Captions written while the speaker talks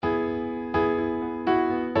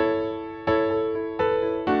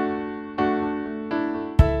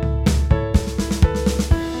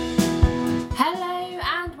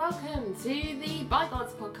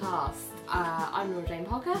podcast. I'm Laura Jane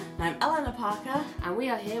Parker. And I'm Eleanor Parker. And we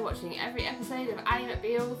are here watching every episode of Ally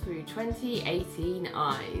McBeal through 2018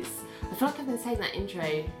 eyes. I feel like I've been saying that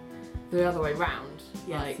intro the other way round.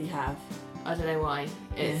 Yes, like, you have. I don't know why.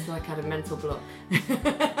 It's like I had a mental block.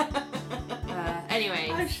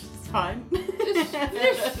 Anyway. It's fine. It's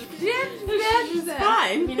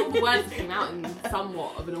fine. I mean, all the words came out in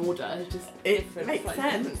somewhat of an order. Just It different. makes like,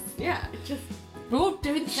 sense. different. Yeah. It just We're all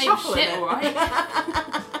doing the same shuffling shit, it. alright?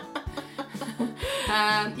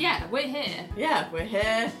 Yeah, we're here. Yeah, we're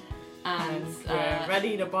here And we're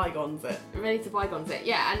ready to bygones it. ready to bygones it.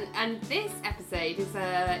 Yeah, and this episode is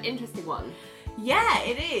an interesting one. Yeah,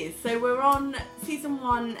 it is. So we're on season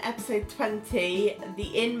 1, episode 20, The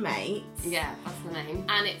Inmates. Yeah, that's the name.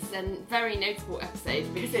 And it's a very notable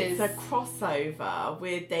episode Because because... it's a crossover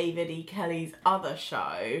with David E. Kelly's other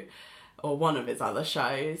show, or one of his other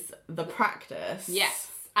shows, The Practice. Yes.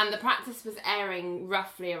 And The Practice was airing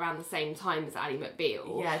roughly around the same time as Ally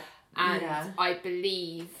McBeal. Yeah. And yeah. I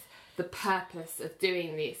believe the purpose of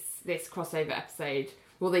doing this crossover episode,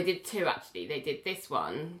 well, they did two actually. They did this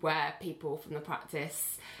one where people from The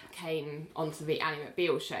Practice came onto the Ally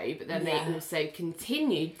McBeal show, but then Yeah. they also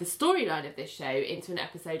continued the storyline of this show into an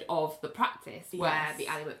episode of The Practice where Yes. the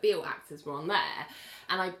Ally McBeal actors were on there.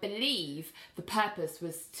 And I believe the purpose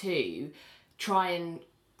was to try and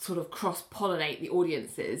sort of cross-pollinate the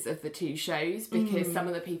audiences of the two shows, because some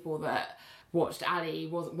of the people that watched Ally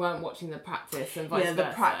weren't watching The Practice and vice versa. The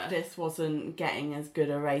Practice wasn't getting as good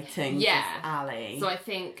a rating as Ally. So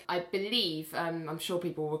I believe, I'm sure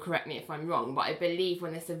people will correct me if I'm wrong, but I believe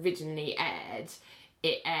when this originally aired,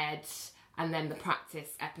 it aired, and then the Practice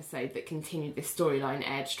episode that continued this storyline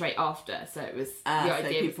aired straight after. So it was, the so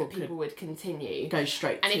idea was people that people would continue. Go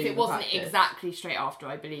straight And to if it The wasn't Practice. exactly straight after,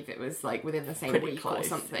 I believe it was like within the same Pretty week or close,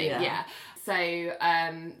 something. yeah. So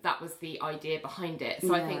that was the idea behind it.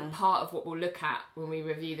 So I think Yeah. part of what we'll look at when we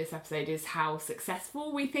review this episode is how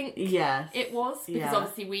successful we think Yes. it was. Because Yeah.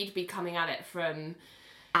 obviously we'd be coming at it from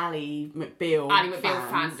Ally McBeal Ally McBeal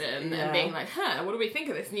fans. fandom Yeah. and being like, what do we think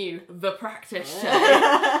of this new The Practice show?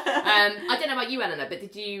 I don't know about you, Eleanor, but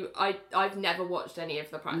I've never watched any of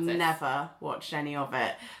The Practice. Never watched any of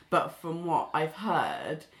it, but from what I've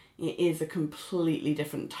heard, it is a completely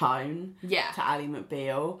different tone Yeah. to Ally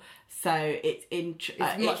McBeal. So it's It's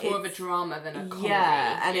much more of a drama than a comedy.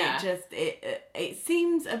 Yeah, and it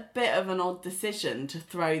seems a bit of an odd decision to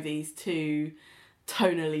throw these two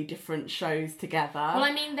tonally different shows together. Well,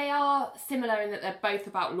 I mean, they are similar in that they're both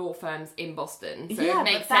about law firms in Boston, so Yeah, it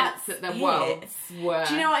makes but sense that's that their it. worlds were...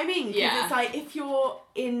 Do you know what I mean? Because Yeah. it's like if you're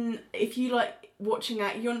watching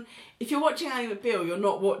Ally McBeal, you're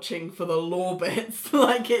not watching for the law bits.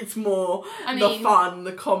 Like it's more I the mean, fun,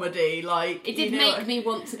 the comedy. Like It did you know make me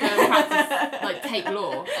want to go and practice, like, take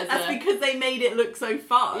law. That's because they made it look so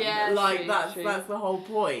fun. Yeah, like true, that's true. the whole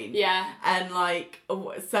point. Yeah. And like,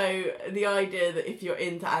 so the idea that if you're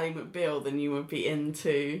into Ally McBeal, then you would be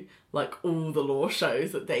into like all the law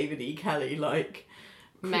shows that David E. Kelly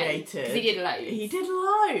created. 'Cause he did loads. He did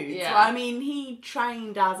loads. Yeah. Well, I mean, he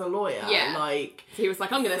trained as a lawyer. Yeah. Like, So he was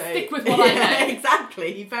like, I'm going to so- stick with what I know.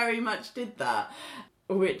 Exactly. He very much did that.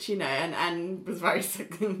 Which, you know, and was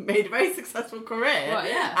made a very successful career Well,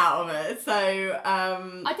 yeah. out of it. So, I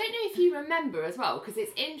don't know if you remember as well, because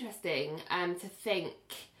it's interesting to think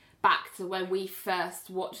back to when we first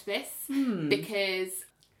watched this, because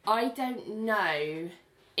I don't know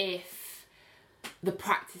if The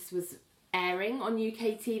Practice was airing on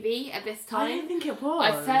UK TV at this time. I don't think it was.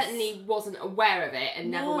 I certainly wasn't aware of it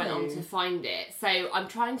and never went on No. to find it. So I'm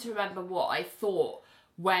trying to remember what I thought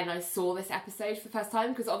when I saw this episode for the first time,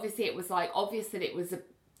 because obviously it was obvious that it was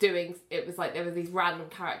like there were these random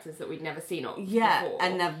characters that we'd never seen before.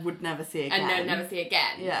 And would never see again. And never see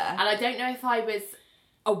again. Yeah. And I don't know if I was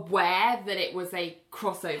aware that it was a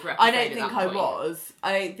crossover episode. I don't at think that I point. was.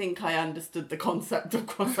 I don't think I understood the concept of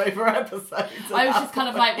crossover episodes. I was just kind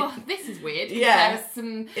of like, well, this is weird. 'Cause Yeah. There's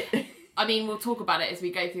some... I mean, we'll talk about it as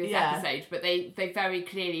we go through this Yeah. episode, but they very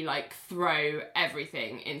clearly, throw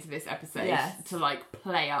everything into this episode Yes. to,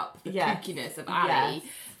 play up the Yes. kookiness of Ally Yes.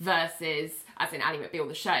 versus, as in Ally McBeal,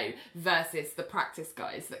 the show, versus the Practice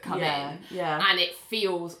guys that come Yeah, in. yeah. And it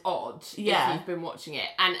feels odd Yeah. if you've been watching it.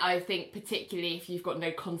 And I think particularly if you've got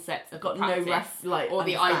no concept of Got the no Practice like, or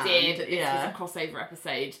the understand. idea that this Yeah. was a crossover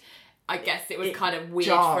episode, I guess it was kind of weird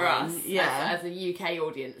jarring, for us as a UK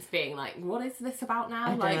audience, being like, what is this about now?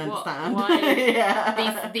 I like, don't understand. Why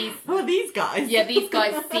Who are these guys? Yeah, these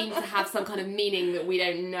guys seem to have some kind of meaning that we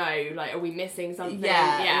don't know. Like, are we missing something?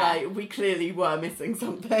 Like, we clearly were missing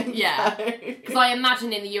something. Yeah. Because I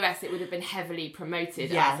imagine in the US it would have been heavily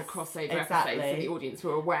promoted as a crossover episode, so the audience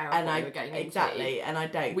were aware of what they were going into. Exactly, and I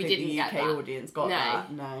don't think the UK audience got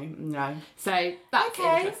that. No. So, that's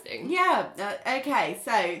interesting. Yeah, okay,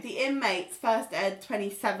 so the Inmates first aired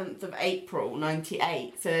 27th of April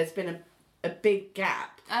 98, so there's been a big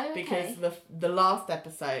gap because the last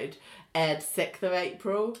episode aired 6th of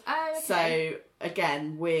April. So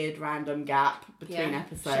again, weird random gap between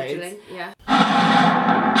episodes. Scheduling,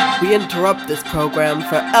 We interrupt this program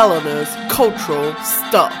for Eleanor's cultural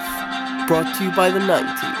stuff, brought to you by the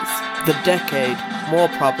 90s, the decade more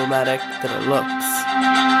problematic than it looks.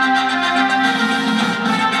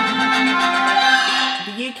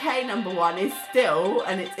 UK #1 is still,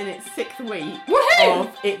 and it's in its 6th week Woohoo!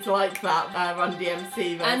 of It's Like That, Run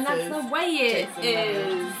DMC versus and that's the way it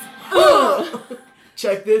is.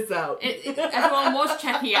 Check this out. Everyone was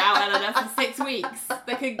checking it out, Eleanor, for 6 weeks.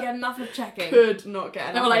 They couldn't get enough of checking. Could not get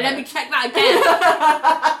enough. They were like, let me check that again.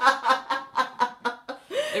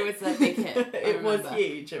 It was a big hit. It was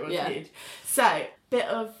huge. So, bit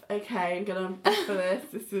of, I'm gonna for this.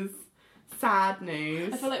 This is sad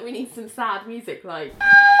news. I feel like we need some sad music, like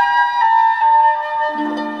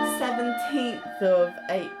 17th of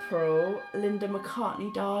April, Linda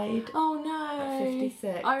McCartney died. Oh no. At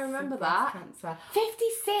 56. I remember that. Cancer.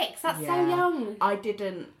 56. That's so young. I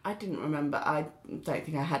didn't remember. I don't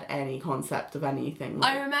think I had any concept of anything.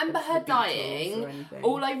 I remember her dying.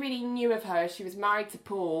 All I really knew of her, she was married to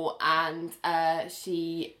Paul, and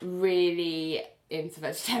she really into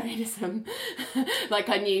vegetarianism. Like,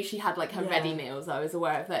 I knew she had like her ready meals. I was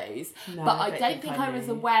aware of those, but I don't think I was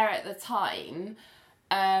aware at the time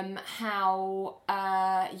how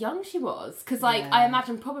young she was, because like I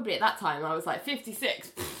imagine probably at that time I was like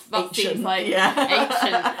 56. That seems like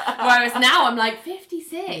ancient. Whereas now I'm like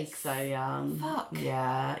 56. It's so young. Fuck.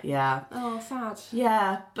 Yeah. Oh, sad.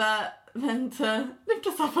 Yeah, but then to lift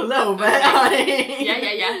us up a little bit.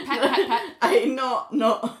 Yeah. Pet. Not.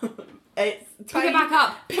 It's Pick it back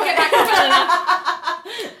up, Eleanor.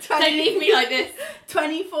 Don't leave me like this.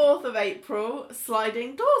 24th of April,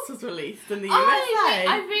 Sliding Doors was released in the USA.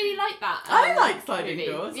 I really like that. I like Sliding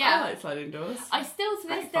movie. Doors. Yeah. I like Sliding Doors. I still to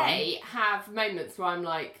this day have moments where I'm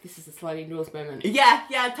like, this is a Sliding Doors moment. Yeah,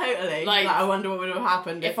 totally. Like, I wonder what would have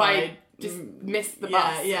happened if I just missed the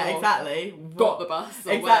bus. Yeah, exactly. Got the bus.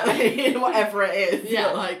 Or exactly. Whatever it is. Yeah.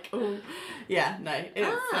 You're like, oh. Yeah, no,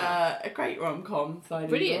 it's a great rom-com.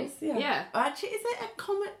 Brilliant. Yeah. Actually, is it a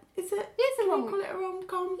comic? Is it? It's a Can we call it a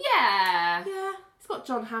rom-com? Yeah. Yeah. It's got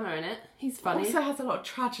John Hannah in it. He's funny. Also has a lot of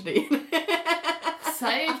tragedy in it. So,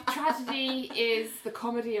 tragedy is the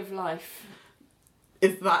comedy of life.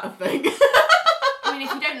 Is that a thing? I mean,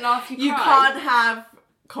 if you don't laugh, you cry. You can't have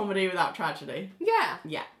comedy without tragedy. Yeah.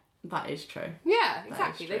 Yeah, that is true. Yeah,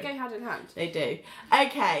 exactly. That is They go hand in hand. They do.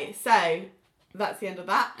 Okay, so that's the end of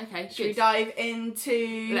that. Okay, Should we dive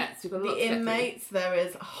into the Inmates? There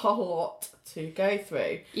is a lot to go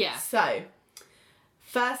through. Yeah. So,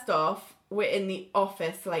 first off, we're in the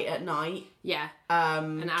office late at night. Yeah.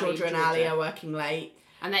 Georgia and Ali are working late.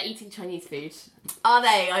 And they're eating Chinese food. Are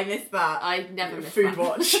they? I missed that. I never missed Food that.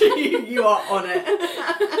 watch. You are on it.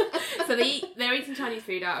 So they're eating Chinese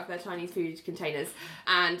food out of their Chinese food containers,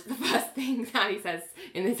 and the first thing Ali says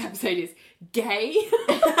in this episode is "gay,"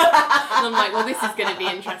 and I'm like, well, this is going to be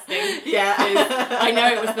interesting. Yeah. I know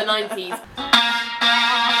it was the 90s.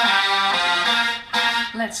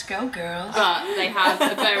 Let's go, girls. But they have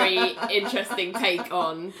a very interesting take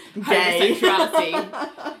on Gay. homosexuality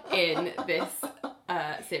in this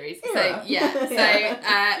series. So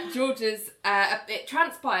George's it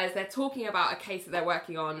transpires they're talking about a case that they're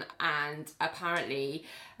working on, and apparently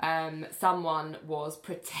someone was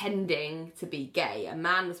pretending to be gay. A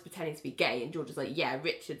man was pretending to be gay, and George was like, yeah,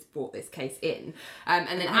 Richard's brought this case in.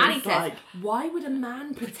 And then Ali says, why would a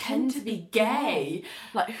man pretend to be gay?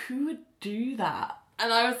 Like, who would do that?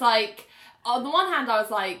 And I was like, on the one hand, I was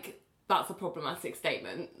like, that's a problematic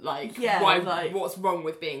statement. Like, what's wrong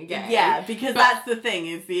with being gay? Yeah, because that's the thing,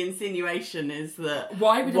 is the insinuation is that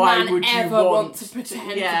why would a man ever want to pretend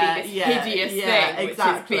to be this hideous thing, which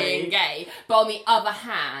is being gay? But on the other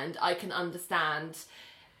hand, I can understand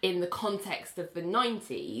in the context of the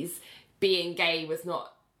 90s, being gay was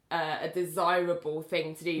not a desirable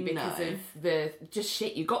thing to do because of the just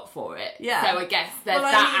shit you got for it. Yeah. So I guess there's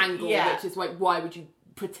that angle, which is like, why would you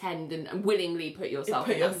pretend and willingly put yourself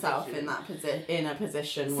in a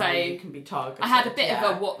position where you can be targeted. I had a bit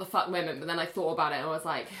of a what the fuck moment, but then I thought about it and I was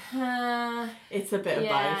like, it's a bit of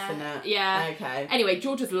both, isn't it? Yeah. Okay. Anyway,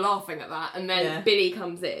 Georgia's laughing at that, and then Billy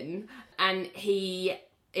comes in and he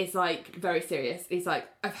is like very serious. He's like,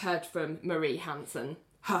 I've heard from Marie Hansen.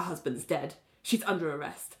 Her husband's dead. She's under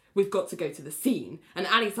arrest. We've got to go to the scene. And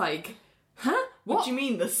Annie's like, huh? What do you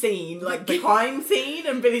mean the scene? Like the crime scene?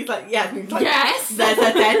 And Billy's like, yeah. He's like, yes! There's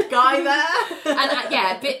a dead guy there. And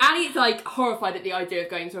but Annie's like horrified at the idea of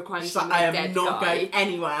going to a crime scene with a dead guy. I am not going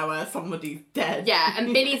anywhere where somebody's dead. Yeah,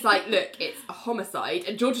 and Billy's like, look, it's a homicide.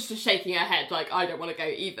 And Georgia's just shaking her head like, I don't want to go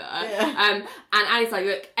either. Yeah. And Annie's like,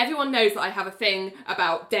 look, everyone knows that I have a thing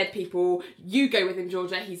about dead people. You go with him,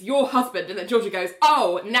 Georgia. He's your husband. And then Georgia goes,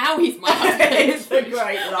 oh, now he's my husband. It's a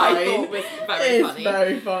great line. I thought was very funny. It's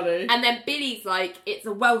very funny. And then Billy's like, it's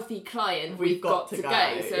a wealthy client. We've got to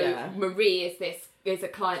go. So Marie is a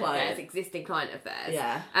client of theirs, existing client of theirs.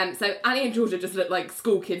 Yeah. So Annie and Georgia just look like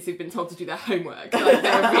school kids who've been told to do their homework. Like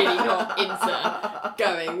they're really not into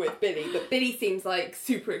going with Billy. But Billy seems like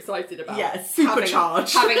super excited about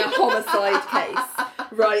supercharged having a homicide case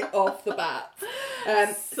right off the bat.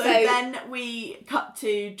 So then we cut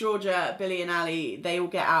to Georgia, Billy and Ali. They all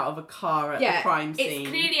get out of a car at the crime scene. It's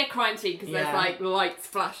clearly a crime scene because there's like lights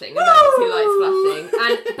flashing, emergency lights flashing.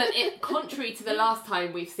 But contrary to the last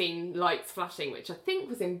time we've seen lights flashing, which I think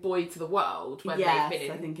was in Boy to the World, when they've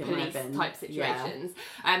been in police type situations.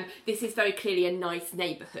 This is very clearly a nice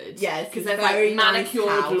neighbourhood. Yes, because there's like manicured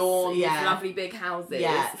nice lawns, lovely big houses.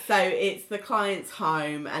 Yeah, so it's the client's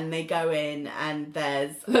home, and they go in, and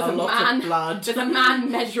there's a lot of blood. There's a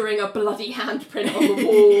man measuring a bloody handprint on the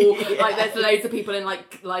wall. Like there's loads of people in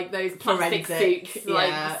like those plastic suits,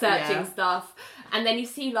 searching stuff, and then you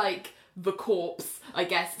see like the corpse, I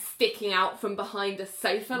guess, sticking out from behind a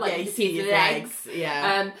sofa, like you see his legs.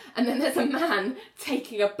 Yeah. And then there's a man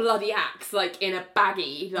taking a bloody axe, like in a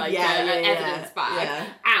baggie, like an evidence bag,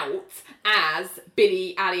 out as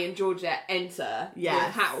Billy, Ali, and Georgia enter the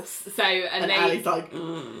house. So and Ali's like,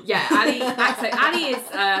 Ali. So Ali is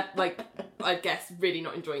like, I guess, really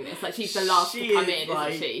not enjoying this. Like she's the last to come in,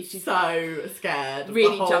 isn't she? She's so scared.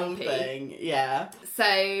 Really the whole jumpy. Thing. Yeah.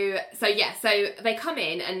 So they come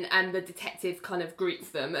in and the detective kind of greets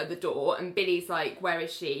them at the door, and Billy's like, where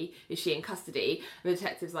is she? Is she in custody? And the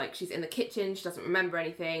detective's like, she's in the kitchen, she doesn't remember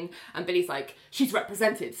anything. And Billy's like, she's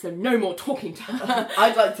represented, so no more talking to her.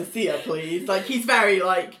 I'd like to see her, please. Like, he's very,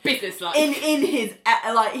 like... business-like. In his...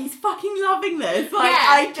 like, he's fucking loving this.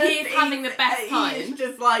 Like, he's having the best time. He's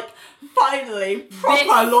just like, finally,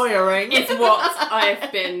 proper lawyering. It's what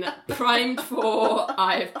I've been primed for,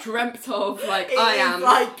 I've dreamt of, like, I am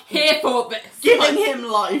like, here for this. Giving him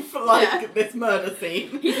life, this murder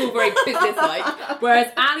scene. He's all very business-like.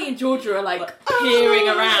 Whereas Ali and Georgia are, like, peering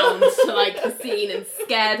around to, like, the scene and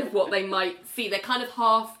scared of what they might see. They're kind of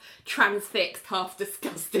half transfixed, half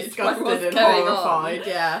disgusted by what's and going horrified,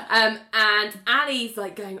 on. And Ali's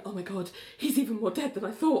like going, oh my god, he's even more dead than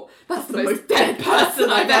I thought. That's the most dead person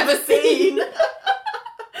I've ever seen.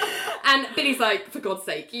 And Billy's like, for God's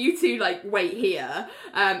sake, you two, like, wait here.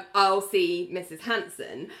 I'll see Mrs.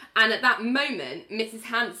 Hansen. And at that moment, Mrs.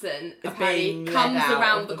 Hansen apparently comes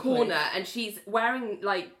around the corner and she's wearing,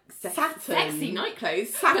 like, sexy night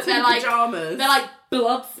clothes. But they're like pajamas. They're like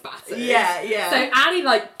blood spatters. Yeah. So Annie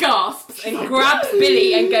like gasps and grabs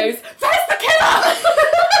Billy and goes, "There's the killer!"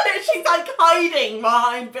 She's like hiding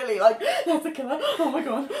behind Billy, like, "There's the killer! Oh my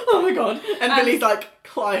god!" And Billy's like,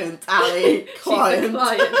 "Client, Ali, client." She's the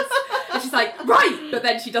client. And she's like, "Right," but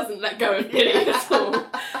then she doesn't let go of Billy at all.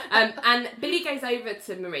 And Billy goes over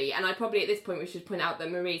to Marie, and I probably at this point we should point out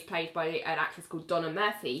that Marie's played by an actress called Donna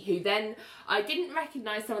Murphy, who then I didn't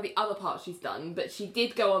recognise some of the other parts she's done, but she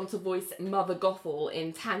did go on to voice Mother Gothel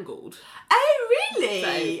in Tangled. Oh, really?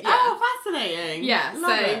 So, yeah. Oh, fascinating. Yeah,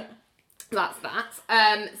 Love it. That's that.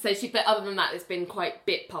 But other than that, it's been quite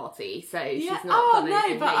bit party, so she's not done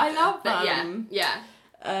anything but major. I love but them. Yeah.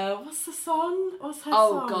 What's the song? What's her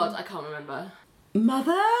song? Oh god, I can't remember.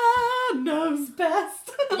 Mother knows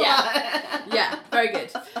best. Yeah, very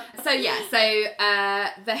good. So they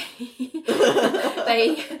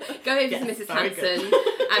go over to Mrs. Hansen,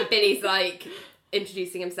 and Billy's like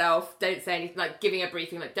introducing himself, don't say anything, like giving a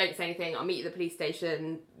briefing, like don't say anything, I'll meet you at the police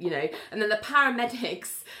station, you know. And then the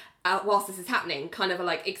paramedics, whilst this is happening, kind of are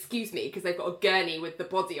like, excuse me, because they've got a gurney with the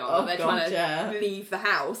body on and they're trying to leave the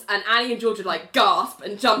house. And Annie and Georgia like gasp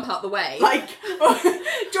and jump out the way. Like,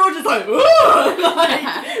 Georgia's like, moves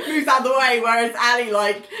out the way, whereas Annie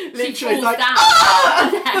like literally is like, down.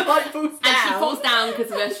 Like falls down. And she falls down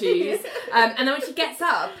because of her shoes. And then when she gets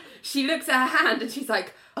up, she looks at her hand and she's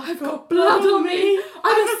like, I've got blood on me.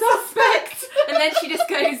 I'm a suspect. And then she just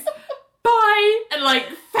goes, bye, and like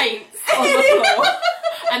faints on the floor.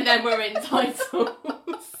 And then we're in titles.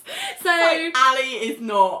 So Ali is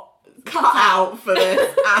not cut out for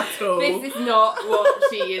this at all. This is not what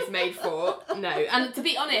she is made for. No. And to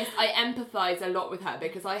be honest, I empathise a lot with her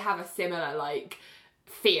because I have a similar like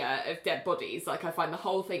fear of dead bodies. Like, I find the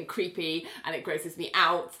whole thing creepy and it grosses me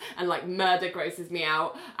out, and like murder grosses me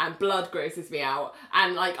out and blood grosses me out.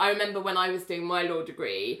 And like, I remember when I was doing my law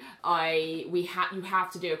degree, you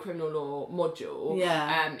have to do a criminal law module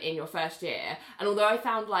in your first year. And although I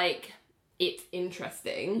found like it's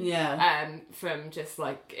interesting, from just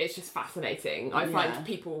like, it's just fascinating. I find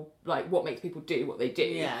people, like, what makes people do what they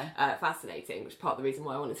do fascinating, which is part of the reason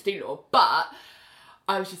why I wanted to do law. But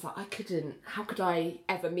I was just like, how could I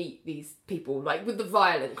ever meet these people, like, with the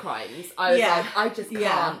violent crimes? I was like, I just can't.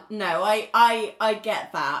 Yeah. No, I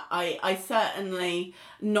get that. I certainly,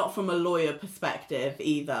 not from a lawyer perspective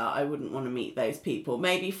either, I wouldn't want to meet those people.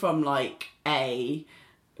 Maybe from, like, a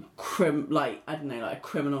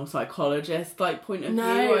criminal psychologist like point of view.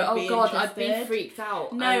 I'd be freaked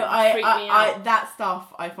out. No, I that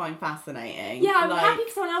stuff I find fascinating. Yeah, I'm happy for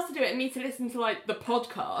someone else to do it and me to listen to like the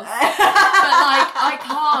podcast. But like, I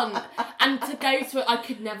can't. And I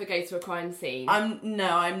could never go to a crime scene.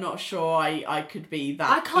 I'm not sure I could be that.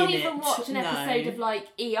 I can't even watch an episode of like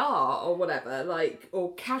ER or whatever, like,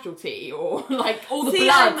 or Casualty, or like all the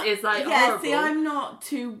blood is like horrible. See, I'm not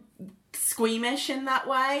too squeamish in that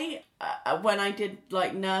way. When I did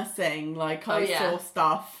like nursing, like I saw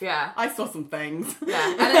stuff. Yeah, I saw some things. Yeah,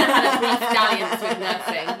 and then I had a brief dalliance with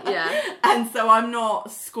nursing. Yeah, and so I'm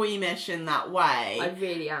not squeamish in that way. I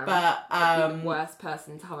really am. But I'd be the worst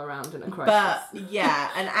person to have around in a crisis. But yeah,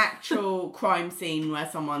 an actual crime scene where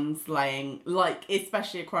someone's laying, like,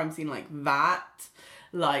 especially a crime scene like that,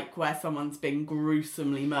 like where someone's been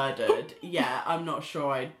gruesomely murdered. Yeah, I'm not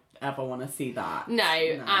sure I'd ever want to see that. No,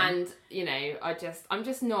 and you know, I'm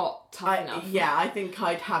just not tough enough. Yeah, I think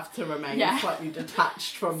I'd have to remain slightly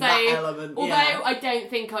detached from that element. Although I don't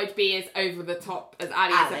think I'd be as over the top as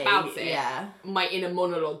Ali is about it. Yeah, my inner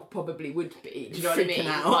monologue probably would be. Do you know what I mean?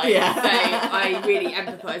 Like, so I really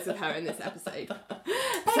empathise with her in this episode.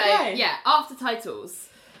 So yeah, after titles,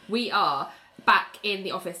 we are back in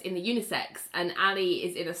the office in the unisex, and Ali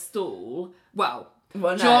is in a stall.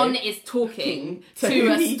 John is talking to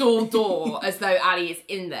a stall door as though Ali is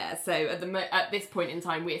in there. So at this point in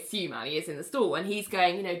time, we assume Ali is in the stall, and he's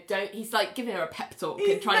going, you know, he's like giving her a pep talk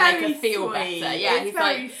and trying to make her feel better. Yeah, he's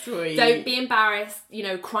like, sweet. Don't be embarrassed. You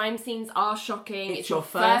know, crime scenes are shocking. It's your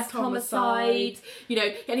first homicide. You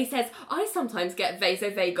know, and he says, I sometimes get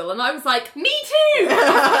vasovagal, and I was like, me too.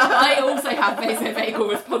 I also have vasovagal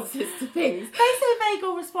responses to things.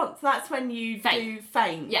 Vasovagal response. That's when you do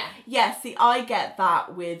faint. Yeah. Yeah. See, I get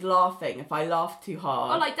that with laughing. If I laugh too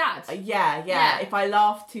hard. Oh, like Dad? Yeah. If I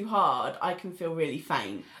laugh too hard, I can feel really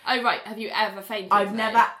faint. Oh, right. Have you ever fainted? I've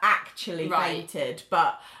never actually fainted,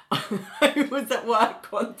 but I was at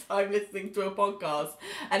work one time listening to a podcast,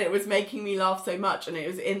 and it was making me laugh so much, and it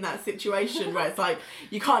was in that situation where it's like,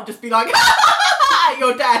 you can't just be like, at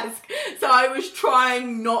your desk. So I was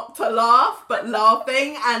trying not to laugh, but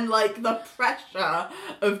laughing, and like the pressure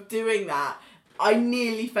of doing that, I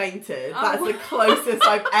nearly fainted. That's the closest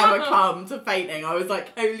I've ever come to fainting. I was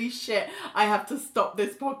like, holy shit, I have to stop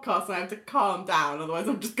this podcast and I have to calm down, otherwise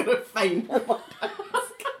I'm just going to faint on my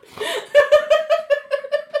desk.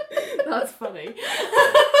 That's funny.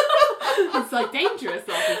 It's like dangerous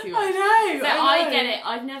laughing too much. I know. I get it.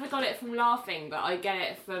 I've never got it from laughing, but I get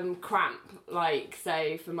it from cramp. Like,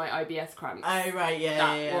 so for my IBS cramps. Oh, right,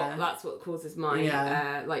 yeah. That's what causes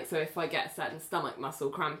my, like, so if I get a certain stomach muscle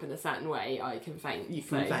cramp in a certain way, I can faint. You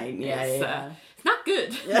can faint, it's not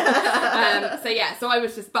good. So I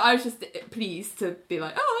was just pleased to be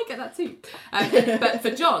like, oh, I get that too. But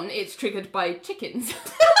for John, it's triggered by chickens.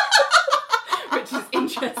 Which is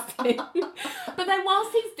interesting. But then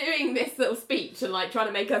whilst he's doing this little speech and like trying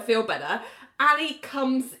to make her feel better, Ali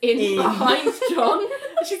comes in behind John.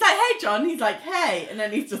 She's like, hey John. He's like, hey. And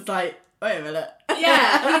then he's just like, wait a minute.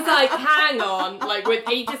 Yeah, he's like, hang on. Like,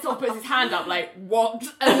 he just sort of puts his hand up like, what?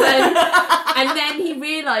 And then he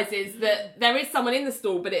realises that there is someone in the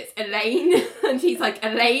stall, but it's Elaine. And he's like,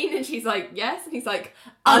 Elaine? And she's like, yes. And he's like,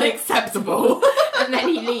 unacceptable. And then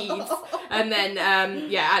he leaves. And then,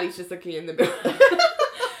 Ali's just looking in the mirror.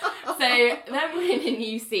 So then we're in a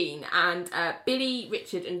new scene, and Billy,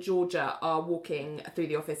 Richard and Georgia are walking through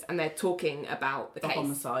the office, and they're talking about the case.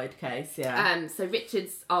 Homicide case, yeah. So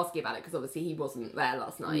Richard's asking about it, because obviously he wasn't there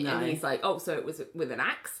last night, and he's like, oh, so it was with an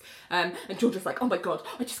axe? And Georgia's like, oh my God,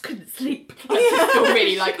 I just couldn't sleep. Like, she's still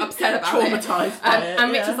really, like, upset about Traumatised by it.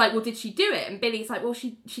 And Richard's like, well, did she do it? And Billy's like, well,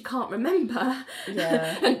 she can't remember.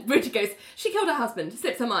 Yeah. And Richard goes, she killed her husband,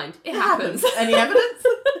 slips her mind. It happens. Any evidence?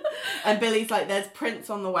 And Billy's like, there's prints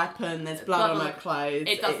on the weapon, there's blood on her clothes.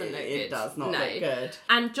 It doesn't look good. It does not look good.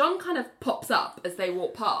 And John kind of pops up as they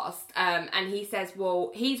walk past, and he says,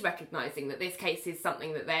 well, he's recognising that this case is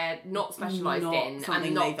something that they're not specialised in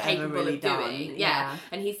and not capable of doing. Yeah.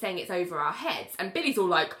 And he's saying it's over our heads. And Billy's all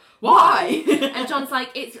like, why? And John's like,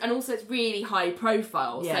 it's really high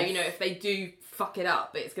profile. Yes. So, you know, if they do fuck it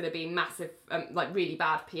up, it's going to be massive, like really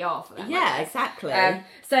bad PR for them. Yeah, exactly.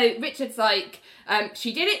 So Richard's like,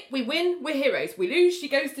 she did it, we win, we're heroes. We lose, she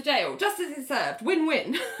goes to jail. Justice is served,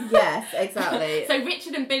 win-win. Yes, exactly. So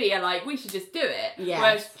Richard and Billy are like, we should just do it. Yes.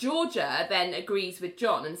 Whereas Georgia then agrees with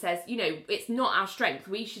John and says, you know, it's not our strength.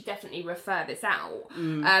 We should definitely refer this out.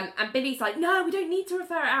 And Billy's like, no, we don't need to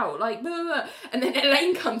refer it out. Like, blah, blah, blah. And then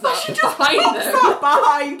Elaine comes up behind them. Up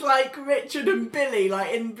behind, like, Richard and Billy,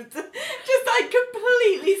 like, in just, like,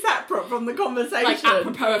 completely separate from the conversation. Like,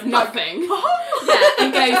 apropos of nothing. Like, yeah,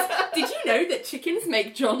 and goes, did you know that chickens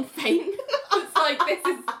make John faint? It's like,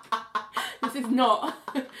 this is not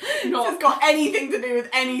This has got anything to do with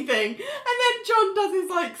anything. And then John does his,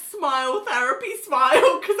 like, smile therapy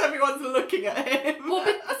smile because everyone's looking at him. Well,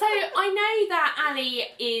 so I know that Ali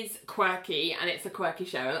is quirky, and it's a quirky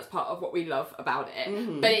show, and that's part of what we love about it.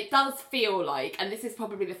 Mm-hmm. But it does feel like, and this is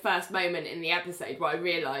probably the first moment in the episode where I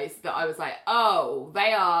realised that I was like, oh,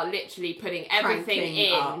 they are literally putting everything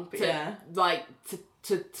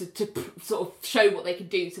to sort of show what they could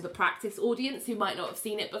do to the practice audience who might not have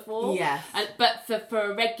seen it before. Yes. But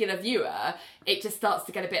for a regular viewer, it just starts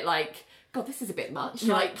to get a bit like, God, this is a bit much.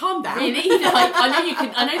 Like, calm down. Really? Like,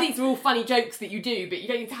 I know these are all funny jokes that you do, but you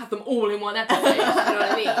don't need to have them all in one episode. You know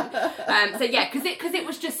what I mean? So yeah, because it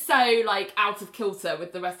was just so, like, out of kilter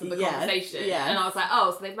with the rest of the conversation. Yeah. And I was like,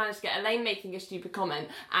 oh, so they've managed to get Elaine making a stupid comment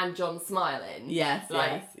and John smiling. Yes,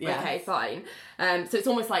 like, yes. Okay, fine. So it's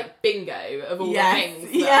almost like bingo of all the things.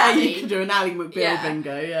 Yeah, you could do an Ally McBeal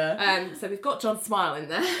bingo, yeah. So we've got John smiling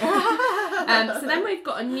there. So then we've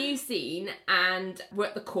got a new scene, and we're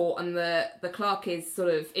at the court, and the clerk is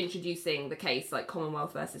sort of introducing the case, like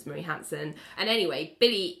Commonwealth versus Marie Hansen. And anyway,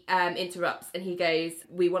 Billy interrupts, and he goes,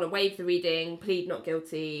 we want to waive the reading, plead not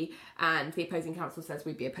guilty, and the opposing counsel says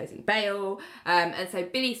we'd be opposing bail. And so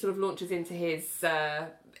Billy sort of launches into his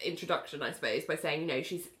introduction, I suppose, by saying, you know,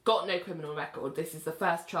 she's got no criminal record, this is the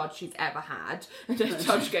first charge she's ever had. And the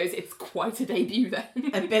judge goes, it's quite a debut then.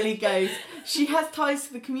 And Billy goes, she has ties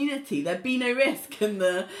to the community, there'd be no risk. And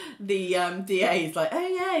the DA is like, oh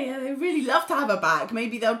yeah, they really love to have her back,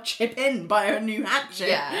 maybe they'll chip in, buy her a new hatchet.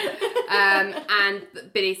 Yeah. And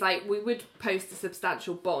Billy's like, we would post a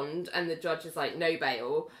substantial bond, and the judge is like, no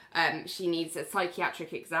bail. She needs a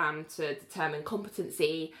psychiatric exam to determine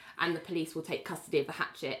competency, and the police will take custody of the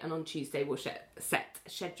hatchet, and on Tuesday we'll set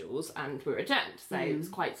schedules and we're adjourned. So it was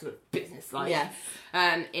quite sort of business-like,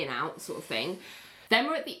 in-out sort of thing. Then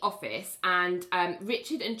we're at the office, and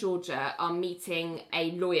Richard and Georgia are meeting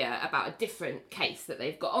a lawyer about a different case that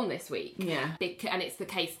they've got on this week. Yeah. And it's the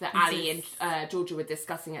case that Ali and Georgia were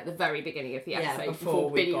discussing at the very beginning of the episode,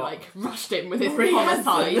 before Billy rushed in with his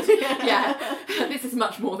homicide. Yeah. This is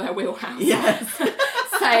much more their wheelhouse. Yes.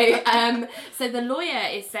 So the lawyer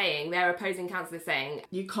is saying, their opposing counsel is saying,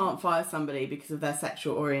 you can't fire somebody because of their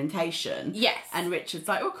sexual orientation. Yes. And Richard's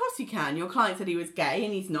like, well, of course you can. Your client said he was gay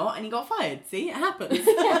and he's not, and he got fired. See, it happens.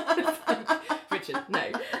 Richard,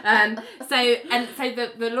 no. So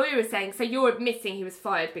the lawyer is saying, so you're admitting he was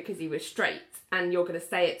fired because he was straight, and you're going to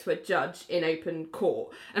say it to a judge in open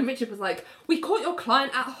court. And Richard was like, we caught your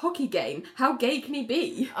client at a hockey game. How gay can he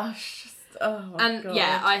be? Oh my God.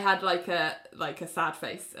 Yeah, I had like a sad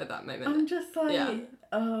face at that moment. I'm just like,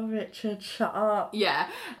 oh, Richard, shut up. Yeah,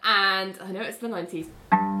 and I know it's the 90s.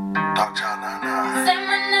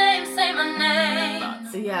 Say my name.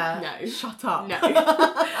 But, yeah, no, shut up. No.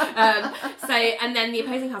 And then the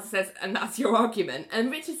opposing counsel says, and that's your argument. And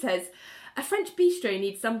Richard says, a French bistro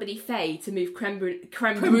needs somebody fey to move creme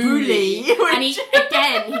brulee. And he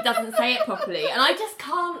doesn't say it properly. And I just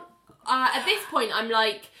can't, at this point, I'm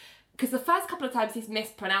like, because the first couple of times he's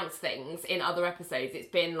mispronounced things in other episodes, it's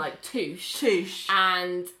been like touche.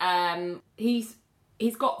 And he's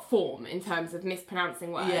got form in terms of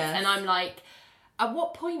mispronouncing words. Yes. And I'm like, at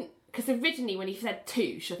what point, because originally when he said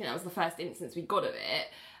touche, I think that was the first instance we got of it,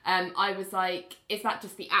 I was like, is that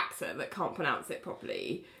just the actor that can't pronounce it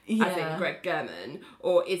properly, as in Greg German,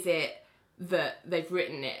 or is it that they've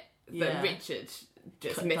written it that Richard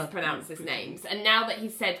just mispronounces names? And now that he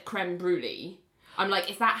said creme brulee, I'm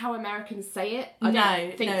like, is that how Americans say it? I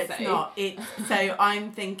don't think it's not. So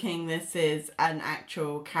I'm thinking this is an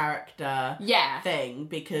actual character thing,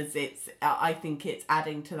 because I think it's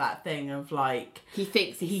adding to that thing of like he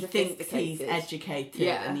thinks he's educated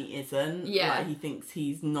and he isn't. Yeah, like, he thinks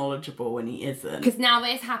he's knowledgeable and he isn't. Because now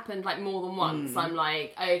this happened like more than once. I'm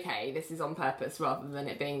like, okay, this is on purpose rather than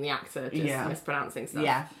it being the actor just mispronouncing stuff.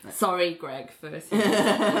 Yeah, sorry, Greg, for you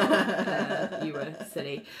were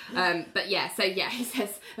silly. But he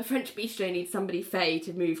says a French bistro needs somebody fey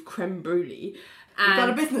to move creme brulee. You've got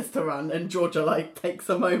a business to run, and Georgia takes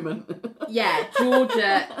a moment. Yeah,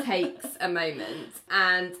 Georgia takes a moment,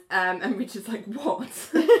 and Richard's like, what?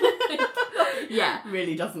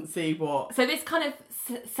 Really doesn't see what. So this kind of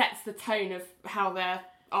sets the tone of how they're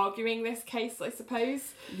arguing this case, I suppose.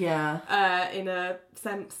 Yeah. In a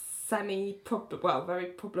very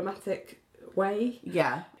problematic way.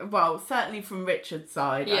 Yeah. Well, certainly from Richard's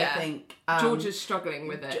side, I think Georgia's struggling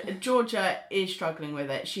with it. Georgia is struggling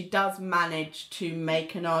with it. She does manage to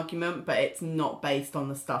make an argument, but it's not based on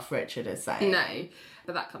the stuff Richard is saying. No,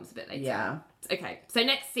 but that comes a bit later. Yeah. Okay, so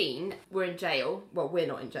next scene, we're in jail. Well, we're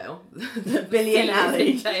not in jail. Billy and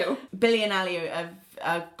Ali. In jail. Billy and Ali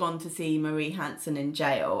have gone to see Marie Hansen in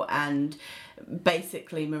jail, and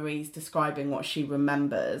basically Marie's describing what she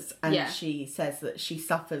remembers, and she says that she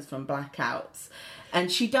suffers from blackouts,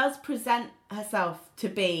 and she does present herself to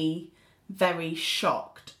be very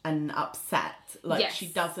shocked and upset. She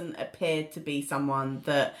doesn't appear to be someone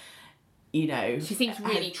that, you know... She seems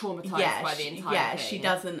really traumatised by the entire thing. She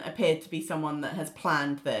doesn't appear to be someone that has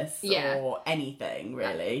planned this or anything,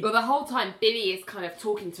 really. Well, the whole time, Billy is kind of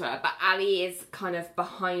talking to her, but Ali is kind of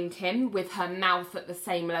behind him with her mouth at the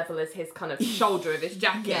same level as his kind of shoulder of his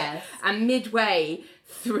jacket. Yes. And midway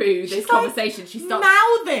through this conversation, she starts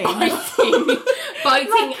mouthing, biting like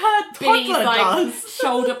her Billy's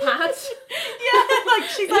shoulder pad.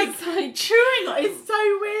 She's like chewing. It's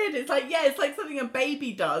so weird. It's like it's like something a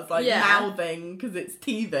baby does, mouthing because it's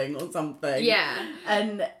teething or something. Yeah.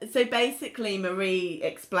 And so basically, Marie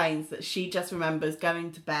explains that she just remembers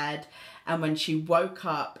going to bed, and when she woke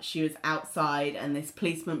up, she was outside, and this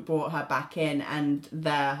policeman brought her back in, and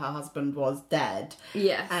her husband was dead.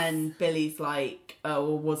 Yes. And Billy's like, oh,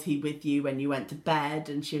 well, was he with you when you went to bed?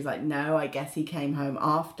 And she was like, no, I guess he came home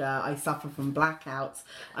after. I suffer from blackouts.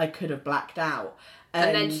 I could have blacked out.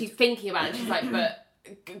 And then she's thinking about it. She's like, but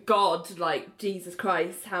God, Jesus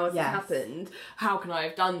Christ, how has this happened? How can I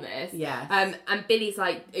have done this? Yeah. And Billy's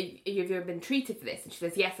like, have you ever been treated for this? And she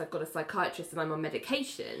says, yes, I've got a psychiatrist and I'm on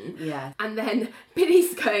medication. Yeah. And then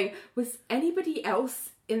Billy's going, was anybody else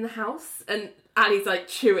in the house? And Ali's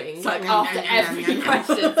chewing, after every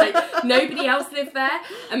question. It's nobody else lived there?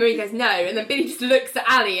 And Marie goes, no. And then Billy just looks at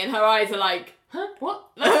Ali and her eyes are like, huh? What?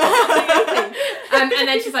 And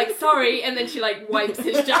then she's like, sorry, and then she wipes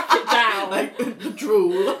his jacket down. The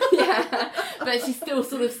drool. Yeah. But she still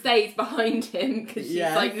sort of stays behind him because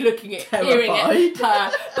she's looking at, terrified, peering at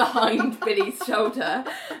her behind Billy's shoulder.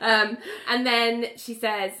 And then she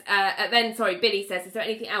says, Billy says, is there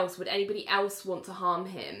anything else? Would anybody else want to harm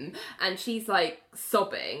him? And she's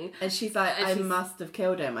sobbing. And she's like, I must have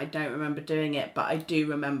killed him. I don't remember doing it, but I do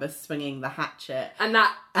remember swinging the hatchet. And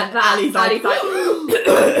Ali's like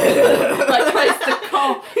tries to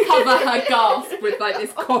cover her gasp with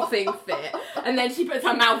this coughing fit, and then she puts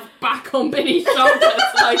her mouth back on Billy's shoulder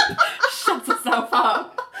to shut herself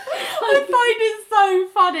up. I find it so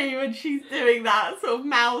funny when she's doing that sort of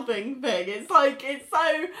mouthing thing. It's so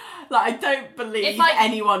I don't believe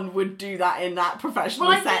anyone would do that in that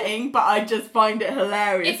professional setting, but I just find it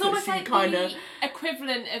hilarious. It's almost the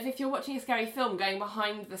equivalent of if you're watching a scary film, going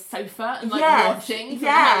behind the sofa and watching from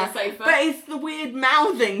behind the sofa. But it's the weird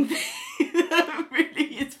mouthing thing that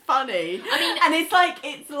really is funny. I mean, and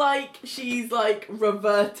it's like she's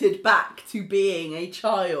reverted back to being a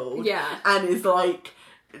child. Yeah. And is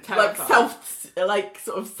terrified.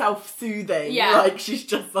 Sort of self-soothing. Yeah. She's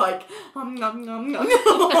just nom nom nom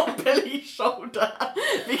on Billy's shoulder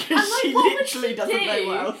because she literally doesn't know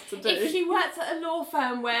what else to do. If she worked at a law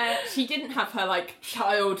firm where she didn't have her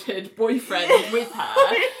childhood boyfriend with her,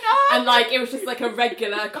 and it was just a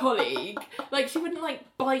regular colleague, she wouldn't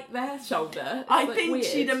bite their shoulder. I think weird.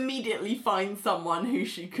 She'd immediately find someone who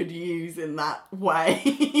she could use in that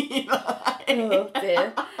way. Oh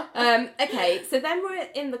dear. Okay, so then we're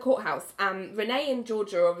in the courthouse. Renee and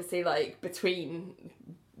Georgia are obviously between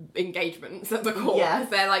engagements at the court. Yes.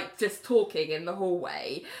 They're like just talking in the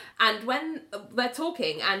hallway, and when they're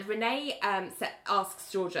talking, and Renee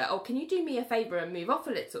asks Georgia, "Oh, can you do me a favour and move off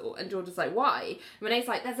a little?" And Georgia's like, "Why?" And Renee's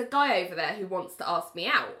like, "There's a guy over there who wants to ask me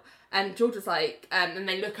out." And Georgia's like, and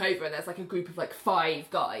they look over and there's like a group of like 5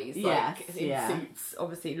 guys, like in suits,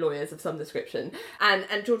 obviously lawyers of some description. And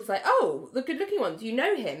Georgia's like, "Oh, the good looking one, do you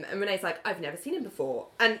know him?" And Renee's like, "I've never seen him before."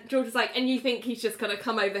 And Georgia's like, "And you think he's just gonna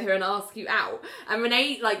come over here and ask you out?" And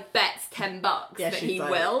Renee like bets $10 that he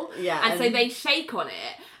will. Yeah. And so they shake on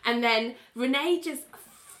it. And then Renee just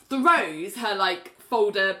throws her like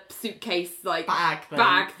folder suitcase like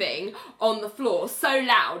bag thing on the floor so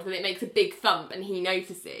loud that it makes a big thump and he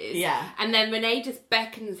notices. Yeah. And then Renee just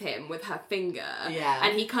beckons him with her finger. Yeah.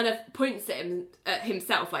 And he kind of points at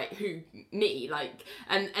himself like, "Who, me?" Like,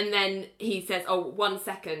 and then he says, "Oh, 1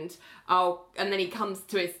 second, and then he comes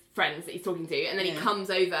to his friends that he's talking to, and then he comes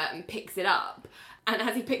over and picks it up. And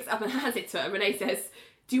as he picks it up and hands it to her, Renee says,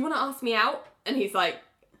 "Do you want to ask me out?" And he's like,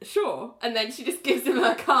 "Sure." And then she just gives him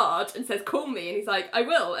her card and says, "Call me." And he's like, "I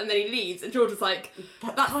will." And then he leaves. And Georgia's like,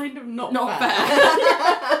 That's kind of not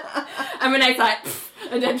fair. And Renee's like,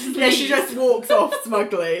 "Pfft," and then just leaves. she just walks off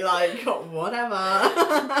smugly, like, whatever.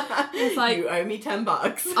 It's like, you owe me $10.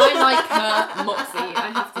 I like her moxie,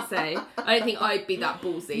 I have to say. I don't think I'd be that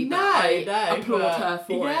ballsy, but I applaud her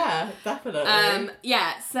for it. Yeah, definitely.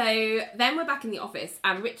 So then we're back in the office,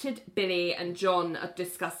 and Richard, Billy, and John are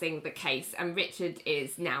discussing the case, and Richard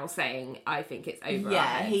is now saying, "I think it's over."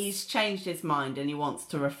 Yeah, he's changed his mind and he wants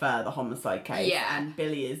to refer the homicide case. Yeah. And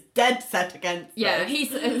Billy is dead set against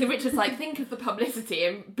it. Richard's like, "Think of the publicity,"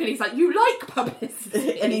 and Billy's like, "You like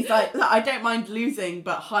publicity." And he's like, "I don't mind losing,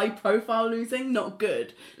 but high profile losing, not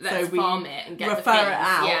good. Let's so we farm it and get the refer fees." it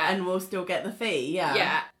out Yeah. and we'll still get the fee." Yeah.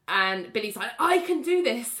 Yeah. And Billy's like, "I can do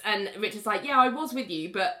this." And Richard's like, "Yeah, I was with you,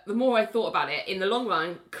 but the more I thought about it, in the long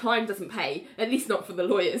run, crime doesn't pay, at least not for the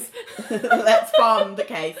lawyers." Let's farm the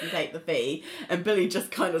case and take the fee. And Billy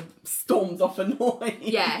just kind of storms off annoyed.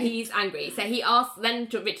 Yeah, he's angry. So he asks, then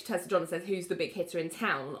Richard turns to John and says, "Who's the big hitter in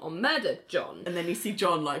town on murder, John?" And then you see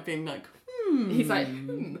John like being like, He's like,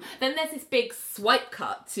 Then there's this big swipe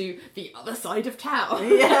cut to the other side of town.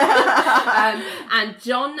 Yeah. And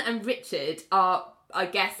John and Richard are, I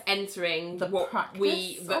guess, entering The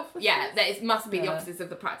practice offices? It must be the offices of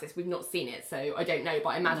the practice. We've not seen it, so I don't know, but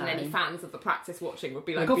I imagine any fans of the practice watching would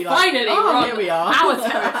be like, finally, we're on here we are. our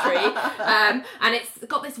territory. And it's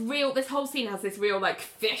got this whole scene has this real, like,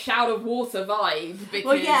 fish out of water vibe.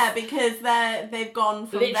 Because they've gone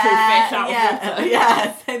from literal their... fish out of water.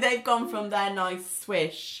 Yeah, so they've gone from their nice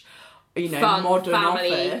swish, Fun modern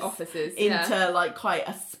family offices into, like, quite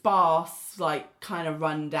a sparse, like, kind of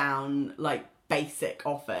rundown, like, basic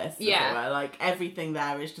office. Yeah. Like, everything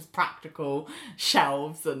there is just practical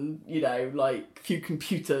shelves and, like, few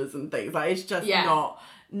computers and things. Like, it's just not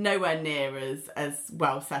nowhere near as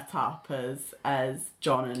well set up as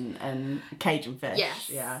John and Cajun Fish. Yes.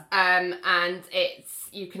 Yeah. And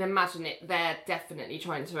you can imagine it, they're definitely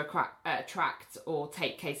trying to attract or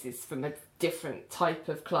take cases from a different type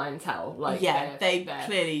of clientele. Like, they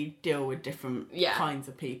clearly deal with different kinds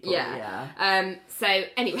of people. Yeah. So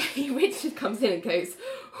anyway, Richard comes in and goes,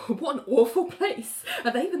 "What an awful place.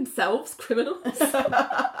 Are they themselves criminals?"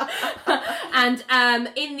 And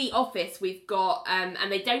in the office we've got,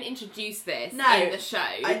 and they don't introduce this in the show.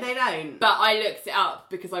 They don't. But I looked it up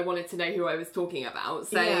because I wanted to know who I was talking about.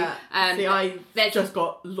 So there's just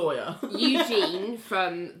got lawyer. Eugene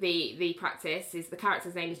from the practice the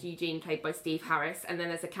character's name is Eugene, played by Steve Harris, and then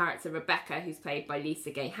there's a character Rebecca who's played by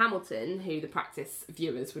Lisa Gay Hamilton, who the practice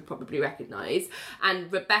viewers would probably recognise.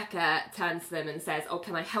 And Rebecca turns to them and says, "Oh,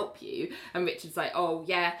 can I help you?" And Richard's like, "Oh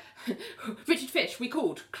yeah, Richard Fish, we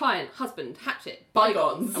called, client, husband, hatchet,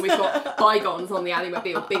 bygones." And we've got bygones on the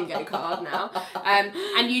Allymobile bingo card now.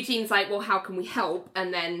 And Eugene's like, "Well, how can we help?"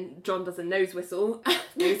 And then John does a nose whistle on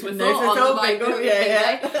the bingo.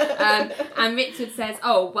 And Richard says,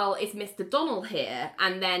 "Oh, well, is Mr. Donnell here?"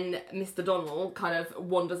 And then Mr. Donnell kind of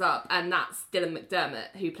wanders up, and that's Dylan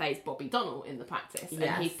McDermott, who plays Bobby Donnell in the practice. Yes.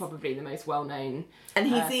 And he's probably the most well-known and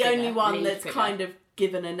he's the only one that's figure. kind of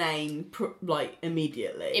given a name like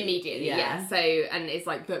immediately, yeah. So, and it's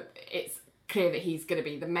like it's clear that he's going to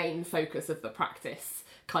be the main focus of the practice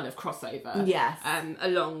kind of crossover. Yes.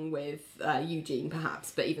 Along with Eugene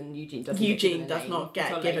perhaps, but even Eugene does not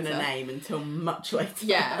get given a name until much later.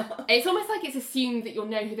 Yeah. It's almost like it's assumed that you'll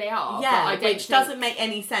know who they are. Yeah, but I don't which doesn't make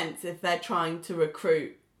any sense if they're trying to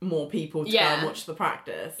recruit more people to go and watch the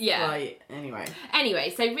practice. Yeah. Like,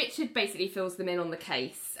 anyway, so Richard basically fills them in on the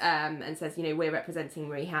case and says, you know, we're representing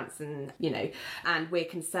Marie Hansen, you know, and we're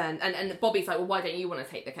concerned. And Bobby's like, well, why don't you want to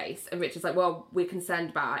take the case? And Richard's like, well, we're concerned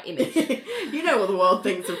about our image. You know what the world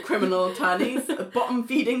thinks of criminal attorneys,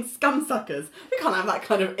 bottom-feeding scumsuckers. We can't have that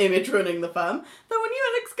kind of image running the firm. Though when you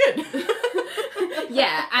looks good.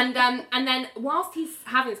 Yeah, and then whilst he's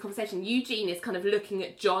having this conversation, Eugene is kind of looking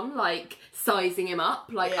at John, like sizing him up,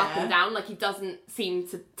 like up and down, like he doesn't seem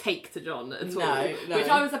to take to John at all. No. Which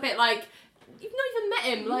I was a bit like, you've not even met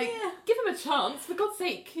him, like, give him a chance, for God's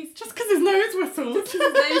sake. He's just because his nose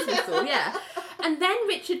whistled. Yeah. And then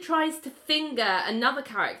Richard tries to finger another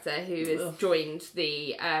character who has joined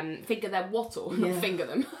the finger their wattle, not finger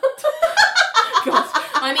them. God.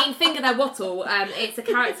 I mean, finger their wattle. It's a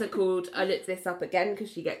character called, I looked this up again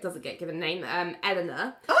because she doesn't get given a name,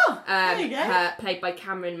 Eleanor. Oh, there you go. Played by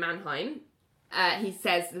Cameron Manheim. He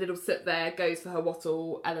says little Soot there goes for her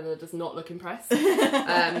wattle. Eleanor does not look impressed.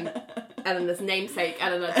 Eleanor's namesake,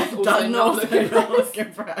 Eleanor, does also not look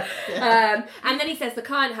impressed. Yeah. And then he says the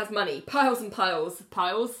client has money, piles and piles,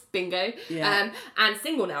 bingo, and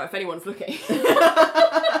single now if anyone's looking.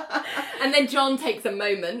 And then John takes a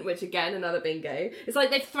moment, which again, another bingo. It's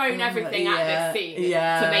like they've thrown everything at this scene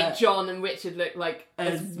to make John and Richard look like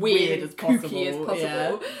as weird as kooky as possible.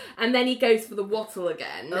 Yeah. And then he goes for the wattle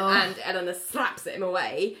again, and Eleanor slaps him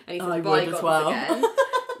away, and he says bygones again.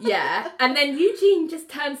 Yeah, and then Eugene just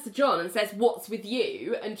turns to John and says, "What's with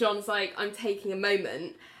you?" And John's like, "I'm taking a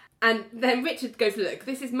moment." And then Richard goes, "Look,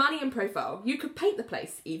 this is money and profile. You could paint the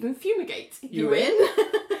place, even fumigate. You win?"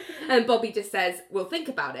 And Bobby just says, "We'll think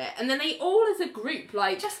about it." And then they all, as a group,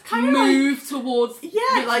 like just kind of move towards Richard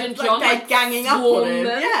and John, like they're ganging up on him.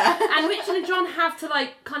 Yeah. And Richard and John have to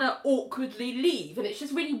like kind of awkwardly leave, and it's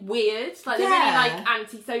just really weird. Like they're really like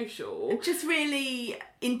antisocial, just really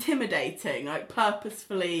intimidating, like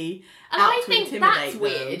purposefully. And I think that's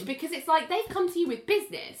weird because it's like they've come to you with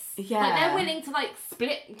business. Yeah. Like they're willing to like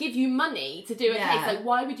give you money to do a case. Like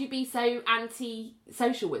why would you be so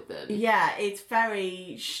anti-social with them? Yeah, it's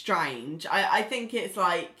very strange. I think it's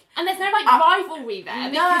like... And there's no like rivalry there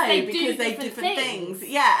because they do different things.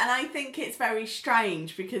 Yeah, and I think it's very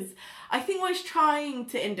strange because I think what it's trying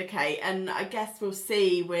to indicate, and I guess we'll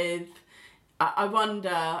see with... I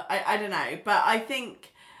wonder, I don't know, but I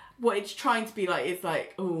think what it's trying to be like is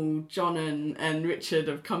like, oh, John and Richard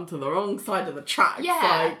have come to the wrong side of the tracks.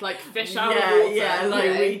 Yeah, like fish out of water. Yeah,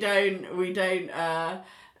 like we don't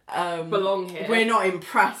belong here. We're not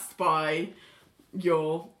impressed by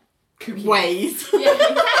your ways. Yeah,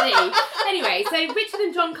 exactly. Anyway, so Richard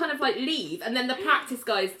and John kind of like leave, and then the practice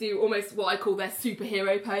guys do almost what I call their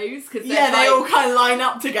superhero pose. Cause they all kind of line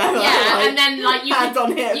up together. Yeah, like, and then like you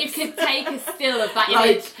could take a still of that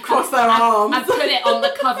image, cross their arms, and put it on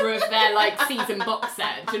the cover of their like season box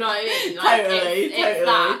set. Do you know what I mean? Like, totally. It's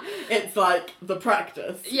that. It's like the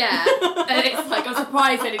practice. Yeah, and it's like I'm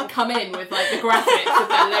surprised they didn't come in with like the graphics of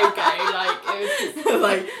their logo. Like it was just...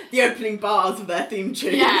 like the opening bars of their theme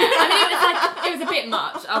tune. Yeah, I mean it was a bit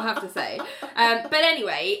much, I'll have to say. But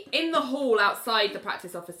anyway, in the hall outside the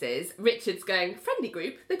practice offices, Richard's going, friendly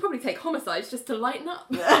group, they probably take homicides just to lighten up.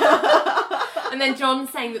 And then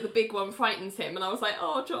John's saying that the big one frightens him, and I was like,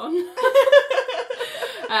 oh, John.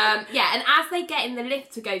 And as they get in the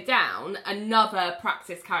lift to go down, another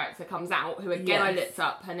practice character comes out, who again I looked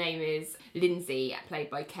up, her name is Lindsay, played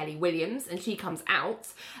by Kelly Williams, and she comes out,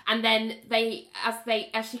 and then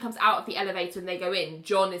as she comes out of the elevator and they go in,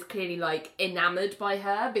 John is clearly like enamoured by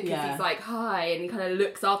her because he's like, hi, and he kind of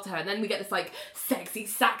looks after her, and then we get this like sexy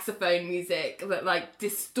saxophone music that like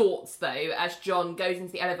distorts though as John goes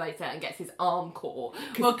into the elevator and gets his arm caught.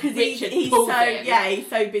 Well, because he's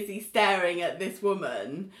so busy staring at this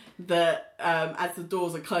woman that as the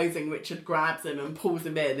doors are closing, Richard grabs him and pulls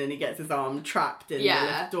him in, and he gets his arm trapped in the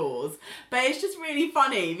lift doors. But it's just really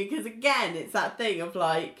funny because again, it's that thing of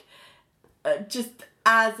like, just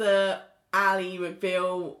as a Ally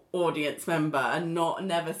McBeal audience member and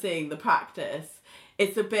never seeing the practice,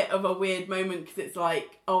 it's a bit of a weird moment because it's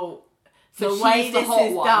like, oh, so the way this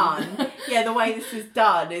is done, the way this is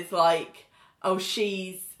done is like, oh,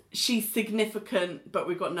 she's significant, but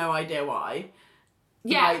we've got no idea why.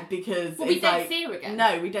 Yeah, like, because we don't see her again.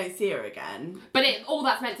 No, we don't see her again. But all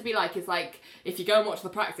that's meant to be like is like, if you go and watch the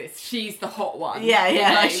practice, she's the hot one.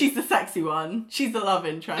 Yeah, like, she's the sexy one. She's the love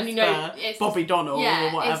interest for Bobby Donnell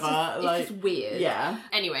or whatever. It's just weird. Yeah.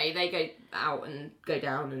 Anyway, they go out and go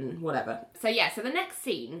down and whatever. So the next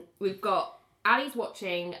scene, we've got Ali's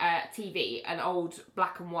watching TV, an old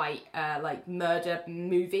black and white like murder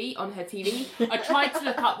movie on her TV. I tried to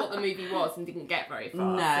look up what the movie was and didn't get very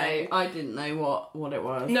far. No, so. I didn't know what it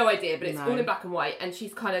was. No idea, but it's all in black and white, and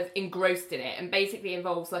she's kind of engrossed in it, and basically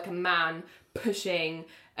involves like a man pushing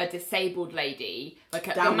a disabled lady, like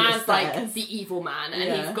the man's like the evil man,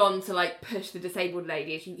 and he's gone to like push the disabled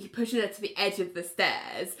lady. He pushes her to the edge of the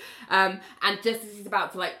stairs, and just as he's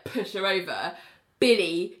about to like push her over,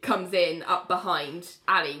 Billy comes in up behind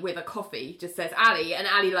Ali with a coffee, just says Ali, and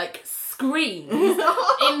Ali like screams.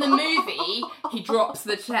 In the movie, he drops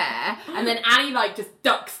the chair, and then Ali like just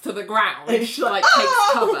ducks to the ground, takes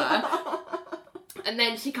cover. And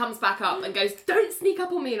then she comes back up and goes, "Don't sneak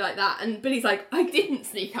up on me like that." And Billy's like, "I didn't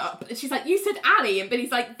sneak up." And she's like, "You said Ali." And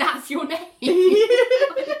Billy's like, "That's your name."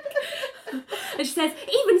 And she says,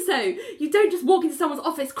 "Even so, you don't just walk into someone's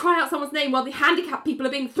office, cry out someone's name while the handicapped people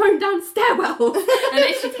are being thrown down stairwells." And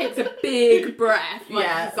then she takes a big breath. She's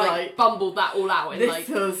like bumbled that all out in this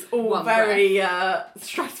was all very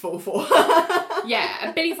stressful for her. Yeah,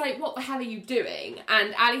 and Billy's like, "What the hell are you doing?"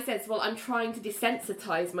 And Ali says, "Well, I'm trying to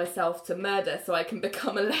desensitise myself to murder so I can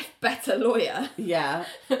become a better lawyer." Yeah.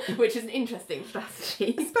 Which is an interesting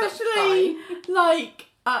strategy. Especially, like,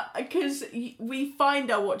 because we find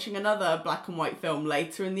her watching another black and white film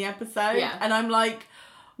later in the episode. Yeah. And I'm like,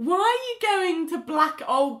 why are you going to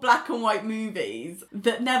old black and white movies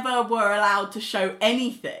that never were allowed to show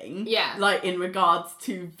anything? Yeah. Like, in regards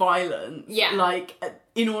to violence. Yeah. Like,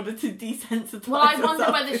 in order to desensitise Well, I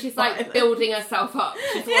wonder whether she's, like, building herself up.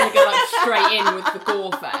 She doesn't want to go, like, straight in with the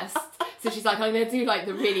gore first. So she's like, I'm going to do, like,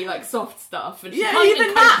 the really, like, soft stuff. And she can't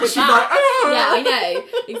even cope with that. Like, yeah, I know.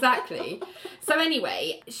 Exactly. So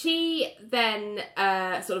anyway, she then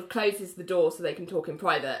sort of closes the door so they can talk in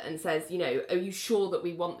private and says, you know, "Are you sure that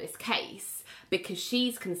we want this case?" Because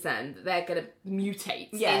she's concerned that they're going to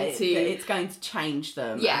mutate into... it's going to change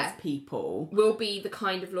them as people. We'll be the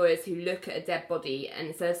kind of lawyers who look at a dead body and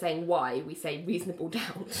instead of saying why, we say reasonable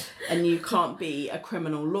doubt. And you can't be a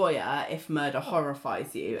criminal lawyer if murder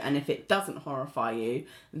horrifies you. And if it doesn't horrify you,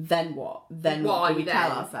 then what? Then what do we tell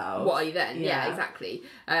ourselves? What are you then? Yeah, exactly.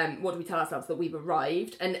 What do we tell ourselves? That we've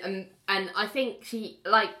arrived. And I think she,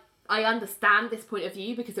 like... I understand this point of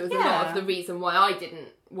view because it was a lot of the reason why I didn't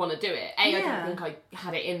want to do it. A, I didn't think I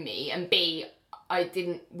had it in me, and B, I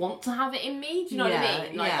didn't want to have it in me. Do you know what I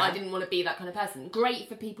mean? Like, I didn't want to be that kind of person. Great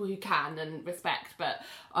for people who can and respect, but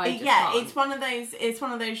I just can't. It's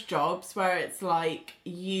one of those jobs where it's like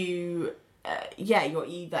you're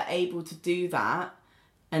either able to do that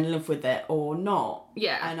and live with it or not.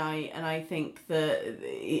 Yeah. And I think that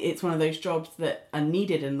it's one of those jobs that are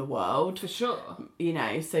needed in the world. For sure. You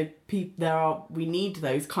know, so we need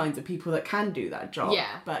those kinds of people that can do that job.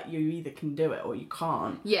 Yeah. But you either can do it or you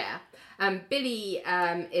can't. Yeah. Billy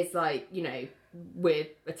is like, you know, with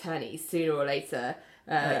attorneys, sooner or later...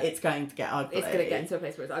 it's going to get ugly. It's going to get to a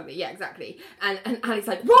place where it's ugly. Yeah, exactly. And Ali's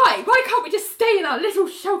like, why? Why can't we just stay in our little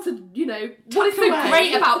sheltered, you know, what is so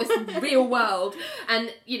great about this real world?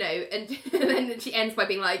 And, you know, and then she ends by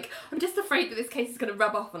being like, I'm just afraid that this case is going to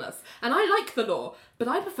rub off on us. And I like the law, but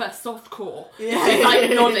I prefer softcore. Yeah. She's like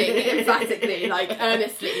nodding emphatically, like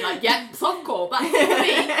earnestly, like, yeah, softcore, that's me.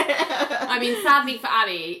 I mean, sadly for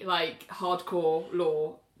Ali, like, hardcore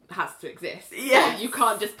law has to exist. Yeah. So you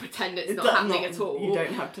can't just pretend it's not happening at all. You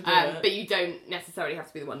don't have to do it. But you don't necessarily have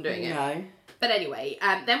to be the one doing it. No. But anyway,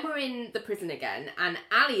 then we're in the prison again, and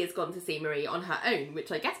Ali has gone to see Marie on her own,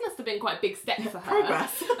 which I guess must have been quite a big step for her.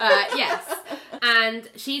 Progress. Yes. And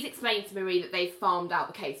she's explained to Marie that they've farmed out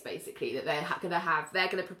the case, basically, that they're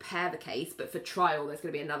going to prepare the case, but for trial there's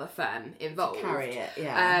going to be another firm involved. To carry it,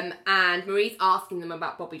 yeah. And Marie's asking them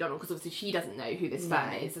about Bobby Donnell, because obviously she doesn't know who this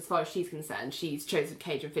firm is. As far as she's concerned, she's chosen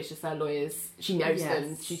Cage and Fish as her lawyers. She knows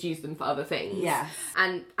them. She's used them for other things. Yes.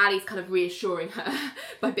 And Ali's kind of reassuring her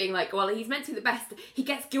by being like, well, he's meant to be the best. He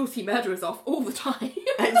gets guilty murderers off all the time.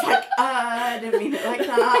 It's like, I didn't mean it like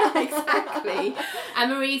that. Exactly.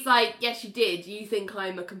 And Marie's like, yes, you did. You think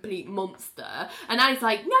I'm a complete monster. And Ali's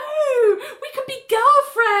like, no, we could be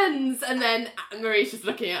girlfriends. And then Marie's just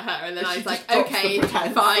looking at her, and then Ali's like, okay,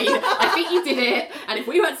 fine. I think you did it. And if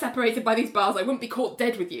we weren't separated by these bars, I wouldn't be caught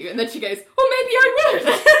dead with you. And then she goes, well, maybe I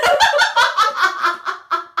would.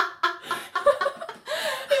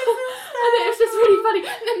 Really funny.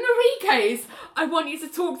 And then Marie goes, I want you to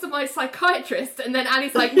talk to my psychiatrist. And then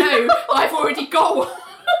Ali's like, no, I've already got one.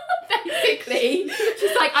 Basically.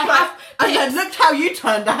 She's like, I have... And then look how you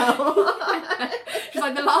turned out. She's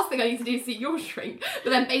like, the last thing I need to do is see your shrink. But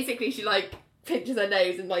then basically she like pinches her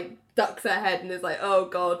nose and like ducks her head and is like, oh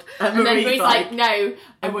God. And then Marie's like, no.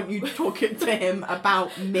 I want you talking to him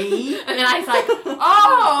about me. And then I was like,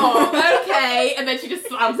 oh, okay, and then she just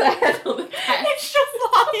slams her head on the desk. It's just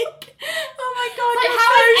like, oh my god, Like, you're how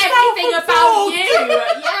so is everything about self-absorbed. you?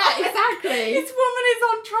 Yeah, exactly. This woman is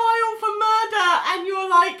on trial for murder, and you're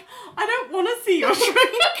like, I don't want to see your shrink.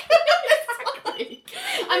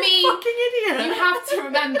 I mean, fucking idiot. you have to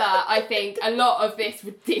remember, I think, a lot of this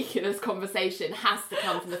ridiculous conversation has to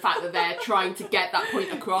come from the fact that they're trying to get that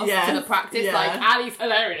point across to the practice. Yeah. Like, Ali's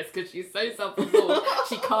hilarious because she's so self-absorbed,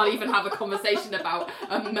 she can't even have a conversation about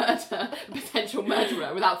a potential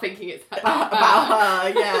murderer without thinking it's about her,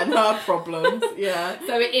 yeah, and her problems, yeah.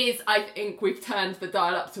 So it is, I think, we've turned the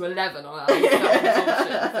dial up to 11 on our self-absorption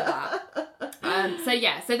for that.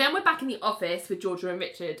 So then we're back in the office with Georgia and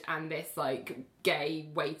Richard and this, like, gay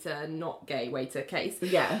waiter, not gay waiter case.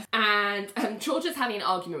 Yes. And Georgia's having an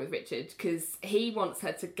argument with Richard because he wants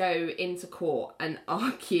her to go into court and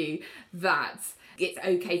argue that it's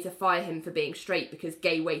okay to fire him for being straight because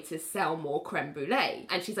gay waiters sell more creme brulee.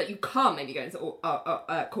 And she's like, you can't maybe go into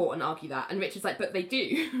court and argue that. And Richard's like, but they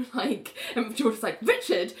do. And Georgia's like,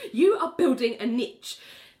 Richard, you are building a niche.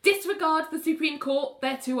 Disregard the Supreme Court,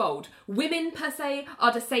 they're too old. Women, per se,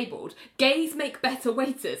 are disabled. Gays make better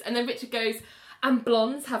waiters. And then Richard goes, and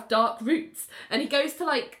blondes have dark roots. And he goes to,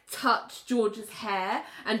 like, touch Georgia's hair,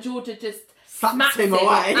 and Georgia just smacks him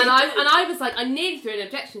away. And I was like, I nearly threw an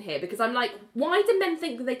objection here, because I'm like, why do men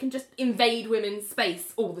think that they can just invade women's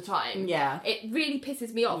space all the time? Yeah. It really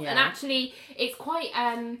pisses me off. Yeah. And actually, it's quite...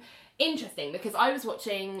 interesting because I was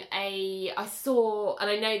watching I saw, and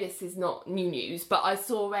I know this is not new news, but I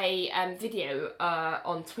saw a video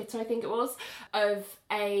on Twitter, I think it was, of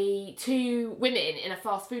two women in a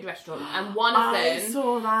fast food restaurant, and one of them, I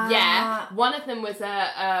saw that. Yeah, one of them was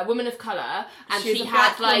a woman of colour, and She's she a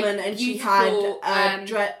had black like woman, and she beautiful,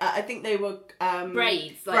 had I think they were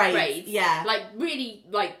braids, yeah, like really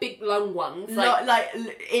like big long ones, like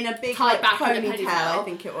in a big tied like, back in a ponytail, I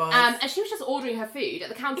think it was. and she was just ordering her food at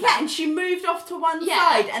the counter. Yeah, and she moved off to one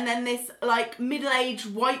side, and then this like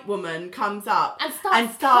middle-aged white woman comes up and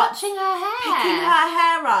starts touching her hair, picking her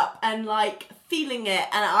hair up, and like feeling it.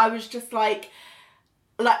 And I was just like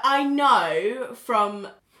I know from,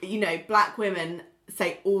 you know, black women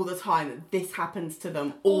say all the time that this happens to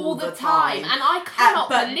them all the time, and I cannot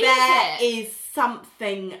believe it. But there is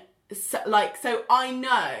something so I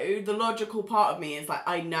know the logical part of me is like,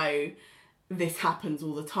 I know this happens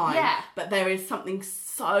all the time. Yeah. But there is something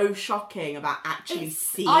so shocking about actually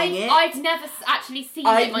seeing it. I've never actually seen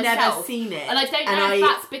it myself. I've never seen it. And I don't know if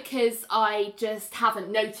that's because I just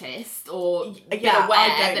haven't noticed or been aware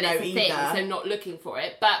that it's a thing, so not looking for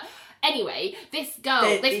it. But anyway, this girl,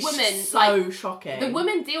 this woman, so shocking. The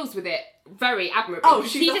woman deals with it very admirably. Oh,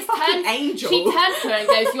 she's a fucking angel. She turns to her and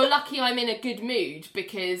goes, "You're lucky I'm in a good mood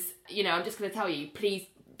because, you know, I'm just going to tell you, please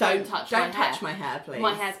don't touch my hair, please.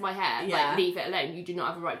 My hair's my hair. Yeah. Like, leave it alone. You do not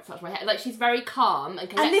have a right to touch my hair." Like, she's very calm and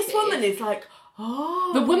collected. And this woman is like,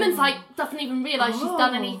 oh. The woman's like, doesn't even realise she's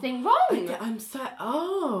done anything wrong. I'm so,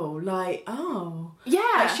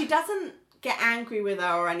 Yeah. Like, she doesn't get angry with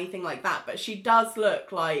her or anything like that, but she does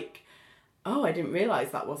look like, oh, I didn't realise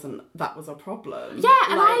that was a problem. Yeah,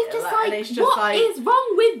 and I just and it's just what is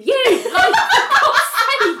wrong with you? Like, for God's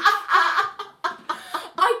sake.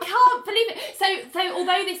 I can't believe it. So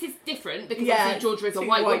although this is different because obviously Georgia is a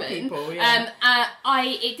white woman, people,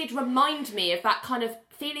 it did remind me of that kind of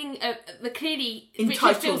feeling of the clearly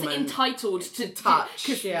Richard feels entitled to touch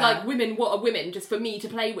because like women, what are women just for me to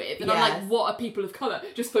play with, and I'm like, what are people of colour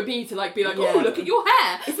just for me to like be like, oh, look at your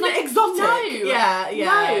hair, isn't like, it exotic?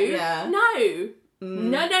 No.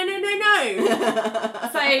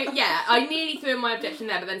 So yeah, I nearly threw in my objection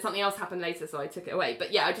there, but then something else happened later, so I took it away.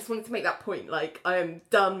 But yeah, I just wanted to make that point. Like, I am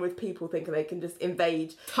done with people thinking they can just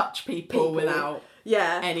touch people without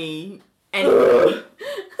any.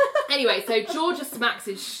 Anyway, so Georgia smacks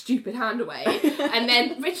his stupid hand away, and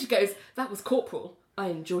then Richard goes, "That was corporal. I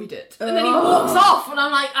enjoyed it." And then he walks off, and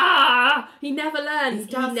I'm like, he never learns.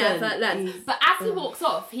 He never learns. But as he walks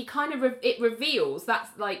off, he kind of it reveals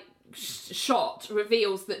that's like. Shot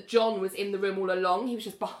reveals that John was in the room all along. He was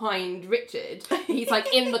just behind Richard. He's like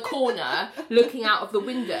in the corner looking out of the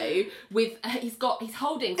window with he's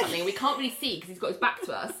holding something we can't really see because he's got his back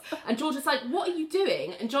to us, and Georgia's like, "What are you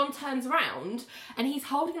doing?" And John turns around and he's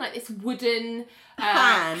holding like this wooden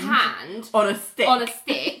hand on a stick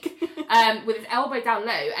with his elbow down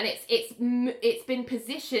low, and it's been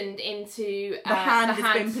positioned into the hand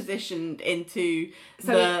has been positioned into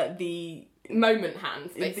the moment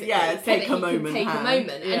hands, basically. Yeah, take a moment.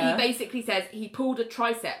 And he basically says he pulled a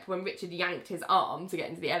tricep when Richard yanked his arm to get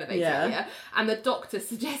into the elevator area, and the doctor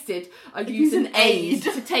suggested I use an aid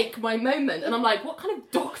to take my moment. And I'm like, what kind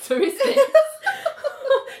of doctor is this?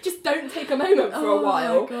 Just just don't take a moment for a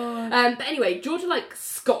while. But anyway, Georgia like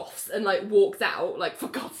scoffs and like walks out, like, for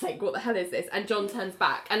God's sake, what the hell is this? And John turns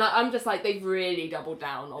back, and I'm just like, they've really doubled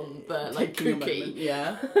down on the like cookie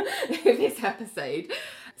this episode.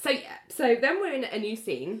 So then we're in a new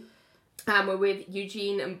scene. We're with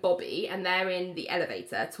Eugene and Bobby, and they're in the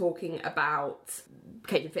elevator talking about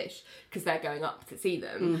Cajun Fish because they're going up to see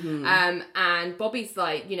them. And Bobby's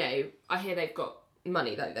like, you know, I hear they've got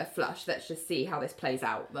money, though, they're flush, let's just see how this plays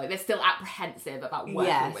out. Like, they're still apprehensive about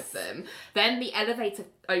working with them. Then the elevator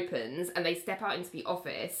opens and they step out into the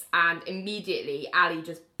office, and immediately Ali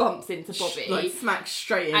just bumps into Bobby, like smacks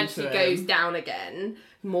straight into him, and she goes down again.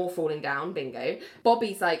 More falling down, bingo.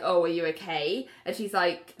 Bobby's like, oh, are you okay? And she's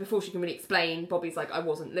like, before she can really explain, Bobby's like, I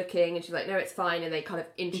wasn't looking. And she's like, no, it's fine. And they kind of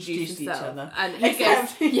introduce themselves. Each other. And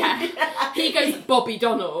he goes, Bobby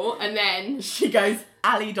Donnell. And then she goes,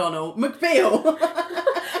 Ali Donnell McBeal.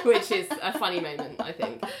 Which is a funny moment, I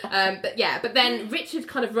think. But then Richard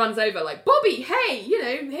kind of runs over like, Bobby, hey, you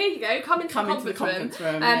know, here you go, come into the conference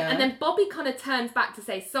room. And then Bobby kind of turns back to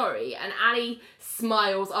say sorry, and Ali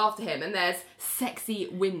smiles after him, and there's sexy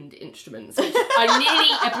wind instruments, which I nearly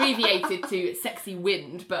abbreviated to sexy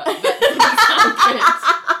wind, but that didn't sound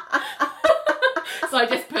good. So I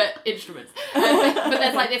just put instruments. But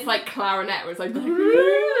there's like this like clarinet where it's like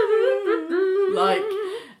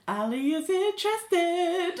Ali is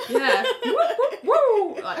interested. Yeah. Woo, woo,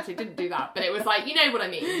 woo. Well, actually, didn't do that, but it was like, you know what I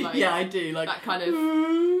mean. Like, yeah, I do. Like that kind of.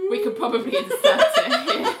 We could probably insert it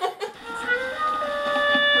here.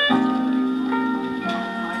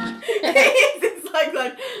 It's like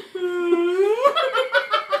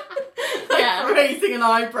raising an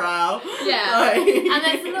eyebrow. Yeah. And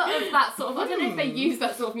there's a lot of that sort of, I don't know if they use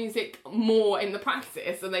that sort of music more in the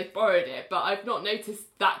practice and they've borrowed it, but I've not noticed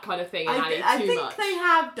that kind of thing in Ali too much.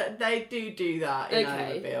 I think they do that in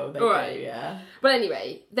Annabelle. They do, yeah. But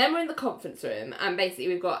anyway, then we're in the conference room, and basically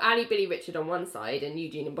we've got Ali, Billy, Richard on one side and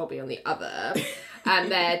Eugene and Bobby on the other,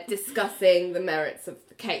 and they're discussing the merits of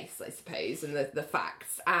the case, I suppose, and the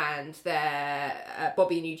facts, and they're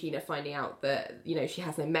Bobby and Eugene are finding out that, you know, she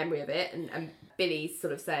has no memory of it, and Billy's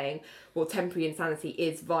sort of saying, well, temporary insanity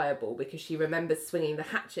is viable because she remembers swinging the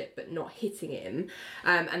hatchet but not hitting him.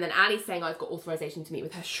 And then Ali's saying, I've got authorisation to meet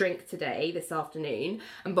with her shrink today, this afternoon.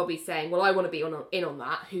 And Bobby's saying, well, I want to be in on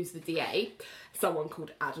that. Who's the DA? Someone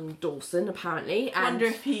called Adam Dawson, apparently. I wonder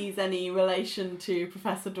if he's any relation to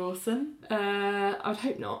Professor Dawson. I'd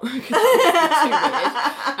hope not. Because it's too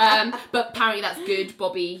weird. But apparently that's good.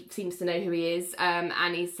 Bobby seems to know who he is.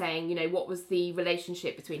 And he's saying, you know, what was the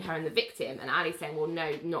relationship between her and the victim? And Ali's saying, well,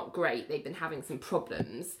 no, not great. They've been having some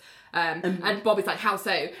problems. And Bobby's like, how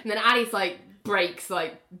so? And then Ali's like, breaks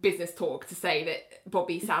like business talk to say that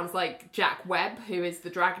Bobby sounds like Jack Webb, who is the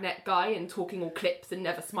Dragnet guy and talking all clips and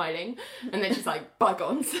never smiling. And then she's like,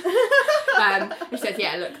 bygones. She says,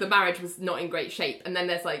 yeah, look, the marriage was not in great shape. And then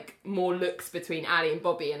there's like more looks between Ali and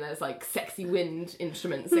Bobby, and there's like sexy wind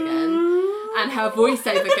instruments again. And her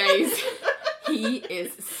voiceover goes, he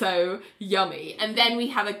is so yummy. And then we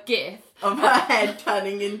have a gif of her head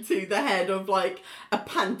turning into the head of like a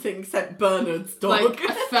panting St. Bernard's dog. Like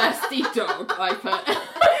a thirsty dog, I put.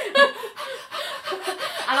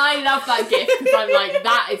 And I love that gif because I'm like,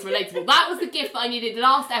 that is relatable. That was the gif that I needed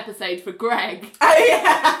last episode for Greg. Oh,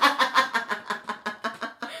 yeah.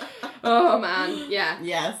 Oh, man. Yeah.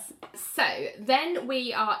 Yes. So, then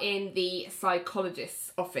we are in the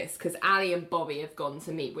psychologist's office because Ali and Bobby have gone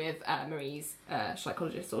to meet with Marie's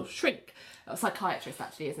psychologist or shrink. Psychiatrist,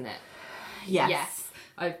 actually, isn't it? Yes.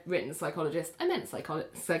 I've written psychologist. I meant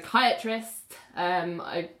psychiatrist.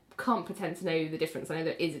 I can't pretend to know the difference. I know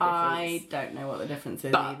there is a difference. I don't know what the difference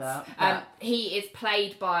is either. But he is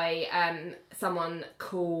played by someone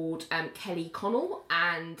called Kelly Connell,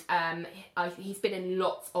 and he's been in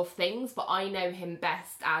lots of things, but I know him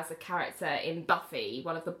best as a character in Buffy,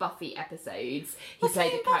 one of the Buffy episodes. He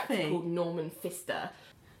played a character called Norman Pfister.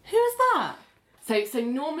 Who is that? So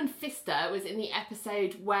Norman Pfister was in the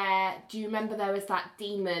episode where, do you remember there was that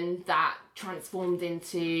demon that transformed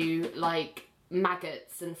into, like,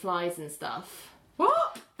 maggots and flies and stuff?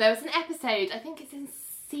 What? There was an episode, I think it's in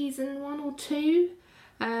season 1 or 2.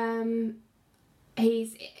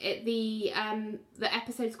 He's the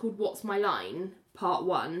episode's called What's My Line? Part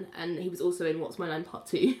 1, and he was also in What's My Line? Part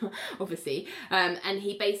 2, obviously. And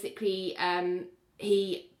he basically,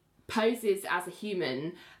 he poses as a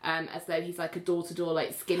human, as though he's like a door-to-door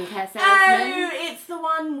like skincare salesman. Oh, it's the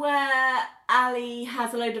one where Ali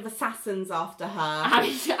has a load of assassins after her.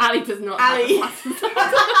 Ali does not have assassins.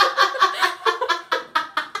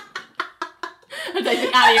 I don't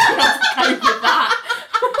think Ali would be able to cope with that.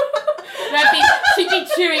 She'd be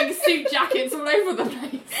chewing suit jackets all over the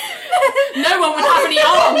place. No one would have any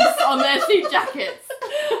arms on their suit jackets.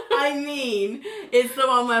 I mean, it's the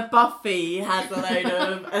one where Buffy has a load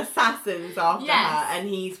of assassins after her, and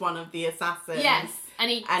he's one of the assassins. Yes. And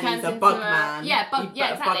he's a bug man.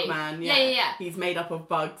 Exactly. Bug man, yeah. He's made up of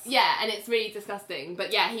bugs. Yeah, and it's really disgusting.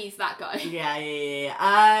 But yeah, he's that guy. Yeah.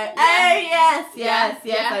 Oh,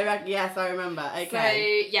 yes, I remember.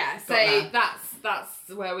 Okay. So that's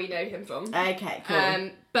where we know him from. Okay, cool.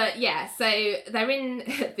 But yeah, so they're in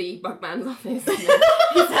the Bugman's office.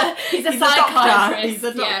 He's a psychiatrist. He's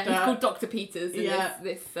a doctor. Yeah, he's called Dr. Peters in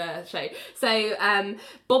this show. So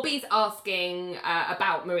Bobby's asking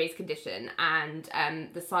about Marie's condition, and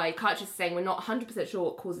the psychiatrist is saying we're not 100% sure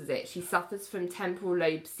what causes it. She suffers from temporal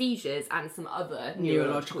lobe seizures and some other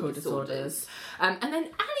neurological disorders. And then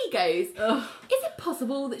Annie goes, is it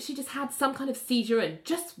possible that she just had some kind of seizure and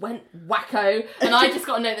just went wacko? And I just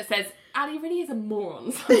got a note that says, Ali really is a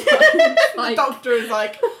moron sometimes. The doctor is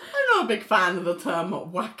like, I'm not a big fan of the term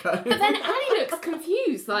wacko. But then Ali looks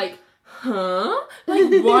confused, like, huh?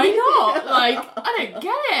 Like, why not? Like, I don't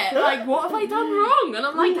get it. Like, what have I done wrong? And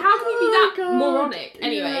I'm like, how can you be that moronic?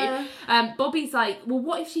 Anyway, Bobby's like, well,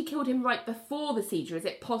 what if she killed him right before the seizure? Is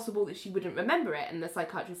it possible that she wouldn't remember it? And the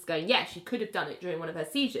psychiatrist is going, yeah, she could have done it during one of her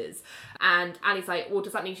seizures. And Annie's like, well,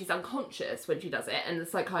 does that mean she's unconscious when she does it? And the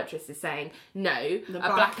psychiatrist is saying, no. The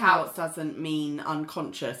blackout doesn't mean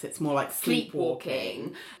unconscious. It's more like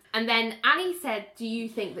sleepwalking. And then Annie said, do you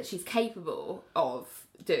think that she's capable of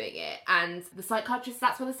doing it? And the psychiatrist,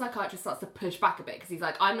 that's when the psychiatrist starts to push back a bit, because he's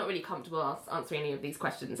like, I'm not really comfortable answering any of these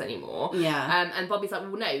questions anymore. Yeah. And Bobby's like,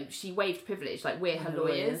 well, no, she waived privilege, like, we're her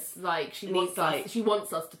lawyers. Like, she wants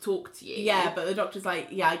us to talk to you. Yeah, but the doctor's like,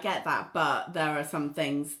 yeah, I get that, but there are some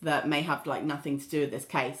things that may have, like, nothing to do with this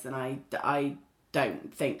case, and I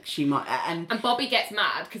don't think she might. And Bobby gets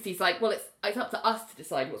mad because he's like, well, it's up to us to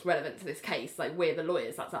decide what's relevant to this case. Like, we're the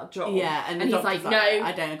lawyers, that's our job. Yeah, and he's like, no,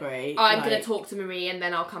 I don't agree. I'm going to talk to Marie and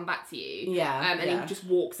then I'll come back to you. Yeah, and he just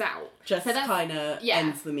walks out. Just kind of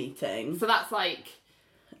ends the meeting. So that's like,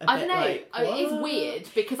 I don't know. Like, it's weird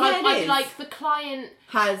because I like the client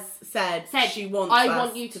has said she wants. I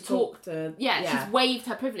want you to talk to. Yeah, she's waived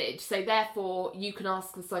her privilege, so therefore you can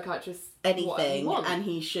ask the psychiatrist anything, what you want. And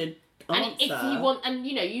he should. And if he want, and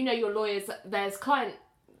you know your lawyers, there's client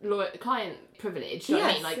privilege, you know what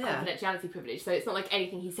I mean? Like confidentiality privilege. So it's not like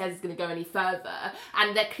anything he says is going to go any further.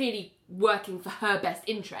 And they're clearly working for her best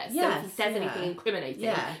interest. So if he says anything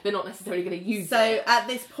incriminating, they're not necessarily going to use it. So at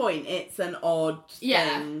this point, it's an odd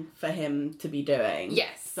thing for him to be doing.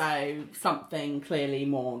 Yes. So something clearly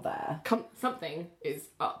more there. Something is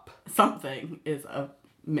up. Something is a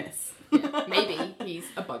miss. Yeah, maybe he's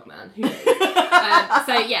a bug man. Who knows?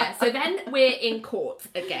 So then we're in court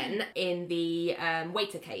again in the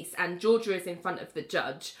waiter case, and Georgia is in front of the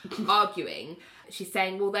judge arguing. She's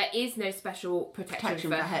saying, well, there is no special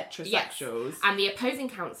protection for heterosexuals. Yes. And the opposing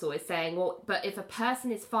counsel is saying, well, but if a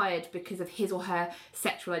person is fired because of his or her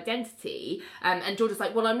sexual identity, and Georgia's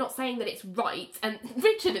like, well, I'm not saying that it's right. And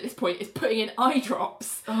Richard at this point is putting in eye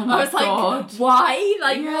drops. Oh my God. Like, why?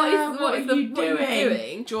 Like, what are you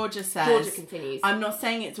doing? Georgia continues. I'm not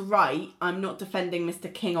saying it's right. I'm not defending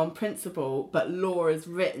Mr. King on principle, but law as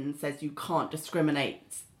written says you can't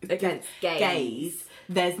discriminate against gays.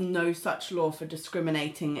 There's no such law for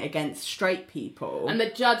discriminating against straight people. And the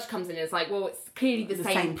judge comes in and is like, well, it's clearly the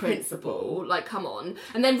same principle. Like, come on.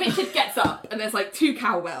 And then Richard gets up and there's like two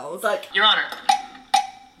cowbells. Like, Your Honor,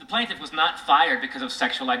 the plaintiff was not fired because of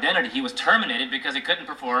sexual identity. He was terminated because he couldn't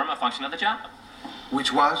perform a function of the job.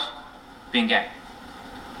 Which was? Being gay.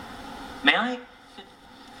 May I?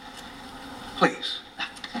 Please.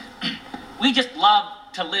 We just love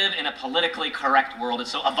to live in a politically correct world.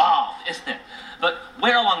 It's so evolved, isn't it? But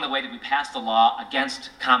where along the way did we pass the law against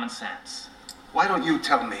common sense? Why don't you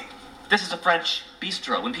tell me? This is a French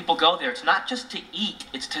bistro. When people go there, it's not just to eat,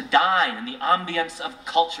 it's to dine in the ambience of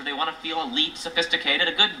culture. They want to feel elite, sophisticated.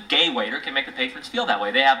 A good gay waiter can make the patrons feel that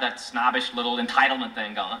way. They have that snobbish little entitlement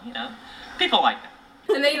thing going, you know? People like that.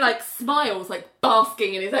 And then he, like, smiles, like,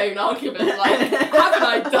 basking in his own argument, like, haven't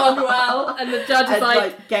I done well? And the judge is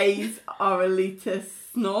like, gays are elitist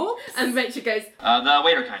snobs? And Richard goes, the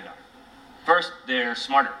waiter kind of. First, they're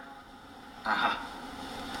smarter.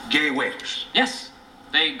 Gay waiters. Yes.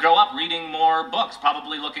 They grow up reading more books,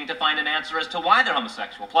 probably looking to find an answer as to why they're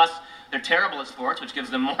homosexual. Plus, they're terrible at sports, which gives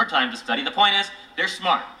them more time to study. The point is, they're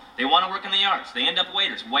smart. They want to work in the arts. They end up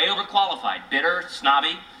waiters, way overqualified, bitter,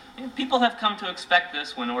 snobby. And people have come to expect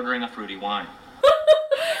this when ordering a fruity wine.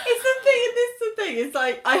 It's the is the thing. It's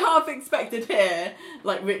like, I half expected here,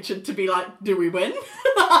 like, Richard to be like, do we win?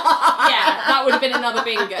 Yeah, that would have been another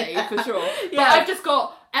bingo for sure. But I've just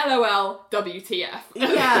got LOL WTF.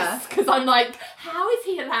 Yeah. Because I'm like, how is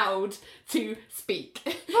he allowed to speak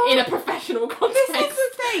in a professional context? This is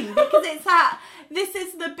the thing, because it's that, this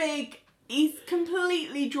is the big, he's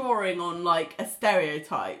completely drawing on, like, a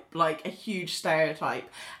stereotype, like, a huge stereotype.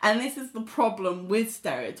 And this is the problem with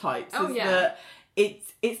stereotypes, that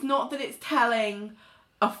it's not that it's telling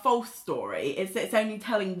a false story, it's that it's only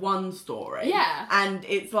telling one story. Yeah. And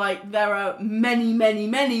it's like, there are many, many,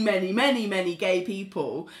 many, many, many, many gay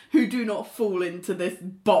people who do not fall into this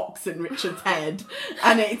box in Richard's head.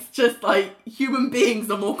 And it's just like, human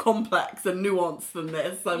beings are more complex and nuanced than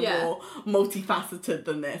this, and more multifaceted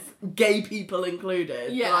than this, gay people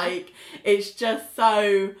included. Yeah. Like, it's just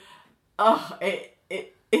so,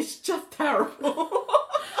 it's just terrible.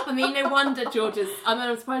 I mean, no wonder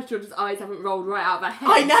I'm surprised Georgia's eyes haven't rolled right out of her head.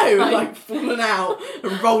 I know, like fallen out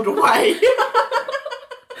and rolled away.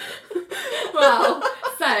 Well,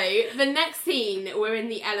 so the next scene, we're in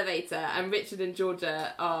the elevator and Richard and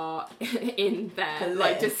Georgia are in there,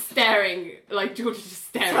 like just staring, like Georgia's just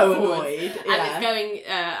staring so forwards, annoyed. and it's going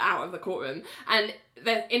out of the courtroom, and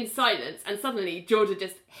they're in silence, and suddenly Georgia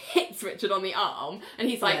just hits Richard on the arm, and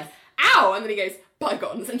he's like, ow, and then he goes,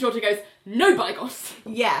 bygones, and Georgia goes, no bygones.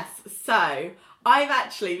 Yes, so I've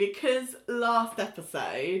actually, because last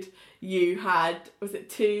episode you had, was it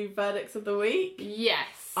 2 verdicts of the week? Yes.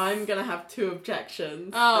 I'm going to have 2 objections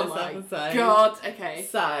this my episode. God, okay.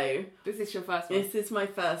 So, this is your first one. This is my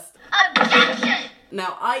first. Objection!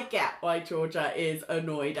 Now, I get why Georgia is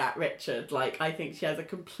annoyed at Richard. Like, I think she has a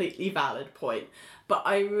completely valid point. But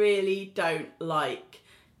I really don't like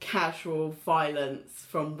casual violence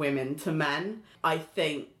from women to men. I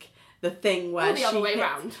think the thing where or the other way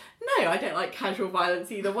round. No, I don't like casual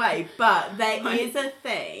violence either way. But there is a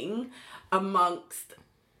thing amongst...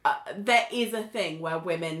 there is a thing where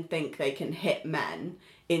women think they can hit men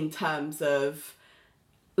in terms of,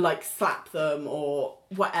 like, slap them or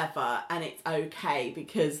whatever, and it's okay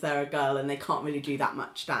because they're a girl and they can't really do that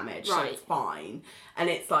much damage, so it's fine. And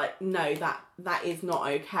it's like, no, that is not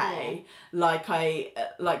okay.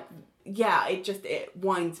 It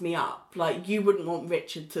winds me up. Like, you wouldn't want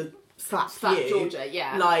Richard to slap you. Georgia,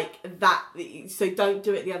 yeah. Like, that, so don't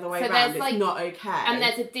do it the other way around. It's not okay. And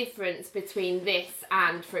there's a difference between this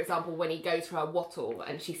and, for example, when he goes for a wattle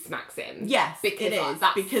and she smacks him. Yes, because it is.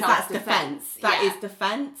 That's because that's defence. That is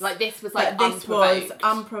defence. Like, this was, like, this was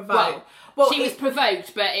unprovoked. Well, she was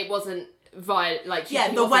provoked, but it wasn't violent. Like,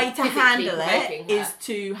 the way to handle it is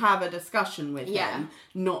to have a discussion with him,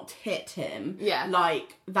 not hit him. Yeah.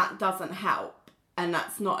 Like, that doesn't help. And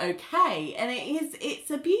that's not okay. And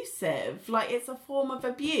it's abusive. Like, it's a form of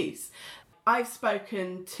abuse. I've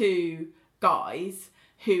spoken to guys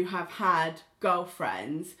who have had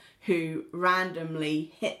girlfriends who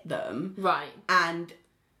randomly hit them. Right. And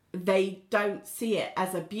they don't see it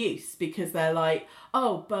as abuse because they're like,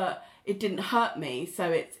 oh, but it didn't hurt me,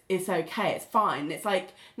 so it's okay, it's fine. It's like,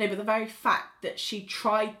 no, but the very fact that she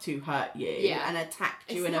tried to hurt you and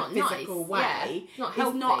attacked you in a physical way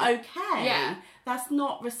is not okay. Yeah. That's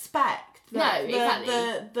not respect. Exactly.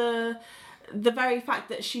 The very fact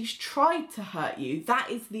that she's tried to hurt you, that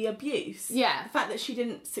is the abuse. Yeah. The fact that she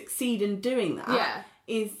didn't succeed in doing that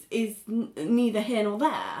is neither here nor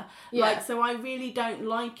there. Yeah. Like, so I really don't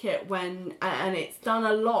like it when, and it's done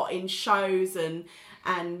a lot in shows and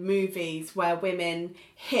movies where women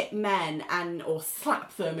hit men or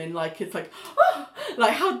slap them and, like, it's like, oh,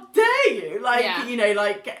 like, how dare you? Like, you know,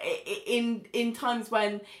 like, in times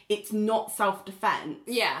when it's not self-defense.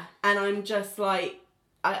 Yeah. And I'm just like,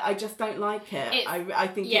 I just don't like it. I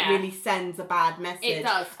think it really sends a bad message. It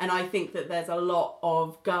does. And I think that there's a lot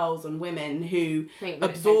of girls and women who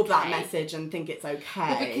absorb that message and think it's okay.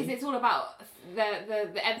 Well, because it's all about...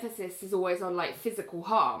 The emphasis is always on, like, physical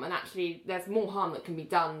harm, and actually there's more harm that can be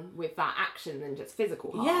done with that action than just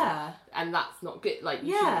physical harm. Yeah. And that's not good. Like,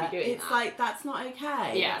 you shouldn't be doing it's like, that's not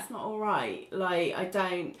okay. Yeah. That's not alright. Like, I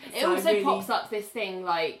don't... It also pops up this thing,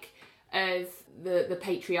 like, as the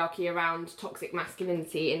patriarchy around toxic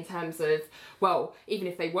masculinity in terms of, well, even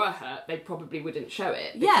if they were hurt, they probably wouldn't show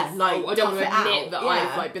it. Because, like, I don't want to admit out. that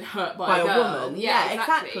I've, like, been hurt by a girl. Woman. Yeah,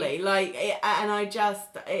 exactly. Like, and I just...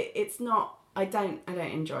 it's not... I don't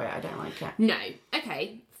enjoy it. I don't like it. No.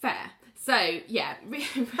 Okay. Fair. So, yeah.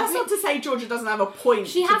 That's not to say Georgia doesn't have a point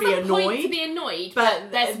to be annoyed. She has a point to be annoyed,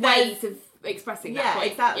 but there's ways of expressing that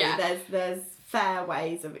point. Exactly. Yeah. There's fair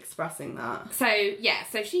ways of expressing that. So, yeah.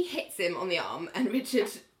 So she hits him on the arm, and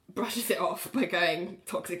Richard brushes it off by going,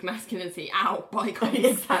 toxic masculinity, ow, bygones.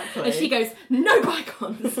 Exactly. And she goes, no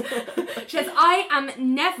bygones. She says, I am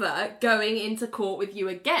never going into court with you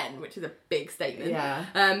again, which is a big statement.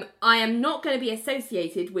 Yeah. I am not going to be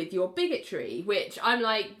associated with your bigotry, which I'm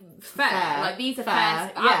like, fair. Like, these are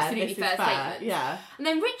fair, absolutely fair statements. Yeah. And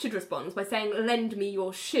then Richard responds by saying, lend me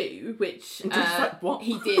your shoe, which like, what?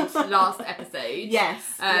 he did last episode. Yes.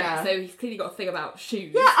 So he's clearly got a thing about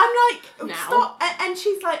shoes. Yeah, I'm like, now. stop. And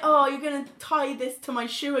she's like, oh, you're going to tie this to my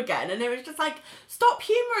shoe again. And it was just like, stop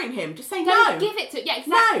humouring him. Just say Don't no. give it to... Yeah,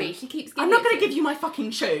 exactly. No. She keeps giving I'm not it going to to give you my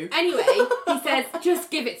fucking shoe. Anyway, he says,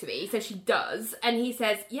 just give it to me. So she does. And he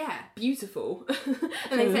says, yeah, beautiful.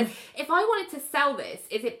 And then he says, if I wanted to sell this,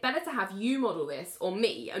 is it better to have you model this or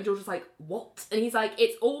me? And Georgia's like, what? And he's like,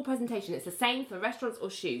 it's all presentation. It's the same for restaurants or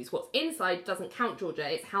shoes. What's inside doesn't count, Georgia.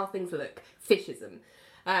 It's how things look. Fishism.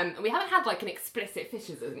 And we haven't had like an explicit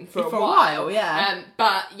fishism for a while. Yeah.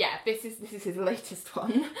 But yeah, this is his latest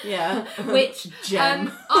one. Yeah. Which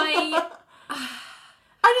Gem. I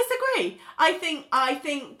disagree. I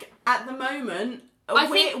think at the moment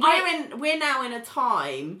we're now in a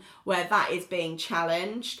time where that is being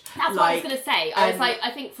challenged. That's what I was going to say. I was like,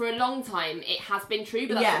 I think for a long time it has been true,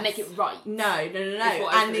 but that doesn't make it right. No.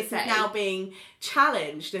 And this is now being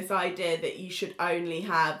challenged, this idea that you should only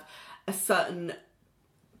have a certain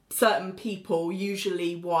people,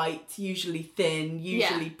 usually white, usually thin,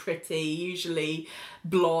 usually pretty, usually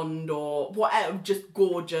blonde or whatever, just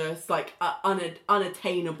gorgeous, like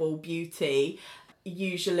unattainable beauty,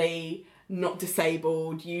 usually not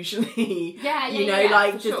disabled, usually,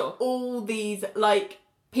 just all these, like,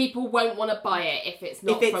 people won't want to buy it if it's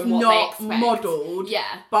not from what they expect. Modelled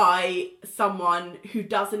by someone who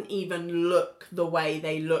doesn't even look the way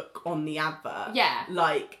they look on the advert. Yeah.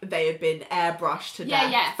 Like, they have been airbrushed to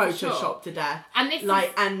death, photoshopped to death. And this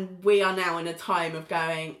and we are now in a time of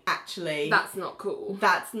going, actually... That's not cool.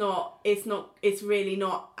 It's really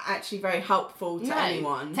not actually very helpful to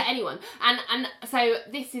anyone. To anyone. And so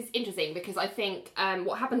this is interesting because I think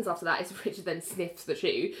what happens after that is Richard then sniffs the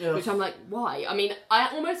shoe, which I'm like, why? I mean, I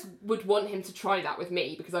almost would want him to try that with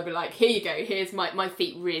me because I'd be like, here you go, here's my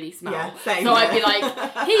feet really smell. Yeah, same. So I'd be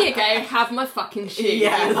like, here you go, have my fucking shoe, you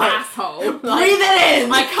asshole. Like, breathe it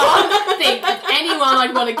in! I can't think of anyone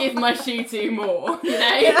I'd want to give my shoe to more, you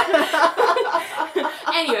know?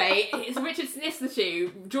 Anyway, Richard sniffs the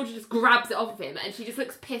shoe, Georgia just grabs it off of him and she just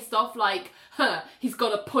looks pissed off like, he's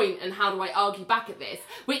got a point and how do I argue back at this?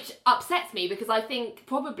 Which upsets me because I think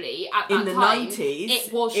probably at that in the time 90s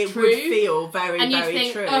it was it true. Would feel very, and very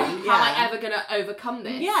think, true. How am I ever going to overcome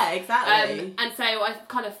this? Yeah, exactly. And so I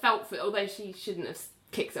kind of felt for, although she shouldn't have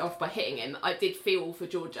kicked it off by hitting him, I did feel for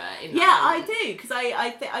Georgia in that moment. I do, because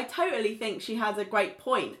I totally think she has a great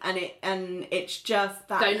point, and it's just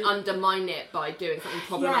that don't undermine it by doing something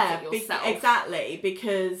problematic yourself. Exactly,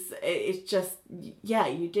 because it's just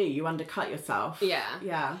you undercut yourself.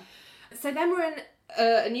 Yeah. So then we're in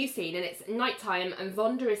a new scene and it's nighttime and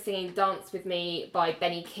Vonda is singing Dance With Me by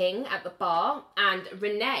Benny King at the bar and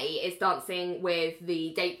Renee is dancing with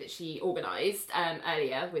the date that she organised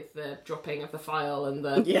earlier with the dropping of the file and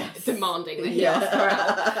the demanding that he asked her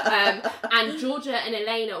out. And Georgia and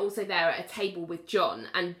Elaine are also there at a table with John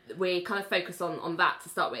and we kind of focus on that to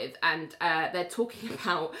start with and they're talking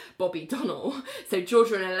about Bobby Donnell. So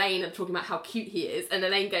Georgia and Elaine are talking about how cute he is and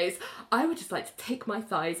Elaine goes, I would just like to take my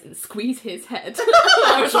thighs and squeeze his head.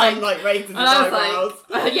 I was like raising his eyebrows.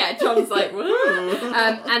 John's like, woo.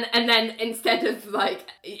 And then instead of like,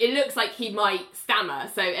 it looks like he might stammer,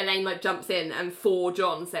 so Elaine like jumps in and for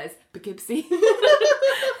John says, Poughkeepsie.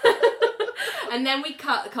 And then we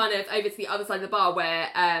cut kind of over to the other side of the bar where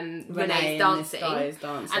Renee's dancing.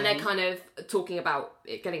 And they're kind of talking about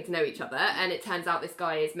getting to know each other. And it turns out this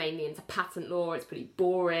guy is mainly into patent law. It's pretty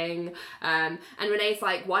boring. And Renee's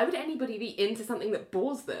like, why would anybody be into something that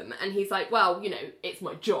bores them? And he's like, well, you know, it's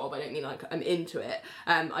my job. I don't mean like I'm into it.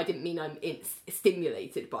 I didn't mean I'm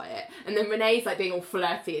stimulated by it. And then Renee's like being all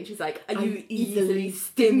flirty and she's like, are you easily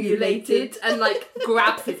stimulated? And like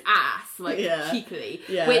grabs his ass like cheekily.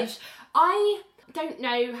 Yeah. Which I don't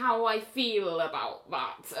know how I feel about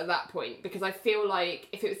that at that point because I feel like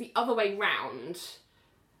if it was the other way round,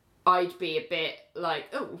 I'd be a bit like,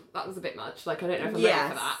 oh, that was a bit much. Like, I don't know if I'm ready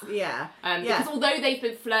for that. Yeah. Because although they've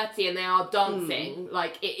been flirty and they are dancing,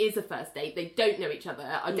 like, it is a first date. They don't know each other.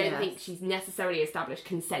 I don't think she's necessarily established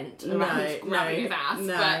consent around grabbing his ass.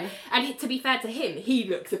 No. But, and to be fair to him, he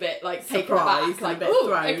looks a bit, like, taken surprised, aback. Like, a bit oh,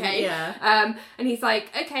 thrown. okay. Yeah. And he's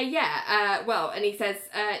like, okay, well, and he says,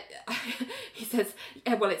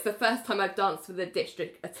 well, it's the first time I've danced with a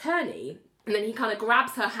district attorney. And then he kind of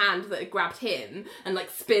grabs her hand that had grabbed him and, like,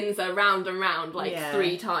 spins her round and round, like,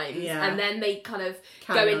 3 times. Yeah. And then they kind of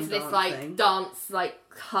go into this, like, dance, like,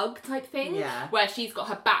 hug type thing. Where she's got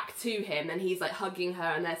her back to him and he's, like, hugging her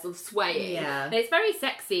and they're sort of swaying. And it's very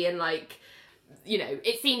sexy and, like, you know,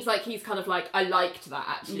 it seems like he's kind of like, I liked that,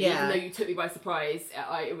 actually. Even though you took me by surprise,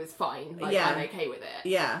 it was fine. Like, I'm okay with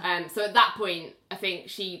it. So at that point, I think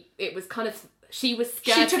it was kind of... She was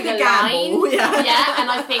skirting she took a gamble, line. And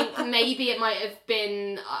I think maybe it might have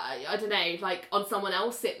been, I don't know, like on someone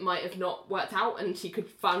else it might have not worked out and she could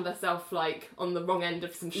find herself like on the wrong end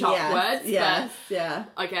of some sharp words. But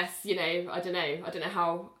I guess, you know, I don't know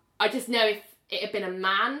how, I just know if it had been a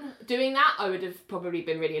man doing that, I would have probably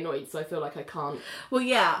been really annoyed. So I feel like I can't. Well,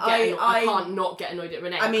 yeah, I can't not get annoyed at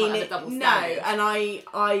Renee. I mean, and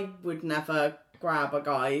I would never grab a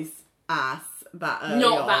guy's ass that early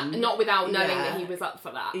on. Not without knowing that he was up for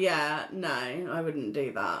that. Yeah, no, I wouldn't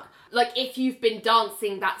do that. Like, if you've been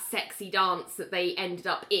dancing that sexy dance that they ended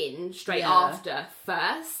up in straight after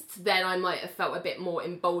first, then I might have felt a bit more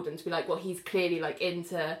emboldened to be like, well, he's clearly, like,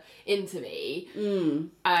 into me.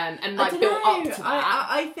 And, like, built up to that.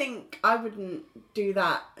 I think I wouldn't do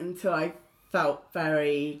that until I felt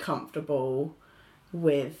very comfortable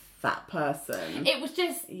with that person. It was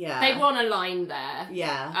just, they were on a line there.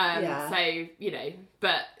 So, you know,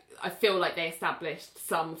 but I feel like they established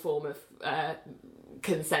some form of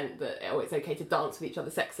consent that it's okay to dance with each other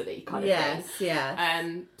sexily kind of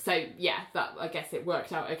thing. So that, I guess it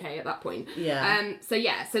worked out okay at that point.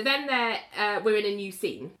 So then we're in a new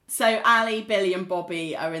scene. So Ali, Billy and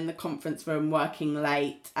Bobby are in the conference room working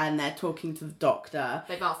late and they're talking to the doctor.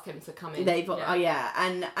 They've asked him to come in.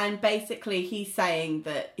 And basically he's saying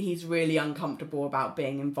that he's really uncomfortable about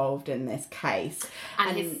being involved in this case.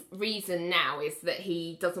 And his reason now is that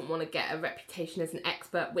he doesn't want to get a reputation as an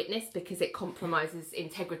expert witness because it compromises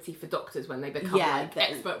integrity for doctors when they become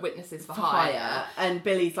expert witnesses for hire. And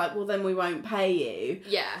Billy's like, well, then we won't pay you.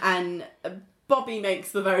 And Bobby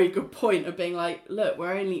makes the very good point of being like, look,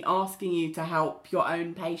 we're only asking you to help your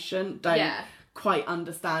own patient. Don't quite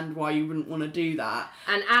understand why you wouldn't want to do that.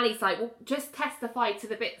 And Ali's like, well, just testify to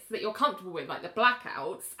the bits that you're comfortable with, like the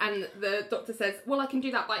blackouts. And the doctor says, well, I can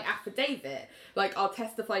do that by affidavit. Like, I'll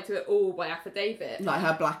testify to it all by affidavit. Like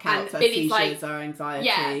her blackouts, her seizures, her anxiety.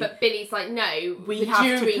 Yeah, but Billy's like, no, we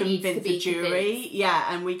have to convince the jury.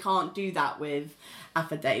 Yeah, and we can't do that with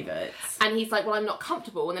affidavits. And he's like, well, I'm not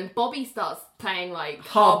comfortable. And then Bobby starts playing like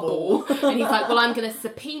hardball. And he's like, well, I'm going to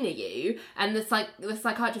subpoena you. And the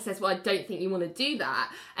psychiatrist says, well, I don't think you want to do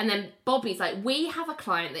that. And then Bobby's like, we have a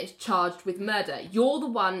client that is charged with murder. You're the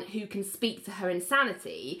one who can speak to her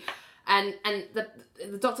insanity. And the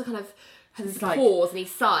doctor kind of has a pause and he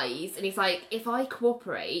sighs and he's like, if I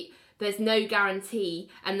cooperate, there's no guarantee.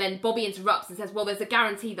 And then Bobby interrupts and says, well, there's a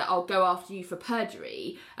guarantee that I'll go after you for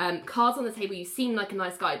perjury. Cards on the table, you seem like a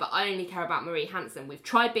nice guy, but I only care about Marie Hansen. We've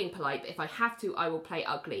tried being polite, but if I have to, I will play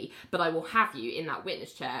ugly. But I will have you in that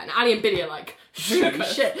witness chair. And Ali and Billy are like, shit.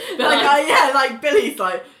 Like Billy's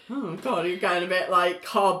like, oh God, you're going a bit like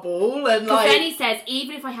hardball. And like, then he says,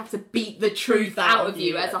 even if I have to beat the truth out of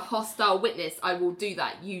you as a hostile witness, I will do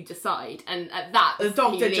that. You decide. And at that, the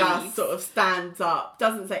doctor just sort of stands up,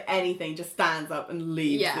 doesn't say anything, just stands up and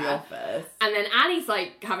leaves the office. And then Ali's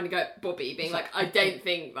like having to go at Bobby, being like, I don't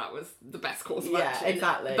think that was the best course of action. Yeah,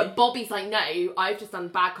 exactly. But Bobby's like, no, I've just done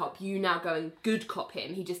bad cop. You now go and good cop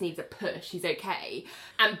him. He just needs a push. He's okay.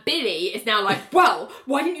 And Billy is now like, well,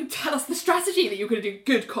 why didn't you tell us the strategy that you were going to do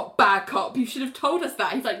good cop, bad cop? You should have told us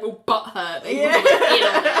that. He's like, well, butthurt.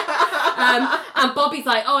 And Bobby's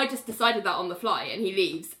like, oh, I just decided that on the fly. And he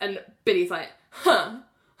leaves. And Billy's like, huh.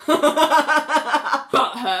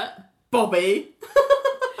 Butthurt. Bobby.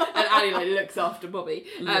 And Ali like looks after Bobby.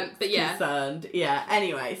 But yeah. Concerned. Yeah.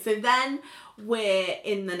 Anyway, so then we're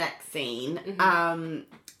in the next scene.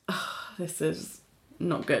 This is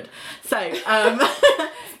not good. So,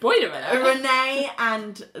 spoiler alert. Renee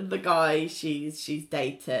and the guy she's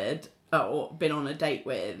dated or been on a date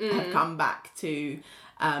with have come back to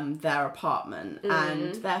their apartment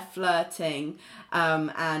and they're flirting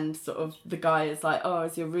and sort of the guy is like, oh,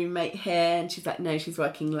 is your roommate here? And she's like, no, she's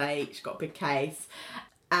working late, she's got a big case.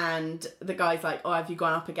 And the guy's like, oh, have you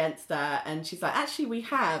gone up against her? And she's like, actually we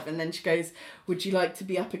have. And then she goes, would you like to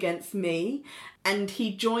be up against me? And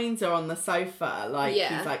he joins her on the sofa, like,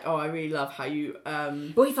 he's like, oh, I really love how you...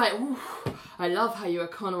 Well, he's like, ooh, I love how you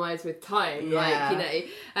economise with time, like, you know.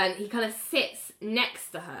 And he kind of sits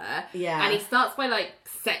next to her, and he starts by, like,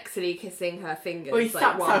 sexily kissing her fingers, well, he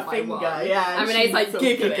like, one her by finger, one. And Renee's, like,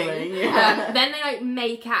 giggling. Yeah. Then they, like,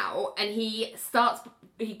 make out, and he starts...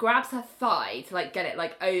 he grabs her thigh to like get it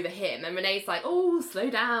like over him, and Renee's like, "Oh, slow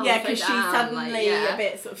down." Yeah, because she's suddenly like, a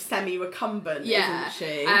bit sort of semi-recumbent, isn't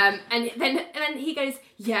she? And then he goes,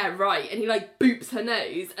 "Yeah, right," and he like boops her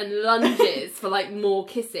nose and lunges for like more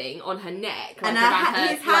kissing on her neck, like, and around her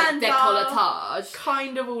his hands decolletage, are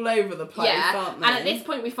kind of all over the place, aren't they? And at this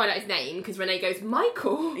point we find out his name because Renee goes,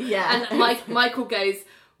 "Michael," and Michael goes,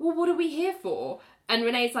 "Well, what are we here for?" And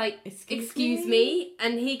Renee's like, excuse me?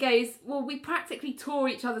 And he goes, well, we practically tore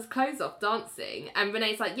each other's clothes off dancing. And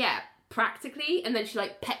Renee's like, yeah, practically. And then she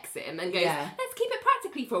like pecks him and goes, let's keep it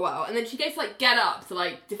practically for a while. And then she goes to like get up to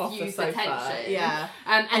like diffuse the tension. Yeah.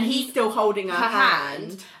 And he's still holding her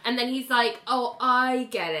hand. And then he's like, oh, I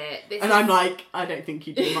get it. I'm like, I don't think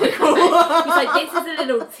you do, Michael. He's like, this is a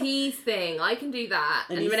little tease thing. I can do that.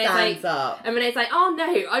 And Renee's stands up. And Renee's like, oh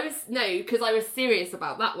no, because I was serious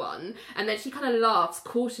about that one. And then she kind of laughs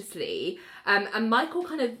cautiously. And Michael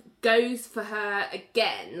kind of goes for her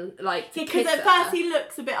again, like to because kiss at her. first he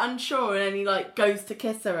looks a bit unsure, and then he like goes to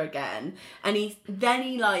kiss her again, and he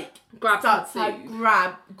like grabs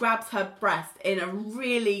her breast in a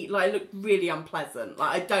really looked really unpleasant.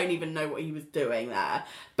 Like I don't even know what he was doing there,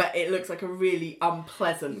 but it looks like a really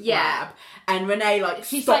unpleasant grab. And Renee like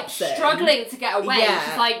she's stops like him. struggling to get away. Yeah.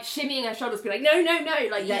 She's like shimmying her shoulders, be like no,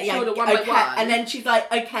 like shoulder one by one. And then she's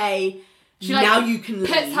like, okay. She now you can leave.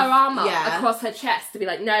 Puts her arm up across her chest to be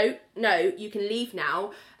like, no, you can leave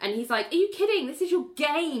now. And he's like, are you kidding? This is your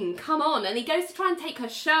game. Come on. And he goes to try and take her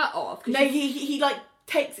shirt off. No, he like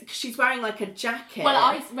takes. She's wearing like a jacket. Well,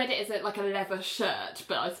 I read it as like a leather shirt,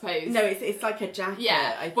 but I suppose no, it's like a jacket.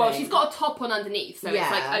 Yeah. I think. Well, she's got a top on underneath, so it's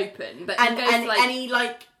like open. But and he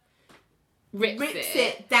like rips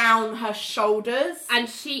it down her shoulders, and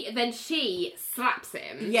she slaps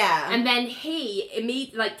him. Yeah, and then he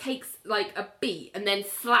immediately like takes like a beat and then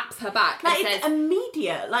slaps her back. Like and it's says,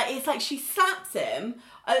 immediate. Like it's like she slaps him.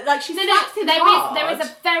 Like she slaps him there hard. There is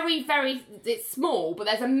a very, very. It's small, but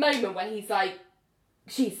there's a moment where he's like,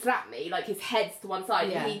 she slapped me, like his head's to one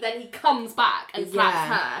side, and he comes back and slaps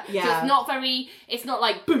her. Yeah. So it's not very. It's not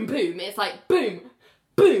like boom boom. It's like boom.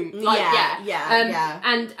 Boom! Like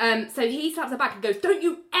And so he slaps her back and goes, "Don't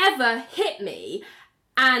you ever hit me!"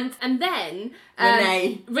 And then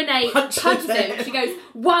Renee punches him. She goes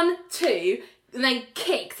 1, 2, and then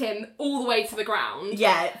kicks him all the way to the ground.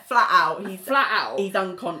 Yeah, flat out. He's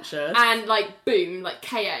unconscious. And like boom, like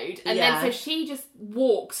KO'd. And then so she just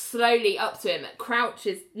walks slowly up to him,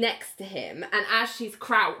 crouches next to him, and as she's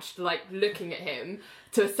crouched, like looking at him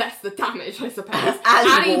to assess the damage, I suppose,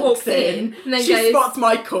 Ali walks in and then she spots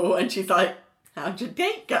Michael and she's like, how'd your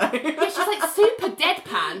date go? Yeah, she's like super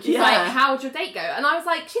deadpan. She's like, how'd your date go? And I was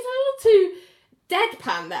like, she's a little too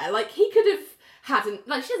deadpan there. Like, he could have hadn't,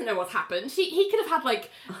 like, she doesn't know what's happened. He could have had, like,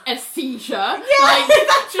 a seizure. Yeah, like,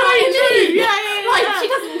 that's right. Yeah. Like, she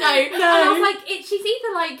doesn't know. No. And I was like, she's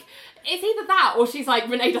either, like, it's either that or she's like,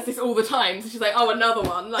 Renee does this all the time, so she's like, oh, another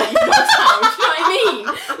one, like, you've got out. Do you know what I mean?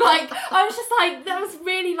 Like, I was just like, that was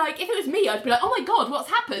really like, if it was me, I'd be like, oh my god, what's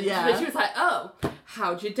happened? Yeah. But she was like, oh,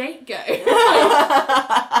 how'd your date go? I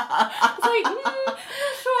was like,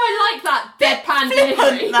 sure, I like that deadpan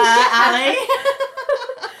delivery.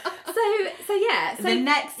 So yeah. So the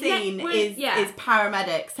next scene is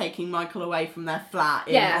paramedics taking Michael away from their flat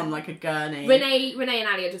on like a gurney. Renee and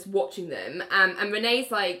Ali are just watching them, and Renee's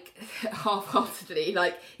like half-heartedly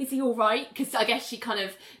like, is he all right? Because I guess she kind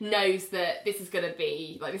of knows that this is going to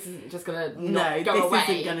be like, this isn't just going to go away. This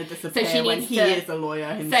isn't going to disappear when he is a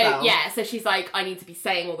lawyer himself. So she's like, I need to be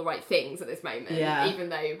saying all the right things at this moment, even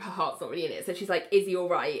though her heart's not really in it. So she's like, is he all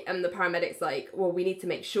right? And the paramedic's like, well, we need to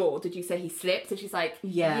make sure. Did you say he slipped? And she's like,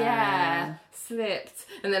 yeah, slipped.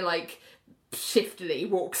 And then like shiftily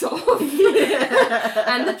walks off.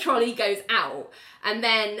 And the trolley goes out. And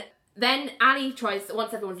then Ali tries,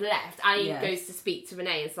 once everyone's left, Ali goes to speak to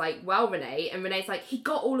Renee. It's like, well, Renee. And Renee's like, he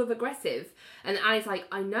got all of aggressive. And Ali's like,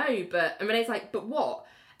 I know, but... And Renee's like, but what?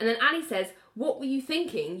 And then Ali says, what were you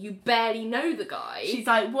thinking? You barely know the guy. She's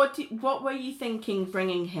like, what were you thinking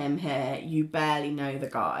bringing him here? You barely know the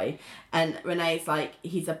guy. And Renee's like,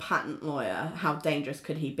 he's a patent lawyer. How dangerous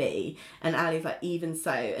could he be? And Ali's like, even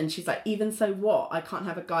so. And she's like, even so what? I can't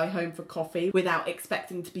have a guy home for coffee without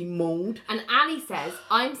expecting to be mauled. And Ali says,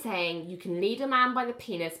 I'm saying you can lead a man by the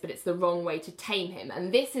penis, but it's the wrong way to tame him.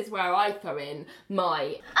 And this is where I throw in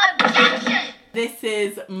my... Objection! This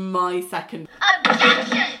is my second...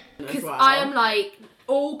 Objection! Because I am like,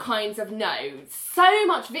 all kinds of no. So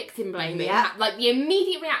much victim blaming. Yeah. Like, the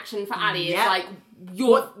immediate reaction for Ali is like,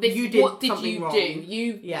 what did you do?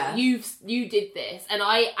 You did this. And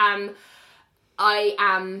I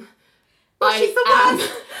am She's the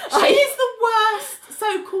worst. She is the worst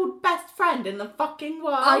so-called best friend in the fucking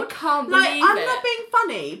world. I can't believe it. I'm not being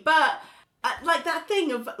funny, but like that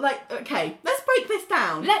thing of like, okay, let's break this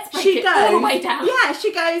down. Let's break it all the way down. Yeah,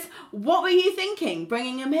 she goes, what were you thinking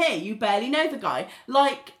bringing him here? You barely know the guy.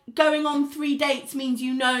 Like, going on 3 dates means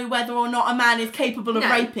you know whether or not a man is capable of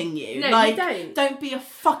raping you. No, like, you don't. Don't be a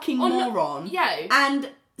fucking moron. Yeah. And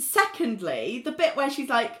secondly, the bit where she's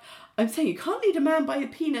like, I'm saying you can't lead a man by your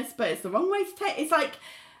penis, but it's the wrong way to take. It's like,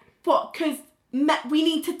 what? Because we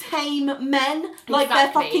need to tame men like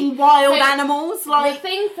they're fucking wild animals. Like, the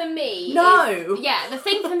thing for me, the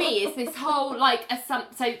thing for me is this whole like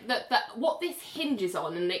so that what this hinges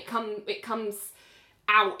on, and it comes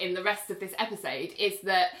out in the rest of this episode, is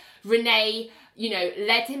that Renee,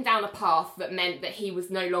 led him down a path that meant that he was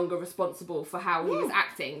no longer responsible for how he was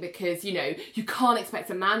acting, because, you can't expect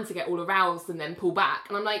a man to get all aroused and then pull back.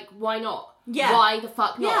 And I'm like, why not? Yeah. Why the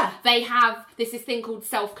fuck not? Yeah. They have this thing called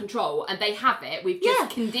self-control, and they have it. We've just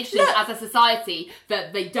conditioned as a society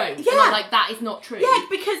that they don't. Yeah. And I'm like, that is not true. Yeah,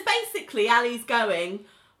 because basically Ali's going,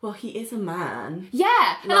 well, he is a man.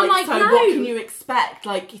 Yeah. And I'm like, so no. what can you expect?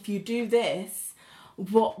 Like, if you do this,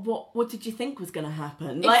 what did you think was going to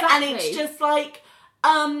happen? Like, exactly. And it's just like,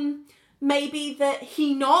 maybe that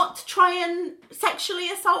he not try and sexually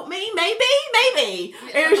assault me. Maybe.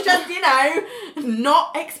 It was just,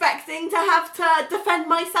 not expecting to have to defend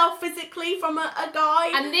myself physically from a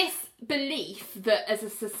guy. And this belief that as a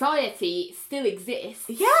society still exists.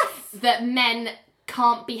 Yes. That men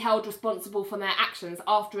can't be held responsible for their actions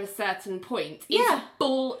after a certain point is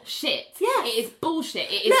bullshit. Yes. It is bullshit.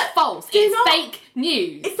 It is false. It's fake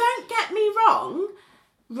news. Don't get me wrong.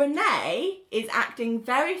 Renee is acting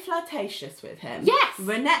very flirtatious with him. Yes.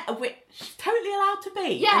 Renee, which she's totally allowed to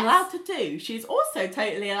be. Yes. And allowed to do. She's also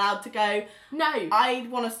totally allowed to go, no, I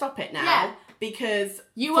want to stop it now. Yeah. Because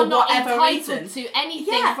you are not entitled reason, to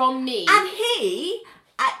anything from me. And he,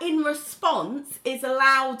 in response, is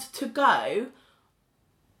allowed to go,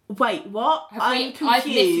 wait, what? I'm confused. I've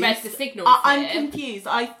misread the signals I'm confused.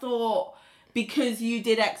 I thought because you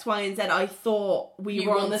did X, Y, and Z, I thought we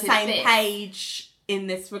were on the same page in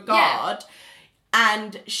this regard. Yeah.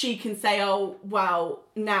 And she can say, oh, well,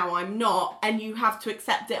 now I'm not, and you have to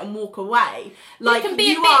accept it and walk away. Like, you can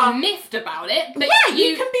be a bit miffed about it. But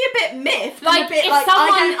you can be a bit miffed. Like, and a bit like,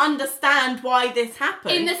 I don't understand why this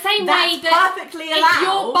happened. In the same way that perfectly allowed. If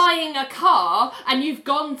you're buying a car and you've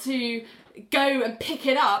gone to go and pick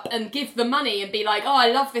it up and give the money and be like, oh,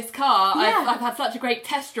 I love this car, I've had such a great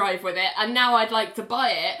test drive with it, and now I'd like to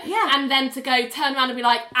buy it, and then to go turn around and be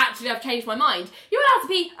like, actually I've changed my mind, you're allowed to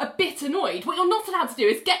be a bit annoyed. What you're not allowed to do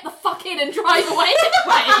is get the fuck in and drive away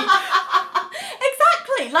anyway.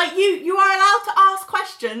 Exactly. Like, you are allowed to ask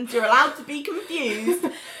questions, you're allowed to be confused,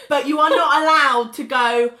 but you are not allowed to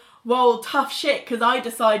go, well, tough shit, because I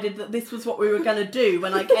decided that this was what we were going to do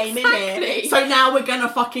when I came in here, so now we're going to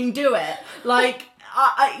fucking do it. Like,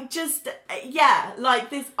 I just,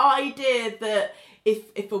 like this idea that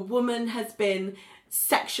if a woman has been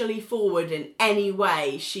sexually forward in any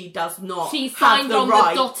way, she does not She's have signed the on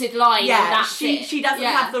right. The dotted line, and that's it. She doesn't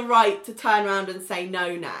have the right to turn around and say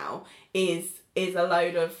no now, is a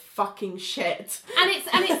load of fucking shit. And it's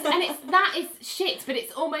that is shit, but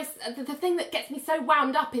it's almost the thing that gets me so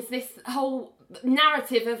wound up is this whole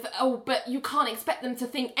narrative of, oh, but you can't expect them to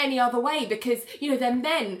think any other way because, they're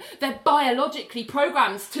men. They're biologically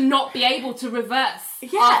programmed to not be able to reverse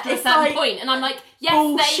after a certain point. And I'm like, yes,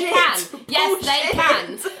 bullshit. they can. Yes, they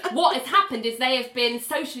can. What has happened is they have been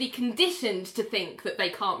socially conditioned to think that they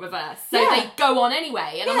can't reverse. So they go on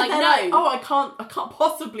anyway. And I'm like, no. Oh, I can't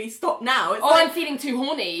possibly stop now. It's I'm feeling too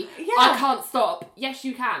horny. Yeah. I can't stop. Yes,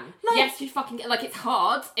 you can. Like, yes, you fucking can. Like, it's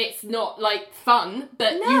hard. It's not, like, fun,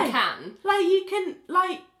 but you can. Like, you can,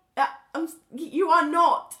 like, you are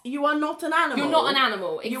not an animal. You're not an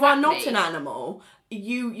animal, exactly. You are not an animal.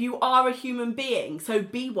 You are a human being, so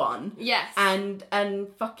be one. Yes. And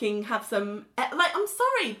fucking have some, like, I'm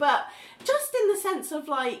sorry, but just in the sense of,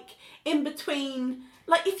 like, in between,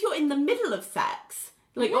 like, if you're in the middle of sex,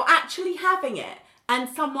 like, you're actually having it, and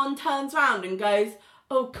someone turns around and goes,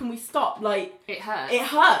 oh, can we stop? Like, it hurts. It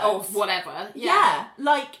hurts. Or whatever. Yeah.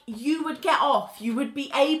 Like, you would get off. You would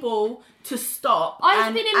be able to stop.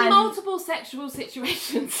 I've been in multiple sexual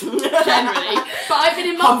situations, generally. But I've been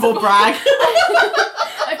in multiple... Humble brag.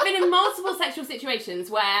 I've been in multiple sexual situations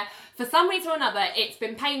where, for some reason or another, it's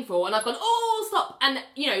been painful, and I've gone, oh, stop. And,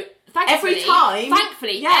 Every time.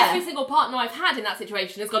 Thankfully, every single partner I've had in that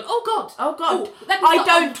situation has gone, oh God. I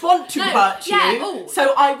don't want to hurt you,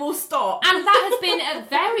 so I will stop. And that has been at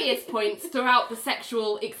various points throughout the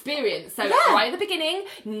sexual experience. So right at the beginning,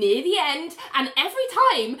 near the end, and every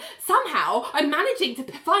time, somehow, I'm managing to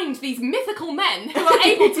find these mythical men who are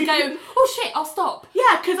able to go, oh shit, I'll stop.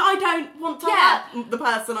 Yeah, because I don't want to hurt the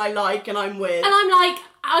person I like and I'm with. And I'm like,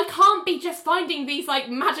 I can't be just finding these like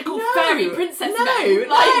magical fairy princess men.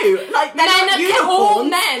 Like men, all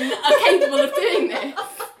men are capable of doing this.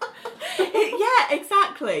 Yeah,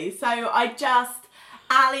 exactly. So I just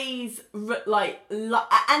Ali's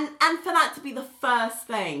and for that to be the first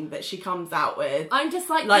thing that she comes out with, I'm just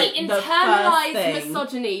like the internalized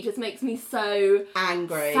misogyny just makes me so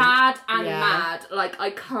angry, sad and mad. Like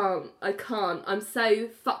I can't. I'm so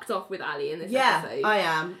fucked off with Ali in this episode. Yeah, I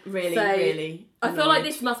am really. I feel like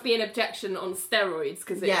this must be an objection on steroids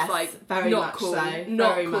because it's like very not much cool. So.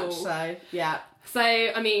 Not very cool. much so. Yeah. So,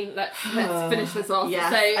 I mean, let's finish this off. Yeah,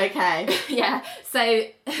 so, okay. Yeah, so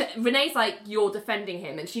Renee's like, you're defending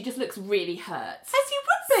him, and she just looks really hurt. As you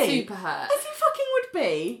would be. Super hurt. As you fucking would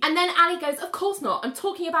be. And then Ali goes, of course not, I'm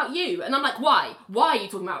talking about you. And I'm like, why? Why are you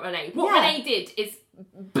talking about Renee? What Renee did is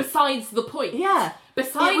besides the point. Yeah.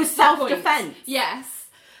 Besides it was the self-defense. Point. Yes.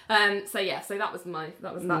 So that was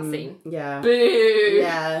that scene. Yeah. Boo!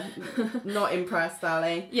 Yeah. Not impressed,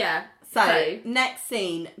 Ali. Yeah. So, next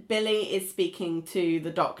scene, Billy is speaking to the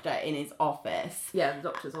doctor in his office. Yeah, the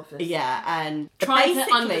doctor's office. Yeah, and trying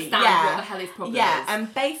to understand what the hell his problem is. Yeah,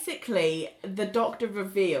 and basically, the doctor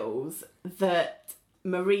reveals that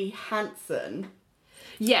Marie Hansen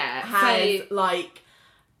has,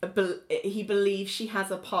 he believes she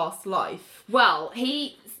has a past life. Well,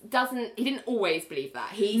 he didn't always believe that.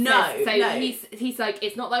 He's like,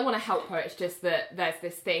 it's not that I want to help her, it's just that there's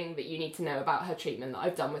this thing that you need to know about her treatment that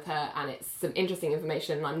I've done with her, and it's some interesting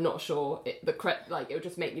information, and I'm not sure it would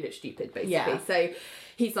just make me look stupid, basically. Yeah. So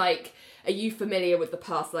he's like, are you familiar with the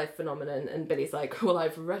past life phenomenon? And Billy's like, well,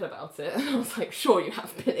 I've read about it. And I was like, sure you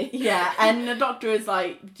have, Billy. Yeah, and the doctor is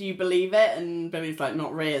like, do you believe it? And Billy's like,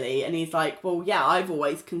 not really. And he's like, well, yeah, I've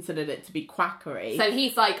always considered it to be quackery. So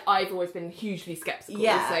he's like, I've always been hugely sceptical.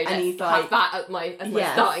 Yeah, so and he's like, have that as my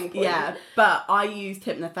starting point. Yeah, but I used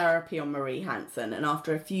hypnotherapy on Marie Hansen, and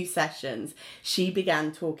after a few sessions, she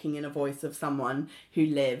began talking in a voice of someone who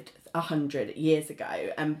lived 100 years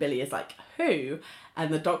ago. And Billy is like, who?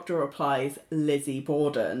 And the doctor replies, Lizzie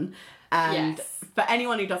Borden. And for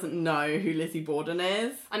anyone who doesn't know who Lizzie Borden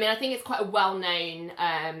is... I mean, I think it's quite a well-known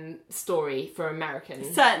story for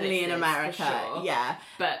Americans. Certainly in America, sure. yeah.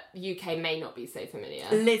 But UK may not be so familiar.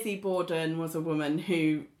 Lizzie Borden was a woman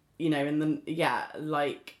who, in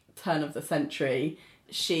the, turn of the century,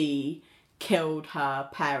 she killed her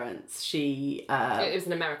parents. She it was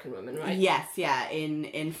an American woman, right? Yes, yeah,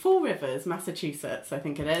 in Fall Rivers, Massachusetts, I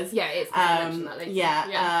think it is. Yeah, it is. Mention that later.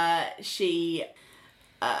 Yeah. She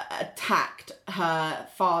attacked her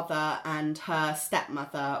father and her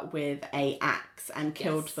stepmother with an axe and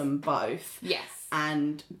killed them both. Yes.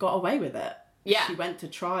 And got away with it. Yeah. She went to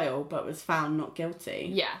trial but was found not guilty.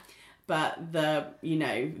 Yeah. But the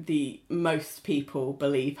most people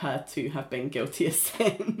believe her to have been guilty of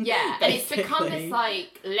sin. Yeah, and it's become this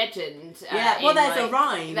legend. There's a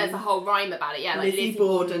rhyme. There's a whole rhyme about it. Yeah, Lizzie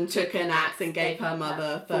Borden took an axe and gave her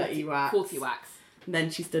mother 30 whacks. 40 whacks. And then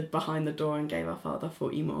she stood behind the door and gave her father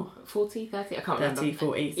 40 more. 40, 30? I can't remember. 30,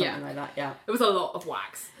 40, something like that, yeah. It was a lot of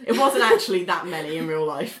whacks. It wasn't actually that many in real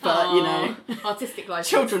life, but, artistic life.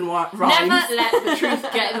 Children rhymes. Never let the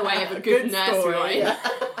truth get in the way of a good nursery rhyme. Yeah.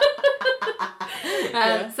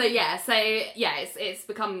 It's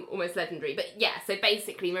become almost legendary. But yeah, so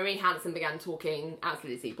basically Marie Hansen began talking as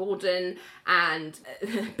Lizzie Borden, and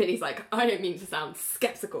Billy's like, I don't mean to sound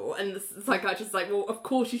sceptical, and the psychiatrist is like, well, of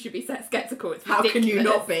course you should be sceptical. It's ridiculous. How can you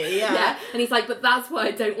not be? Yeah. And he's like, but that's why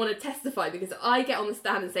I don't want to testify, because if I get on the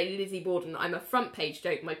stand and say Lizzie Borden, I'm a front page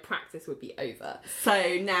joke, my practice would be over.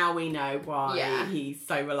 So now we know why he's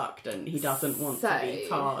so reluctant. He doesn't want to be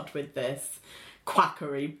tarred with this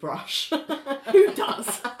quackery brush. Who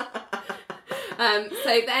does?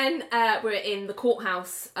 So then we're in the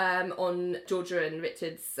courthouse on Georgia and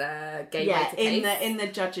Richard's gay waiter case. in the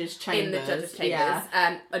judge's chambers. In the judge's chambers.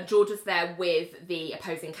 And Georgia's there with the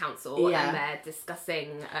opposing counsel, and they're discussing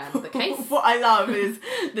the case. What I love is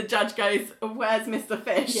the judge goes, where's Mr.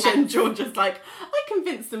 Fish? Yeah. And Georgia's like, I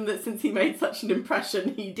convinced him that since he made such an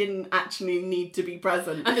impression, he didn't actually need to be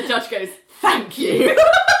present. And the judge goes, thank you.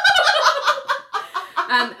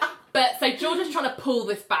 But so Georgia's trying to pull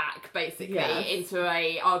this back, basically, Yes. into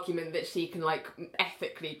a argument that she can, like,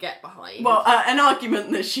 ethically get behind. Well, an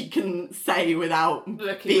argument that she can say without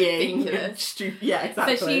Looking being ridiculous. stupid. Yeah,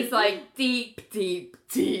 exactly. So she's like deep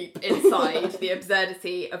inside the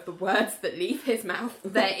absurdity of the words that leave his mouth.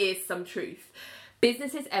 There is some truth.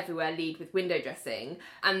 Businesses everywhere lead with window dressing,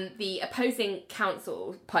 and the opposing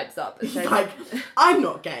council pipes up and says, like, I'm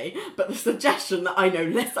not gay, but the suggestion that I know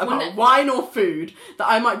less about wine or food, that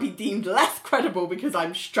I might be deemed less credible because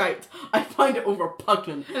I'm straight, I find it all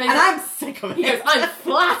repugnant. And I'm sick of it. He goes, I'm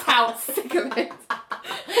flat out sick of it.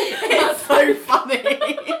 It's so funny.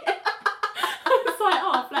 It's like,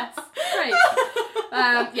 oh, bless. Great.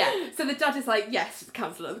 Yeah, so the judge is like, yes,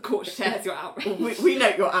 councillor, the court shares your outrage. We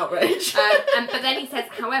note your outrage. But then he says,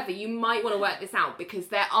 however, you might want to work this out because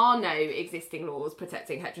there are no existing laws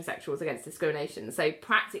protecting heterosexuals against discrimination. So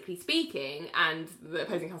practically speaking, and the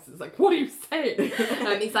opposing counsellor is like, what are you saying?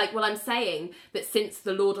 He's like, well, I'm saying that since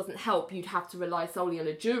the law doesn't help, you'd have to rely solely on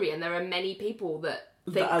a jury, and there are many people that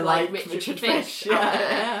think I like like Richard Fish. Fish.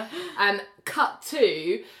 Yeah. Cut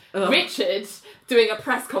to Richard doing a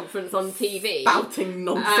press conference on TV. Spouting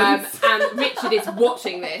nonsense. And Richard is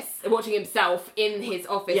watching himself in his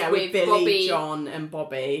office with Billy, Bobby, John and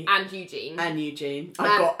Bobby. and Eugene.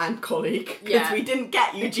 And colleague. Because we didn't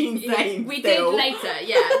get Eugene's name. We still. did later,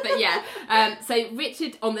 but yeah. So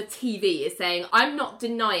Richard on the TV is saying, I'm not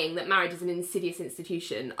denying that marriage is an insidious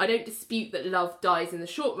institution. I don't dispute that love dies in the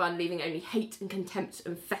short run, leaving only hate and contempt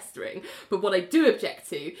and festering. But what I do object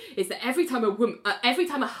to is that every time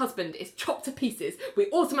a husband is chopped to pieces, we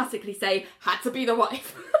automatically say, had to be the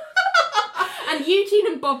wife. And Eugene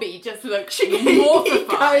and Bobby just look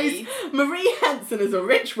mortified. He goes, Marie Henson is a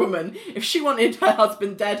rich woman. If she wanted her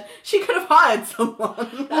husband dead, she could have hired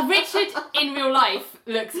someone. Well, Richard in real life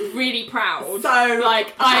looks really proud. So,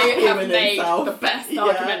 like, I have with made himself. the best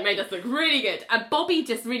argument, made us look really good. And Bobby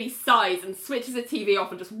just really sighs and switches the TV off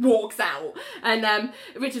and just walks out. And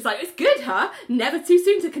Richard's like, it's good, huh? Never too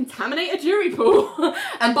soon to contaminate a jury pool.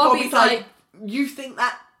 And Bobby's like, you think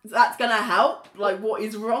that's gonna help? Like, what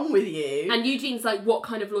is wrong with you? And Eugene's like, what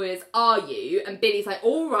kind of lawyers are you? And Billy's like,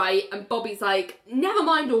 all right. And Bobby's like, never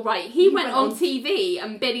mind, all right. He went on TV.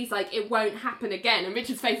 And Billy's like, it won't happen again. And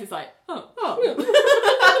Richard's face is like,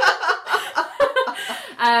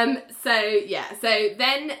 So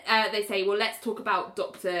then they say, well, let's talk about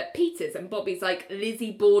Dr. Peters. And Bobby's like,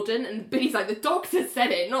 Lizzie Borden. And Billy's like, the doctor said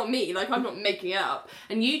it, not me. Like, I'm not making it up.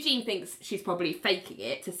 And Eugene thinks she's probably faking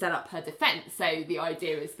it to set up her defence. So the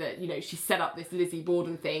idea is that, you know, she set up this Lizzie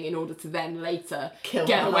Borden thing in order to then later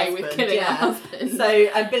get away with killing her husband. So,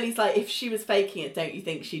 and Billy's like, if she was faking it, don't you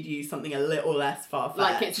think she'd use something a little less far-fetched?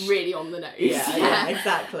 Like, it's really on the nose. Yeah,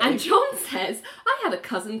 exactly. And John says, I had a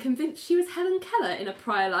cousin convinced she was Helen Keller in a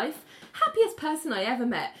prior life. Happiest person I ever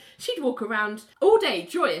met. She'd walk around all day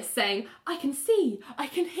joyous saying, I can see, I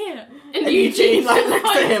can hear. And Eugene like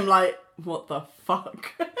looks at him like, what the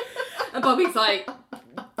fuck? And Bobby's like,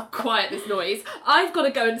 quiet this noise. I've got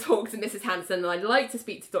to go and talk to Mrs. Hanson and I'd like to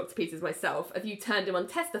speak to Dr. Peters myself. Have you turned him on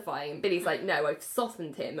testifying? And Billy's like, no, I've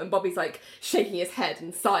softened him. And Bobby's like shaking his head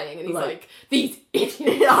and sighing and he's like these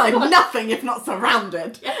idiots. I'm nothing if not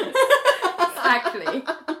surrounded. Yes, exactly.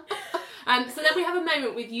 So then we have a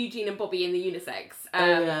moment with Eugene and Bobby in the unisex.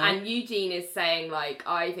 And Eugene is saying, like,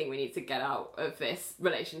 I think we need to get out of this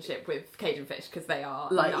relationship with Cajun Fish because they are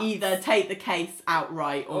like nuts. Either take the case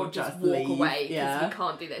outright or just walk leave. away because we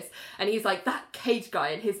can't do this. And he's like, that Cage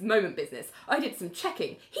guy and his moment business, I did some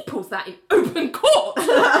checking. He pulls that in open court.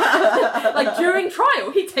 Like during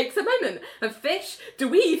trial, he takes a moment. And Fish, do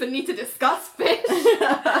we even need to discuss Fish?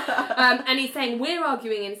 And he's saying, we're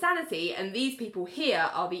arguing insanity and these people here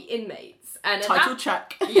are the inmates. And title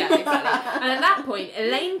check. Yeah, exactly. And at that point,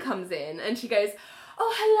 Elaine comes in and she goes,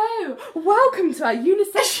 oh, hello, welcome to our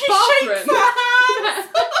unisex bathroom.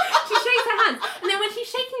 She shakes her hands. And then when she's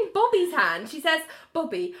shaking Bobby's hand, she says,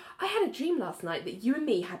 Bobby, I had a dream last night that you and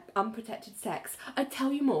me had unprotected sex. I'd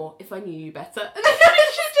tell you more if I knew you better. And then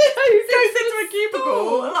she just goes into a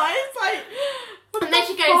cubicle. Like, it's like... And then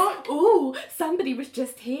she goes, ooh, somebody was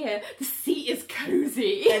just here. The seat is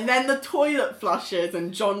cozy. And then the toilet flushes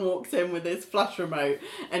and John walks in with his flush remote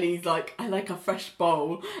and he's like, I like a fresh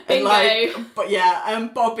bowl. Bingo. And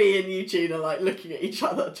like, Bobby and Eugene are like looking at each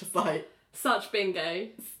other just like... Such bingo.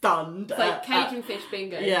 Stunned. It's like Cajun Fish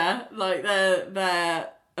bingo. Yeah, like they're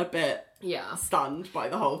a bit... Yeah. Stunned by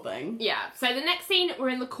the whole thing. Yeah. So the next scene, we're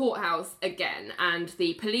in the courthouse again, and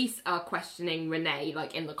the police are questioning Renee,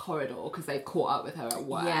 like, in the corridor, because they've caught up with her at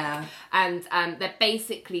work. Yeah. And they're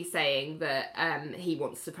basically saying that he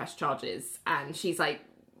wants to press charges, and she's like,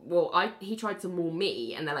 well, he tried to maul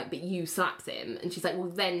me, and they're like, but you slapped him. And she's like, well,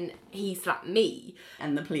 then he slapped me.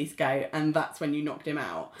 And the police go, and that's when you knocked him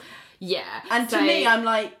out. Yeah. And to me, I'm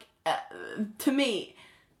like,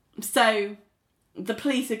 so the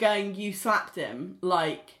police are going, you slapped him,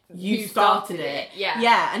 like, you started it. Yeah.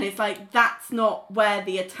 Yeah, and it's like, that's not where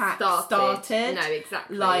the attack started. No,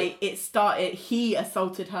 exactly. Like, he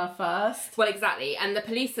assaulted her first. Well, exactly. And the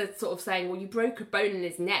police are sort of saying, well, you broke a bone in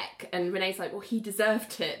his neck. And Renee's like, well, he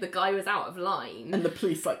deserved it. The guy was out of line. And the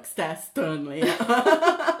police, like, stare sternly at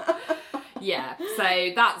her. Yeah,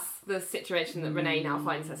 so that's the situation that Renee now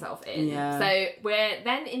finds herself in. Yeah. So we're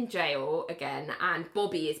then in jail again, and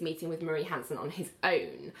Bobby is meeting with Marie Hansen on his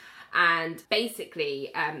own. And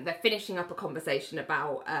basically, they're finishing up a conversation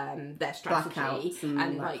about their strategy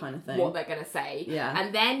and like kind of thing. what they're going to say. Yeah.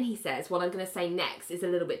 And then he says, what I'm going to say next is a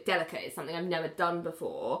little bit delicate. It's something I've never done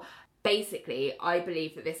before. Basically, I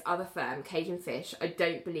believe that this other firm, Cajun Fish, I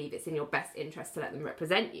don't believe it's in your best interest to let them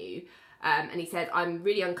represent you. And he said, I'm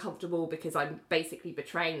really uncomfortable because I'm basically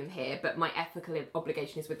betraying them here, but my ethical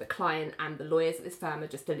obligation is with the client, and the lawyers at this firm are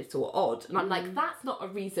just a little odd. And I'm like, that's not a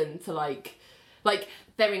reason to like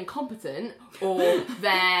they're incompetent, or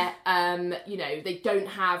they're, they don't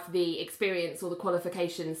have the experience or the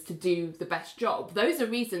qualifications to do the best job. Those are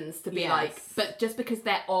reasons to be like, but just because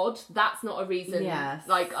they're odd, that's not a reason. Yes.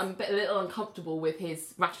 Like, I'm a little uncomfortable with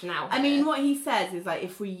his rationale here. I mean, what he says is, like,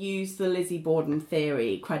 if we use the Lizzie Borden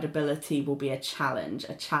theory, credibility will be a challenge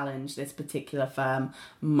this particular firm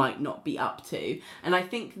might not be up to. And I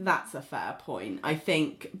think that's a fair point. I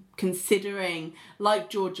think, considering, like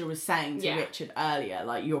Georgia was saying to Richard earlier,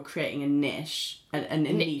 like, you're creating a niche, a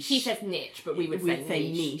niche. He says niche, but we would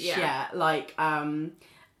say niche. Yeah. Like,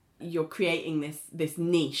 you're creating this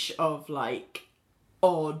niche of, like,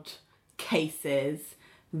 odd cases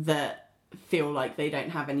that feel like they don't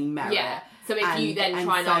have any merit. Yeah. So if you then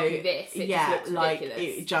try and argue this, it just looks ridiculous.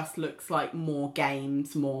 It just looks like more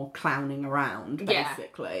games, more clowning around,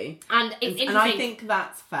 basically. And it's interesting. And I think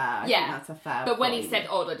that's fair. I think that's a fair But point. when he said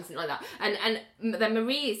odd, I didn't like that. And then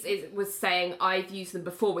Marie was saying, I've used them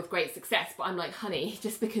before with great success, but I'm like, honey,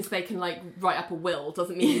 just because they can, like, write up a will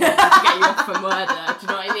doesn't mean you have to get you off for murder. Do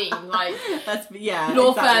you know what I mean? Like,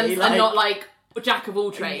 law firms are not like jack of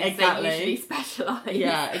all trades. Exactly. They usually specialise.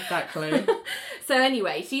 Yeah, exactly. So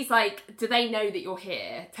anyway, she's like, do they know that you're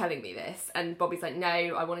here telling me this? And Bobby's like, no,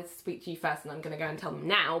 I wanted to speak to you first and I'm going to go and tell them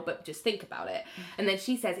now, but just think about it. And then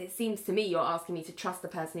she says, it seems to me you're asking me to trust a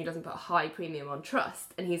person who doesn't put a high premium on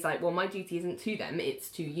trust. And he's like, well, my duty isn't to them, it's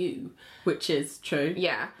to you. Which is true.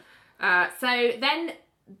 Yeah. So then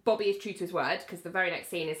Bobby is true to his word, because the very next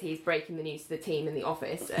scene is he's breaking the news to the team in the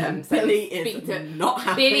office. So Billy is not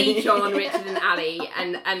happy. Billy, John, Richard and Ali,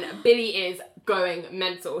 and Billy is going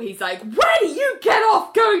mental. He's like, where do you get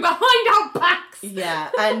off going behind our backs? Yeah,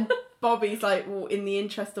 and Bobby's like, well, in the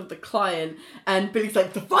interest of the client, and Billy's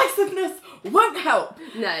like, divisiveness won't help.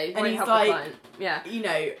 No, and won't he's help like, the client. Yeah. You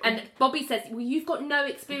know. And Bobby says, well, you've got no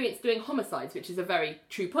experience doing homicides, which is a very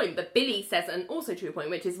true point. But Billy says an also true point,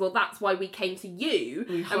 which is, well, that's why we came to you.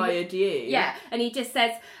 We hired you. Yeah. And he just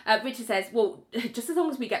says, Richard says, well, just as long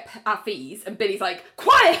as we get our fees. And Billy's like,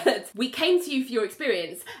 quiet! We came to you for your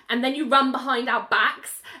experience, and then you run behind our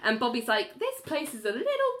backs. And Bobby's like, this place is a little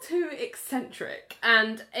too eccentric.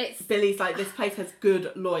 And it's... Billy's like, this place has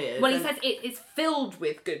good lawyers. Well, he says it is filled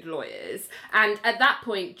with good lawyers. And at that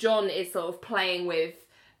point, John is sort of playing with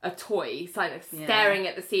a toy, kind of staring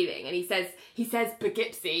at the ceiling, and he says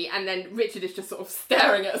Poughkeepsie, and then Richard is just sort of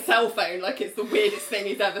staring at a cell phone like it's the weirdest thing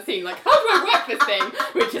he's ever seen. Like, how do I work this thing?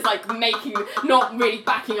 Which is like not really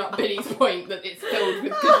backing up Billy's point that it's filled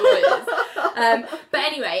with good lawyers. But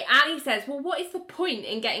anyway, Annie says, well, what is the point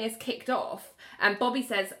in getting us kicked off? And Bobby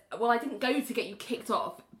says, well, I didn't go to get you kicked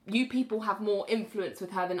off. You people have more influence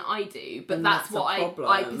with her than I do, but that's what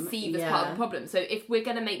I perceive as part of the problem. So if we're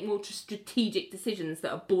going to make more strategic decisions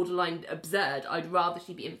that are borderline absurd, I'd rather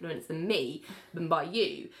she be influenced than me than by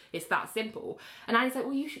you. It's that simple. And Annie's like,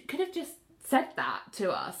 well, you could have just said that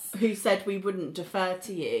to us. Who said we wouldn't defer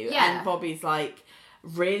to you? Yeah. And Bobby's like,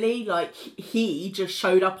 really? Like, he just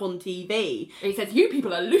showed up on TV. And he says, you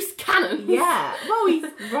people are loose cannons. Yeah. Well, he's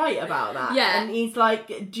right about that. Yeah. And he's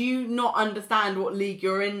like, do you not understand what league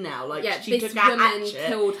you're in now? Like, she this took a woman hatchet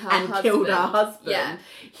killed her and husband. killed her husband. Yeah.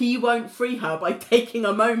 He won't free her by taking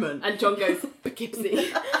a moment. And John goes,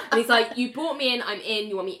 Poughkeepsie. And he's like, you brought me in, I'm in,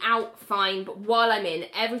 you want me out, fine. But while I'm in,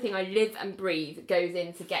 everything I live and breathe goes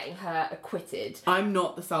into getting her acquitted. I'm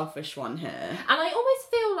not the selfish one here. And I almost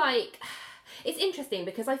feel like... It's interesting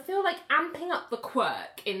because I feel like amping up the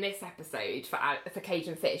quirk in this episode for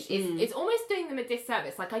Cajun Fish is almost doing them a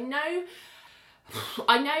disservice. Like, I know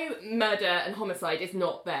I know murder and homicide is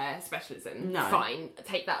not their specialism. No. Fine,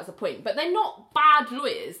 take that as a point. But they're not bad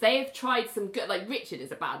lawyers. They have tried some good... Like, Richard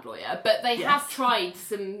is a bad lawyer, but they have tried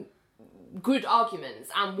some good arguments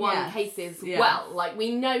and won cases well. Like,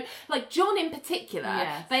 we know... Like, John in particular,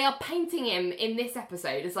 they are painting him in this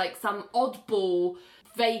episode as, like, some oddball,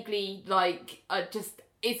 vaguely, like, just...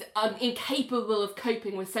 is incapable of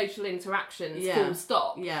coping with social interactions, full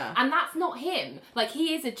stop. Yeah. And that's not him. Like,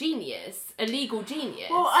 he is a genius, a legal genius.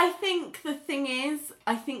 Well, I think the thing is,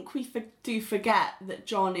 I think we do forget that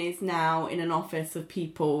John is now in an office of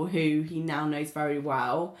people who he now knows very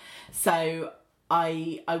well. So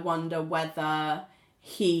I wonder whether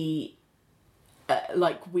he...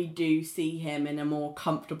 we do see him in a more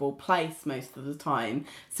comfortable place most of the time.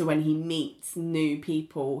 So when he meets new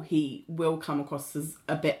people, he will come across as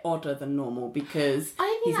a bit odder than normal because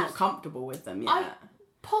he's not comfortable with them yet.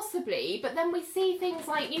 Possibly, but then we see things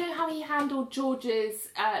like, you know how he handled George's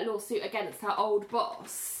lawsuit against her old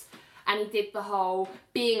boss? And he did the whole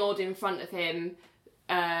being odd in front of him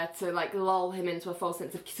to, like, lull him into a false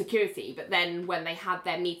sense of security. But then when they had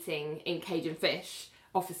their meeting in Cajun Fish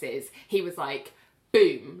offices, he was like...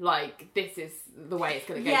 boom, like, this is the way it's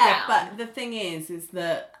going to go down. Yeah, but the thing is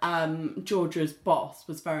that Georgia's boss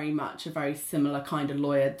was very much a very similar kind of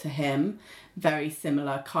lawyer to him, very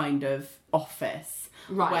similar kind of office.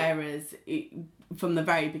 Right. Whereas from the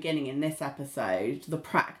very beginning in this episode, the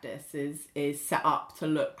practice is set up to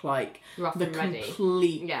look like rough the and ready.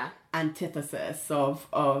 complete antithesis of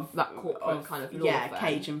that corporate kind of law firm.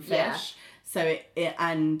 Cajun Fish. Yeah. So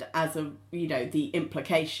and as a, you know, the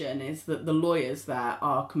implication is that the lawyers there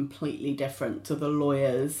are completely different to the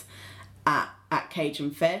lawyers at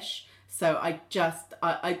Cajun Fish. So I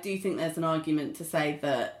do think there's an argument to say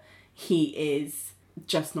that he is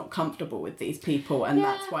just not comfortable with these people, and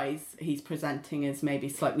that's why he's presenting as maybe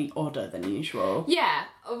slightly odder than usual. Yeah,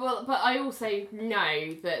 well, but I also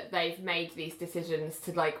know that they've made these decisions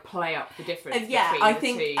to, like, play up the difference. I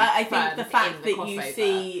think the fact that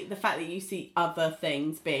crossover. you see other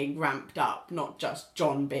things being ramped up, not just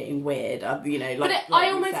John being weird. You know, like. But I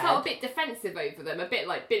almost felt a bit defensive over them, a bit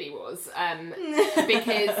like Billy was,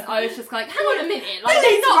 because I was just like, hang on a minute, like,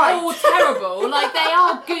 they're not all terrible. Like, they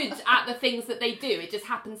are good at the things that they do. It just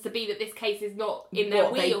happens to be that this case is not in their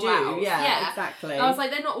wheelhouse. Yeah, exactly. And I was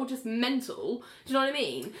like, they're not all just mental. Do you know what I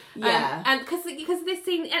mean? Yeah. And because this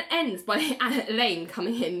scene ends by Elaine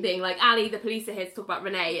coming in, being like, Ali, the police are here to talk about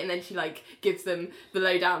Renee, and then she, like, gives them the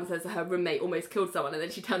lowdown and says her roommate almost killed someone, and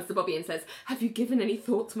then she turns to Bobby and says, have you given any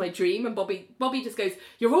thought to my dream? And Bobby just goes,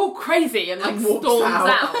 you're all crazy, and, like, storms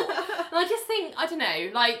out. And I just think, I don't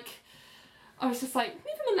know, like, I was just like,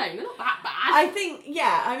 leave them alone, they're not that bad. I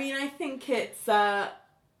think it's...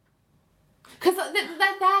 Because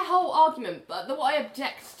their whole argument, but what I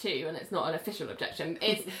object to, and it's not an official objection,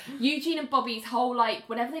 is Eugene and Bobby's whole, like,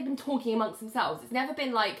 whenever they've been talking amongst themselves, it's never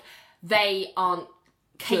been like they aren't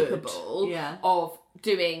capable of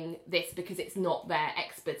doing this because it's not their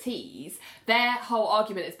expertise. Their whole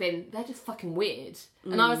argument has been, they're just fucking weird.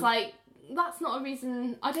 And I was like, that's not a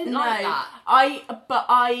reason, I didn't like that.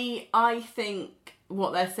 I think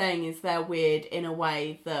what they're saying is they're weird in a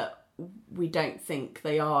way that we don't think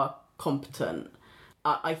they are competent.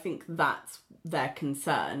 I think that's their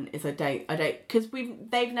concern, is I don't because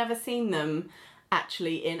they've never seen them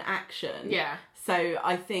actually in action. Yeah. So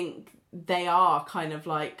I think they are kind of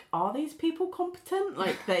like, are these people competent?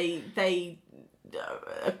 Like they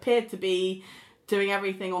appear to be doing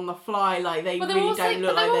everything on the fly, like they really don't look like they're doing.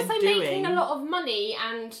 But they're also making a lot of money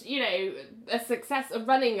and, you know,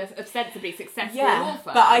 running a ostensibly successful law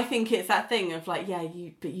firm. But I think it's that thing of like,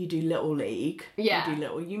 but you do Little League. Yeah.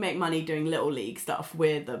 You make money doing Little League stuff.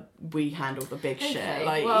 We handle the big shit.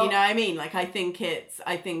 Like, well, you know what I mean? Like, I think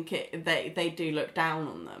they do look down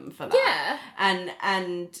on them for that. Yeah.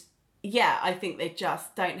 And yeah, I think they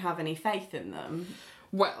just don't have any faith in them.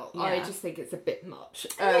 Well, I just think it's a bit much.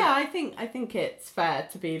 I think it's fair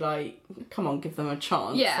to be like, come on, give them a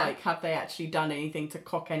chance. Yeah. Like, have they actually done anything to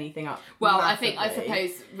cock anything up? Well, massively? I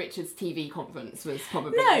suppose Richard's TV conference was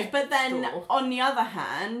probably but then on the other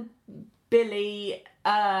hand, Billy,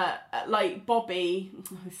 like Bobby,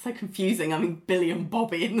 it's so confusing. I mean, Billy and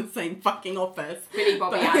Bobby in the same fucking office. Billy,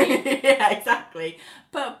 Bobby, Annie. Yeah, exactly.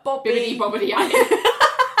 But Bobby, Bibbidi Bobbidi Annie.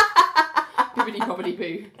 Bibbidi Bobbidi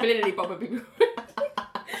Boo. Bibbidi Bobbidi Boo.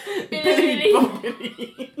 Billy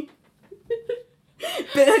Bobbidi.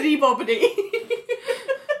 Billy Bobbidi.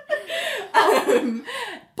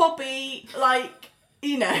 Bobby, like,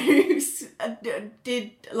 you know,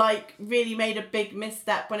 did, like, really made a big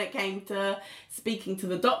misstep when it came to speaking to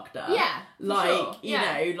the doctor. Yeah, like, sure. you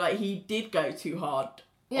know, like, he did go too hard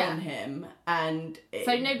on him, and it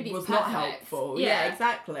so nobody's was perfect. not helpful. Yeah. Yeah,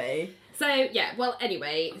 exactly. So, yeah, well,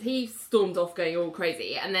 anyway, he stormed off going all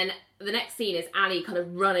crazy, and then the next scene is Ali kind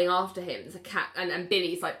of running after him. There's a cat, and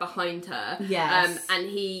Billy's, like, behind her. Yes. And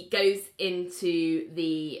he goes into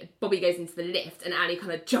Bobby goes into the lift, and Ali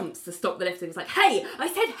kind of jumps to stop the lift, and he's like, hey! I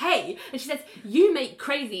said hey! And she says, you make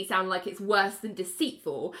crazy sound like it's worse than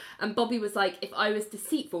deceitful. And Bobby was like, if I was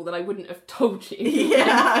deceitful, then I wouldn't have told you. Yeah,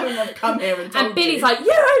 I wouldn't have come here and told you. And Billy's like,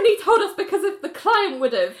 you only told us because if the client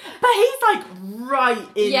would have. But he's, like, right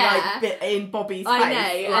in Bobby's face. I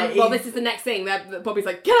know, Like, and well, this is the next thing that Bobby's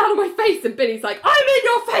like, get out of my face, and Billy's like, I'm in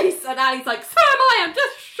your face, and Ali's like, so am I, I'm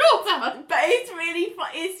just shorter. But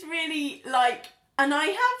it's really, like, and I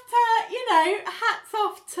have to, you know, hats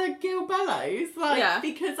off to Gil Bellows, like,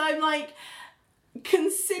 because I'm like,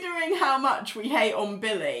 considering how much we hate on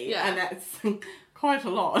Billy, and that's quite a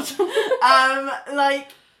lot, like,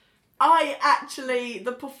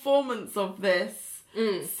 the performance of this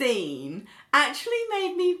scene actually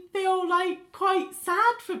made me feel like quite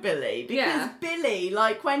sad for Billy, because Billy,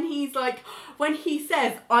 like, when he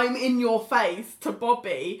says I'm in your face to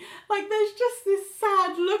Bobby, like, there's just this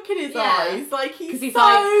sad look in his eyes, like, he's so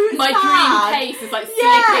like, my sad. dream case is like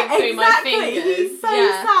slipping through my fingers. He's so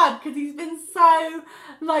sad because he's been so,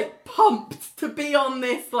 like, pumped to be on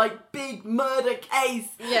this, like, big murder case.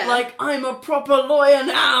 Like, I'm a proper lawyer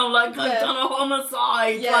now, like, I've done a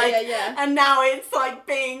homicide. And now it's, like,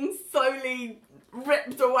 being slowly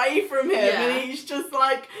ripped away from him, and he's just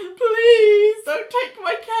like, please don't take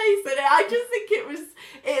my case. And I just think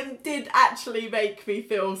it did actually make me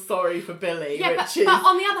feel sorry for Billy, which is but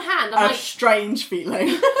on the other hand, I'm a strange feeling.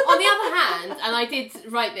 On the other hand, and I did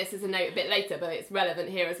write this as a note a bit later, but it's relevant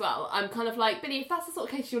here as well, I'm kind of like, Billy, if that's the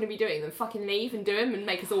sort of case you want to be doing, then fucking leave and do him and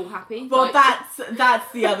make us all happy. Well, like,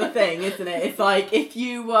 that's the other thing, isn't it? It's like,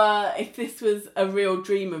 if this was a real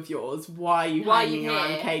dream of yours, why are you hanging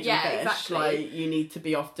around Cajun Fish? Exactly. Like, you need to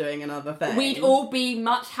be off doing another thing. We'd all be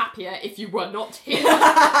much happier if you were not here.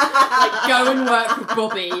 Like, go and work with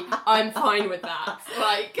Bobby. I'm fine with that.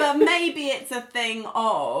 Like, but maybe it's a thing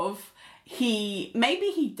of maybe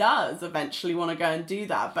he does eventually want to go and do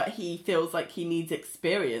that, but he feels like he needs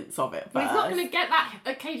experience of it first. But he's not going to get that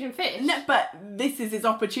at Cajun Fish. No, but this is his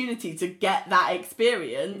opportunity to get that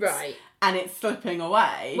experience. Right. And it's slipping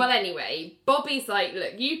away. Well, anyway, Bobby's like,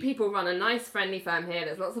 look, you people run a nice, friendly firm here.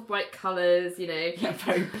 There's lots of bright colours, you know. Yeah,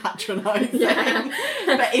 very patronising.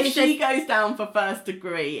 But if she goes down for first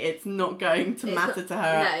degree, it's not going to matter to her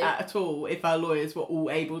at all if her lawyers were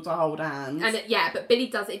all able to hold hands. And but Billy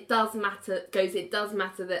does. It does matter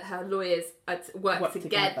that her lawyers work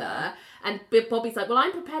together. And Bobby's like, well,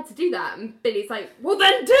 I'm prepared to do that. And Billy's like, well,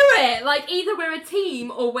 then do it. Like, either we're a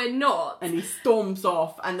team or we're not. And he storms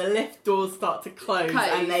off, and the lift doors start to close.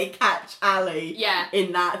 And they catch Ali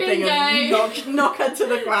in that thing and knock her to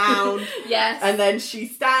the ground. Yes. And then she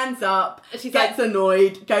stands up, gets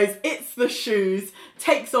annoyed, goes, it's the shoes,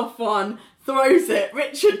 takes off one, throws it.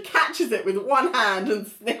 Richard catches it with one hand and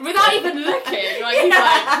sniffs without it. even looking. Like,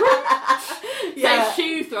 he's like, so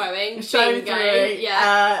shoe throwing. Show throwing.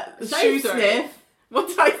 Shoe sniff. What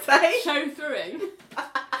did I say? Show throwing.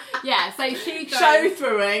 Yeah, so shoe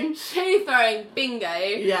throwing. Shoe throwing, bingo.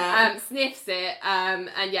 Yeah. Sniffs it, and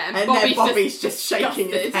then Bobby's just shaking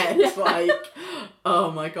his head like, oh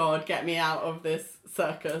my god, get me out of this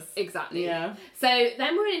circus. Exactly. Yeah. So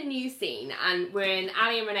then we're in a new scene, and we're in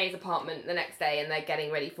Ali and Renee's apartment the next day, and they're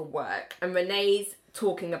getting ready for work, and Renee's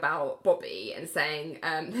talking about Bobby and saying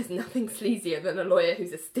there's nothing sleazier than a lawyer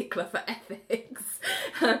who's a stickler for ethics.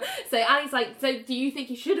 So Ali's like, so do you think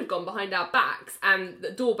he should have gone behind our backs? And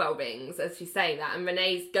the doorbell rings as she's saying that, and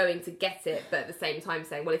Renee's going to get it, but at the same time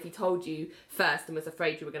saying, well, if he told you first and was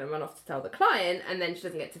afraid you were going to run off to tell the client, and then she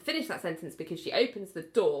doesn't get to finish that sentence because she opens the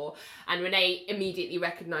door, and Renee immediately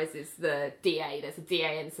recognises the DA. There's a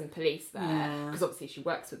DA and some police there, because obviously she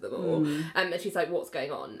works with them all. And she's like, what's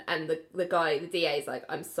going on? And the guy, the DA, is like,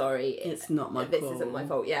 I'm sorry, it's not my fault. This isn't my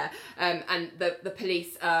fault. And the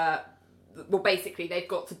police well, basically they've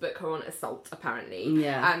got to book her on assault apparently,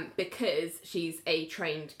 because she's a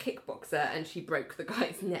trained kickboxer and she broke the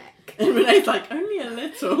guy's neck. And Renee's like, only a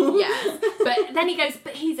little. Yes, but then he goes,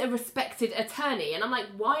 but he's a respected attorney, and I'm like,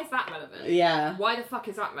 why is that relevant? Yeah, why the fuck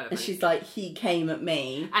is that relevant? And she's like, he came at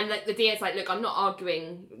me, and like the DA's like, look, I'm not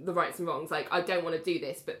arguing the rights and wrongs, like I don't want to do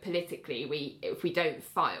this, but politically if we don't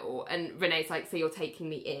file. And Renee's like, so you're taking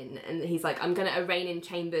me in? And he's like, I'm going to arraign in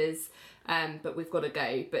chambers, but we've got to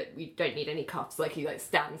go, but we don't need any cuffs. Like, he like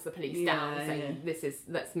stands the police down, saying,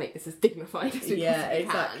 let's make this as dignified as we possibly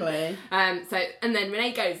exactly. can. So, and then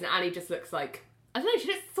Renee goes, and Ali just looks like I don't know, she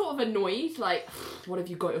looks sort of annoyed, like, what have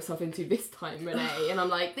you got yourself into this time, Renee? And I'm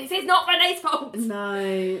like, this is not Renee's fault!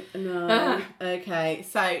 No. Okay,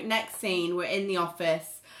 so next scene, we're in the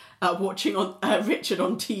office, watching Richard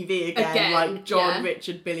on TV again, like John,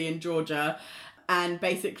 Richard, Billy and Georgia, and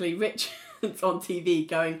basically Richard's on TV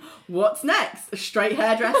going, what's next? Straight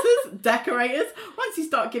hairdressers? Decorators? Once you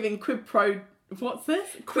start giving quid pro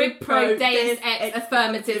deus ex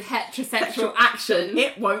affirmative heterosexual action,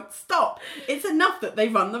 it won't stop. It's enough that they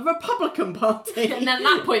run the Republican Party. And then at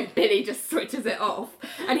that point, Billy just switches it off.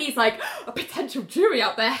 And he's like, a potential jury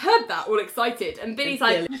out there heard that, all excited. And Billy's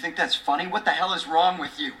like... You think that's funny? What the hell is wrong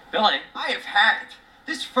with you? Billy. I have had it.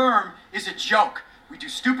 This firm is a joke. We do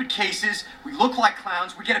stupid cases, we look like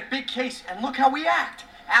clowns, we get a big case, and look how we act.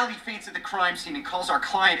 Allie faints at the crime scene and calls our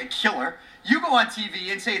client a killer. You go on TV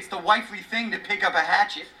and say it's the wifely thing to pick up a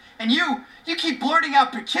hatchet. And you keep blurting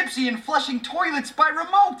out Poughkeepsie and flushing toilets by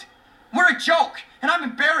remote. We're a joke, and I'm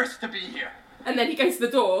embarrassed to be here. And then he goes to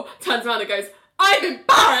the door, turns around and goes, I'm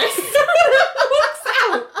embarrassed! Walks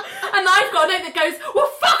out. And I've got a note that goes, well,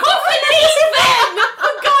 fuck off and leave then!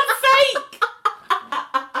 For God's sake!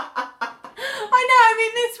 I know, I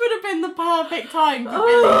mean, this would have been the perfect time for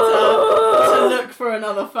Billy to look for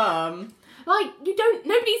another firm. Like,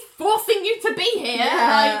 nobody's forcing you to be here.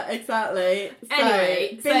 Yeah, like, exactly. So,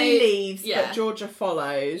 anyway, Billy leaves, but Georgia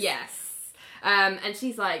follows. Yes. And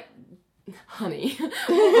she's like, honey, what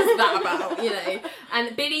was that about, you know?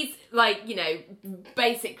 And Billy's like, you know,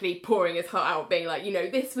 basically pouring his heart out, being like, you know,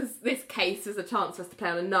 this case was a chance for us to play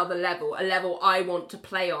on another level, a level I want to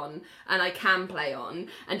play on and I can play on.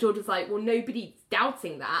 And Georgia's like, well, nobody's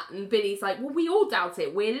doubting that. And Billy's like, well, we all doubt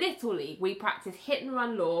it. We're Little League. We practice hit and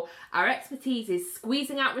run law. Our expertise is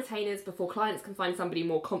squeezing out retainers before clients can find somebody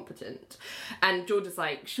more competent. And Georgia's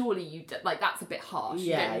like, surely like, that's a bit harsh.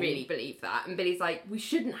 Yeah, you don't really believe that. And Billy's like, we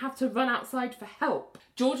shouldn't have to run outside for help.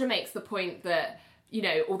 Georgia makes the point that, you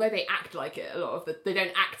know, although they act like it they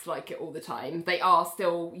don't act like it all the time. They are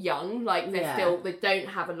still young, like they don't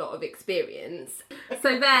have a lot of experience.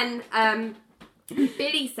 So then,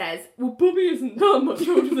 Billy says, well, Bobby isn't that much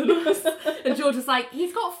older than us. And Georgia's like,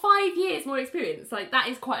 he's got 5 years more experience. Like, that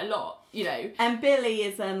is quite a lot, you know. And Billy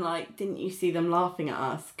is then like, didn't you see them laughing at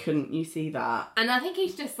us? Couldn't you see that? And I think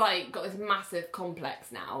he's just like got this massive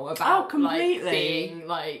complex now about completely. like being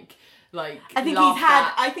like I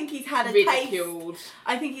think he's had a ridiculed.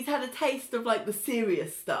 I think he's had a taste of like the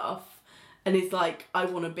serious stuff, and it's like, I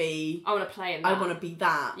want to play in that. I want to be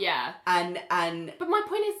that. Yeah. And but my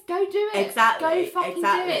point is, go do it. Exactly. Go fucking do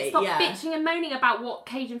it. Stop bitching and moaning about what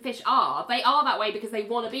Cajun Fish are. They are that way because they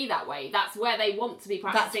want to be that way. That's where they want to be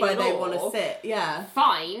practicing That's where law. they want to sit. Yeah.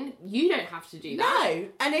 Fine. You don't have to do that.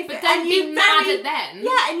 No. But don't be mad at them.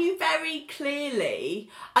 Yeah, and you very clearly.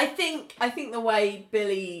 I think the way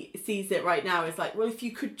Billy sees it right now is like, well, if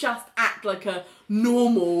you could just act like a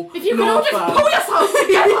normal. If you could all just pull yourselves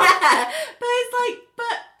together. Yeah. But it's like,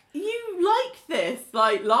 but you like this,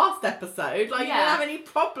 like, last episode. Like, you don't have any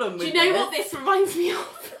problem with it. Do you know what this reminds me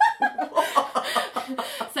of?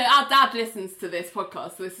 So our dad listens to this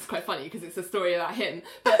podcast, so this is quite funny because it's a story about him.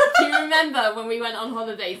 But do you remember when we went on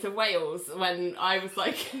holiday to Wales when I was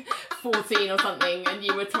like 14 or something and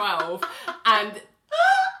you were 12? And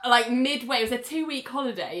like midway, it was a 2-week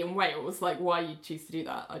holiday in Wales. Like, why you'd choose to do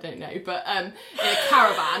that, I don't know. But in a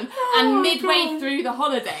caravan, and midway through the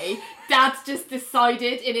holiday, Dad just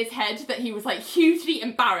decided in his head that he was like hugely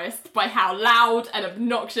embarrassed by how loud and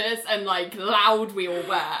obnoxious and like loud we all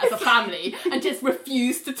were as a family, and just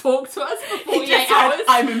refused to talk to us for 48 hours.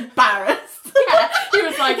 I'm embarrassed. Yeah, he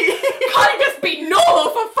was like, can't you just be normal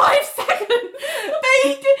for 5 seconds? But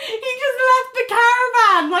he just left the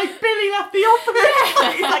caravan, like Billy left the office.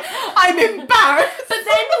 Yeah. He's like, I'm embarrassed. But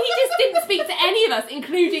then he just didn't speak to any of us,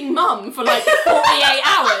 including Mum, for like 48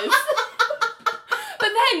 hours. But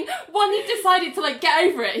then, when he decided to like get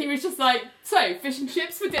over it, he was just like, so, fish and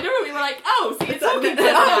chips for dinner? And we were like, oh, so you're talking to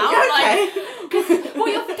us now? Okay. Because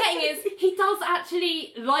what you're forgetting is, he does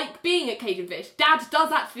actually like being at Cajun Fish. Dad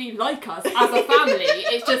does actually like us as a family.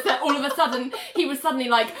 It's just that all of a sudden, he was suddenly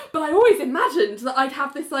like, but I always imagined that I'd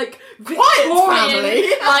have this like Victorian,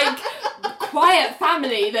 quiet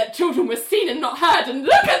family that children were seen and not heard, and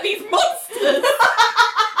look at these monsters!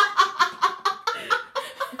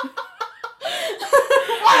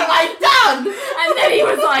 What have I done? And then he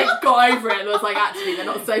was like, got over it and was like, actually, they're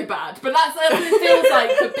not so bad. But that's what it feels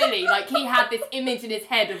like for Billy. Like, he had this image in his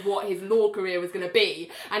head of what his law career was going to be.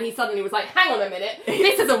 And he suddenly was like, hang on a minute,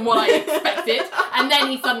 this isn't what I expected. And then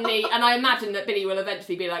he suddenly, and I imagine that Billy will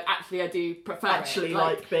eventually be like, actually, I do prefer it.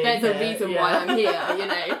 Like being there's a reason why I'm here, you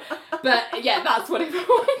know. But yeah, that's what it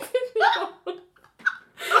reminded me of.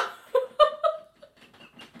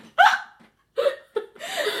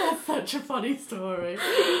 such a funny story.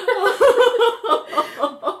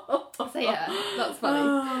 So yeah, that's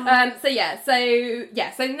funny.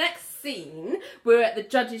 So next scene, we're at the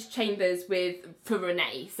judge's chambers for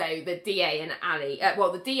Renee. So the DA and Ali.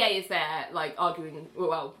 The DA is there, like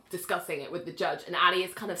discussing it with the judge, and Ali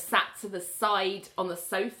is kind of sat to the side on the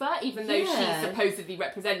sofa, even though she's supposedly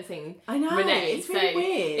representing Renee. It's really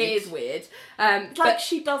weird. It is weird. But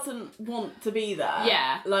she doesn't want to be there.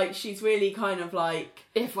 Yeah. Like, she's really kind of like,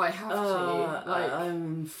 if I have to,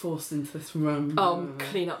 I'm forced into this room.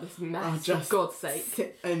 Clean up this mess. I'll just for God's sake.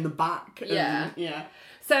 sit in the back. Yeah. Yeah.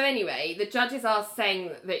 So anyway, the judges are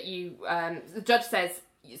saying that the judge says,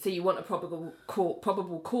 so you want a probable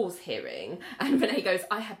cause hearing? And Renee goes,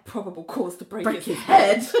 I had probable cause to break his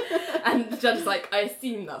head. And the judge is like, I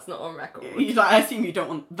assume that's not on record. He's like, I assume you don't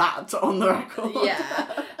want that on the record.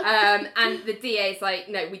 Yeah. And the DA is like,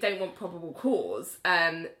 no, we don't want probable cause.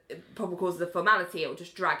 Probable cause is a formality, it will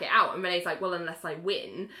just drag it out. And Renee's like, well, unless I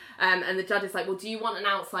win. And the judge is like, well, do you want an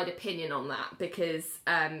outside opinion on that? Because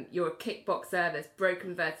you're a kickboxer, there's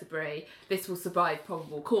broken vertebrae, this will survive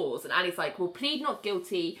probable cause. And Ali's like, well, plead not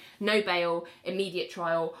guilty, no bail, immediate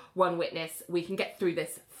trial, one witness, we can get through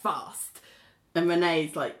this fast. And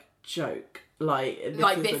Renee's like, joke.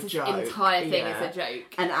 This joke. Entire thing is a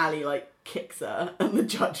joke. And Ali, like, kicks her, and the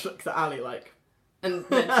judge looks at Ali like... And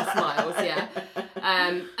then she smiles, yeah.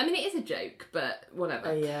 I mean, it is a joke, but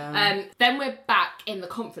whatever. Yeah. Then we're back in the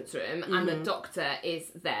conference room, and the doctor is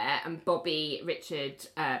there, and Bobby, Richard,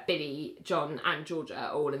 Billy, John, and Georgia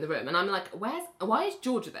are all in the room. And I'm like, why is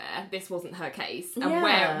Georgia there? This wasn't her case. And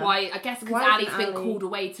why? I guess because Ali's been called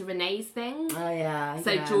away to Renee's thing. Oh, yeah.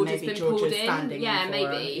 So Georgia's been pulled in. Yeah,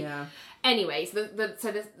 maybe. Yeah. Anyway, so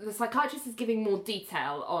the psychiatrist is giving more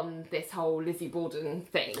detail on this whole Lizzie Borden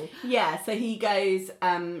thing. Yeah, so he goes,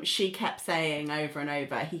 she kept saying over and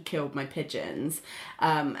over, he killed my pigeons,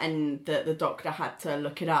 and the doctor had to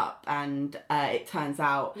look it up, and it turns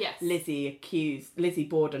out Lizzie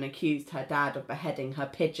Borden accused her dad of beheading her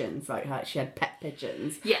pigeons, she had pet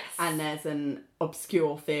pigeons. Yes. And there's an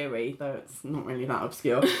obscure theory, though it's not really that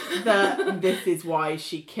obscure, that this is why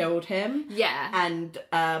she killed him. Yeah. And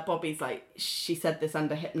Bobby's like, she said this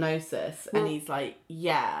under hypnosis, and he's like,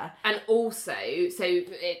 yeah. And also, so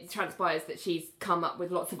it transpires that she's come up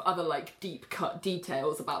with lots of other deep cut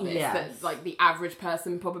details about this that the average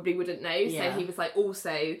person probably wouldn't know. So he was like,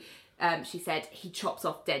 also, she said he chops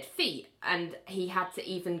off dead feet, and he had to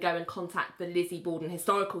even go and contact the Lizzie Borden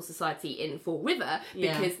Historical Society in Fall River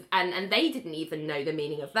because and they didn't even know the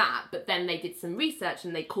meaning of that. But then they did some research,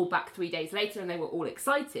 and they called back 3 days later, and they were all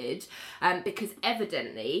excited because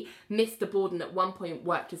evidently Mr. Borden at one point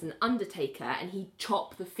worked as an undertaker, and he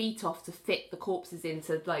chopped the feet off to fit the corpses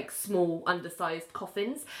into small undersized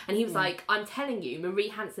coffins. And he was like, I'm telling you, Marie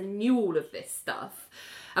Hansen knew all of this stuff.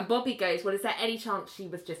 And Bobby goes, well, is there any chance she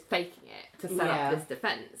was just faking it to set up this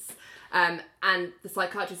defence? And the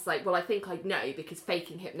psychiatrist is like, well, I think I know, because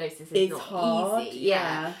faking hypnosis is not hard, easy.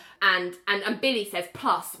 Yeah. And Billy says,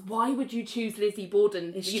 plus, why would you choose Lizzie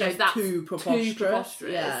Borden? It's that's too preposterous.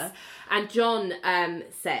 Yeah. And John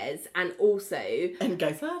says, and also... And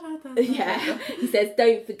goes, yeah. He says,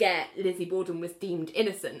 don't forget, Lizzie Borden was deemed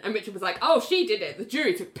innocent. And Richard was like, oh, she did it. The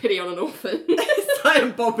jury took pity on an orphan.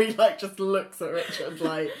 And Bobby, just looks at Richard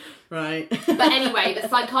right. But anyway, the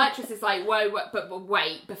psychiatrist is like, whoa, but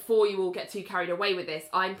wait, before you all get too carried away with this,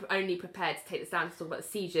 I'm only prepared to take this down to talk about the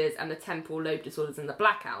seizures and the temporal lobe disorders and the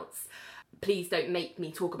blackouts. Please don't make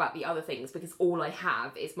me talk about the other things, because all I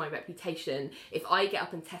have is my reputation. If I get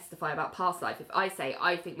up and testify about past life, if I say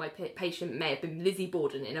I think my patient may have been Lizzie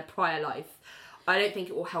Borden in a prior life, I don't think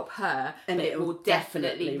it will help her, and but it will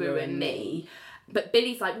definitely ruin me. But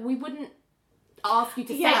Billy's like, well, we wouldn't ask you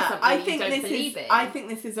to say something you don't believe in. I think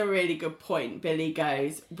this is a really good point. Billy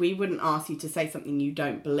goes, we wouldn't ask you to say something you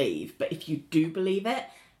don't believe, but if you do believe it,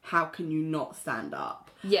 how can you not stand up?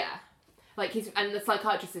 Yeah. And the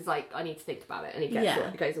psychiatrist is like, I need to think about it, and he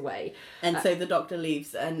goes away. And so the doctor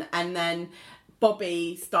leaves, and then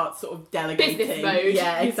Bobby starts sort of delegating. Business mode.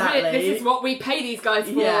 Yeah, exactly. This is what we pay these guys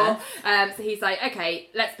for. Yeah. So he's like, okay,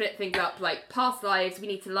 let's split things up. Past lives, we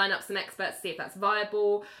need to line up some experts to see if that's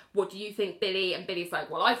viable. What do you think, Billy? And Billy's like,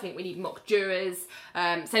 well, I think we need mock jurors.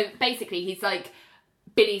 So basically, he's like,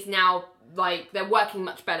 Billy's now... they're working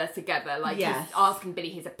much better together. He's asking Billy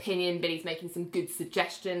his opinion. Billy's making some good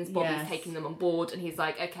suggestions. Bobby's taking them on board. And he's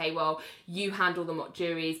like, okay, well, you handle the mock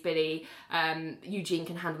juries, Billy. Eugene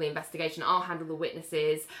can handle the investigation. I'll handle the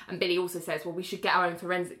witnesses. And Billy also says, well, we should get our own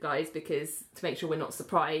forensic guys to make sure we're not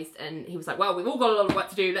surprised. And he was like, well, we've all got a lot of work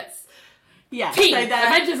to do. Let's... Yeah, team, so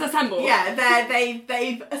Avengers assembled. Yeah,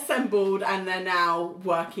 they've assembled, and they're now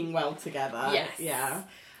working well together. Yes. Yeah.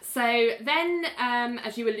 So then,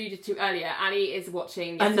 as you alluded to earlier, Ali is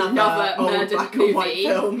watching yet another murder black and white movie.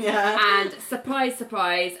 film, yeah. And surprise,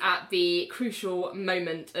 surprise, at the crucial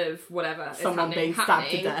moment of whatever Someone is being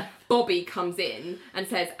stabbed to death. Bobby comes in and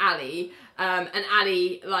says Ali, and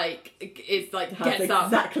Ali is like Has gets up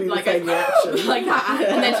exactly the like same reaction. like that,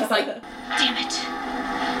 and then she's like, Damn it.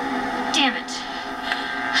 Damn it.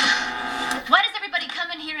 Why does everybody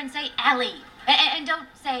come in here and say Allie? And don't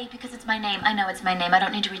say because it's my name. I know it's my name. I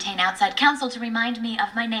don't need to retain outside counsel to remind me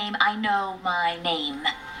of my name. I know my name.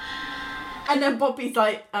 And then Bobby's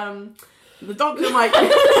like, the doctor might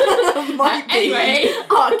be Anyway.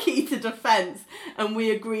 our key to defence, and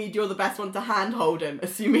we agreed you're the best one to handhold him,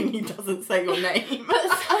 assuming he doesn't say your name.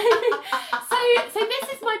 So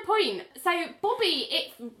this is my point. So Bobby,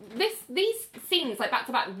 these scenes like back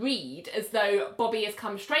to back read as though Bobby has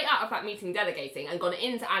come straight out of that meeting delegating and gone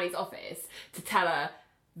into Ali's office to tell her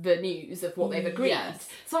the news of what they've agreed. Yes.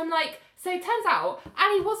 So I'm like, so it turns out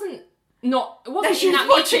Ali wasn't in She that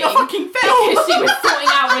was meeting watching a fucking film. because she was sorting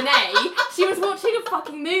out Renee. She was watching a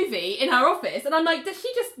fucking movie in her office, and I'm like, does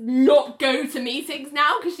she just not go to meetings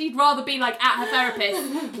now because she'd rather be like at her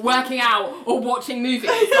therapist working out or watching movies?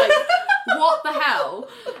 Like, what the hell?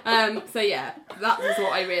 So yeah, that was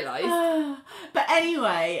what I realised. But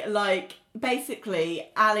anyway, like, basically,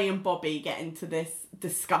 Ali and Bobby get into this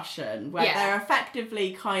discussion where they're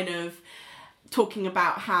effectively kind of talking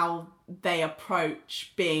about how they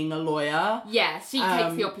approach being a lawyer. Yeah, she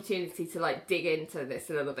takes the opportunity to like dig into this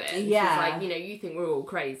a little bit. And she's like, you think we're all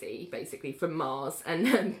crazy, basically, from Mars. And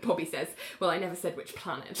then Bobby says, well, I never said which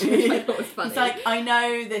planet, which I thought was funny. It's like, I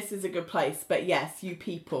know this is a good place, but yes, you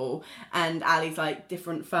people. And Ali's like,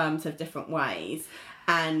 different firms have different ways.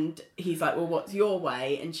 And he's like, well, what's your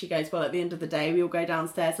way? And she goes, well, at the end of the day, we all go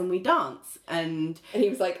downstairs and we dance. And he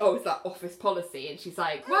was like, oh, is that office policy? And she's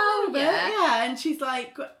like, well, yeah. And she's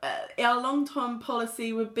like, our long-term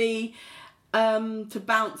policy would be to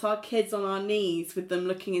bounce our kids on our knees with them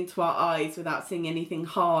looking into our eyes without seeing anything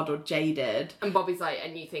hard or jaded. And Bobby's like,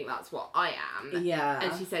 and you think that's what I am? Yeah.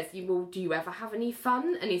 And she says, well, do you ever have any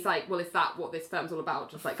fun? And he's like, well, is that what this firm's all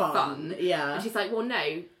about? Just like fun? Yeah. And she's like, well,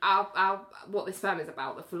 no, our what this firm is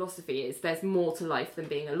about, the philosophy is there's more to life than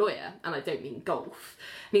being a lawyer. And I don't mean golf.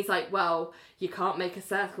 And he's like, well, you can't make a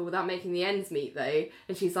circle without making the ends meet, though.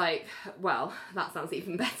 And she's like, well, that sounds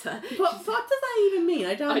even better. What does that even mean?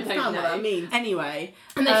 I don't understand what that means. Anyway.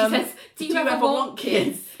 And then she says, do you ever want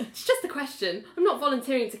kids? It's just a question. I'm not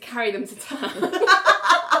volunteering to carry them to term.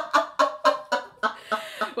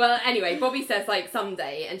 Well, anyway, Bobby says, like,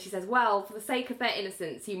 someday, and she says, well, for the sake of their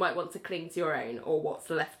innocence, you might want to cling to your own, or what's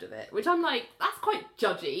left of it. Which I'm like, that's quite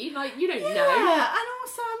judgy. Like, you don't know. Yeah, and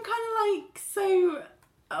also I'm kind of like, so...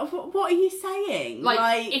 what are you saying?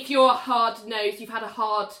 Like, if you're hard-nosed, you've had a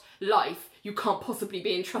hard life, you can't possibly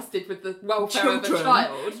be entrusted with the welfare of a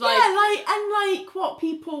child. Like, and what,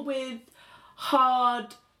 people with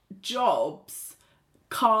hard jobs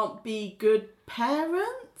can't be good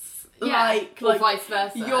parents? Yeah, or vice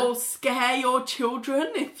versa. You'll scare your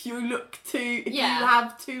children if you you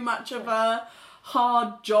have too much of a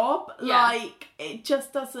hard job. Yeah. Like, it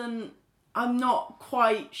just doesn't, I'm not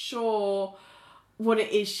quite sure what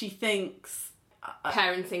it is she thinks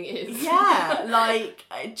parenting is. Yeah, like,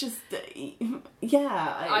 I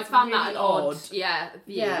found really that an odd view.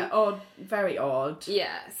 Yeah, odd, very odd.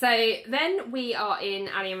 Yeah, so then we are in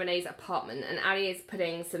Ali and Renee's apartment, and Ali is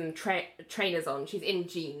putting some trainers on. She's in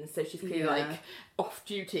jeans, so she's clearly like off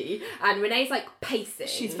duty, and Renee's like pacing.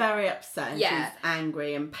 She's very upset and she's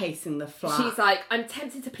angry and pacing the flat. She's like, I'm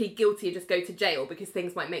tempted to plead guilty and just go to jail because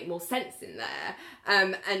things might make more sense in there,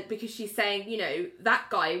 and because she's saying, that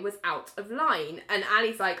guy was out of line, and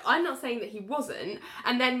Ali's like, I'm not saying that he wasn't,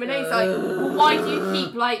 and then Renee's like, well, why do you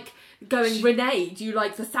keep like going, Renee, do you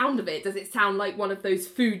like the sound of it? Does it sound like one of those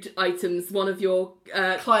food items one of your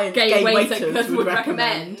gay waiters would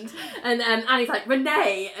recommend? And Ali's like,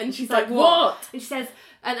 Renee, and she's like, what? And she says,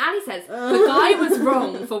 and Ali says, the guy was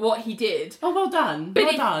wrong for what he did. Oh, well done.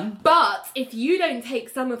 But if you don't take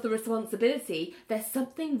some of the responsibility, there's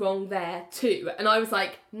something wrong there too. And I was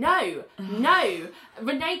like, no.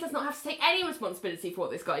 Renee does not have to take any responsibility for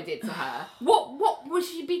what this guy did to her. What would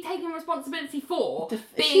she be taking responsibility for?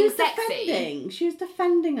 Being sexy. She was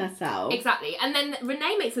defending herself. Exactly. And then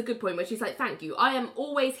Renee makes a good point where she's like, thank you. I am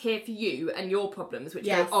always here for you and your problems, which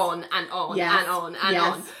go on and on and on and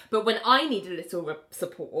on. But when I need a little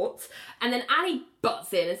support, and then Ali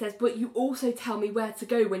butts in in and says, but you also tell me where to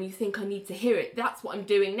go when you think I need to hear it. That's what I'm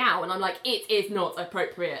doing now. And I'm like, it is not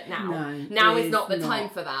appropriate now. No, now is not the time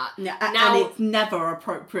for that. Yeah, now, and it's never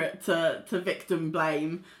appropriate to victim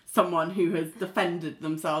blame someone who has defended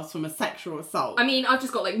themselves from a sexual assault. I mean, I've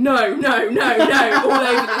just got like, no, all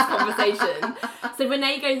over this conversation. So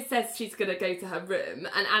Renee says she's going to go to her room,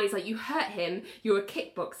 and Ali's like, you hurt him, you're a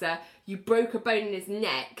kickboxer, you broke a bone in his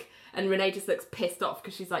neck. And Renee just looks pissed off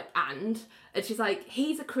because she's like, and she's like,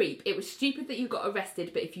 he's a creep. It was stupid that you got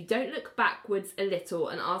arrested, but if you don't look backwards a little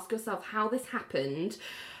and ask yourself how this happened...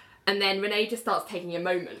 And then Renee just starts taking a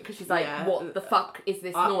moment because she's like, what the fuck is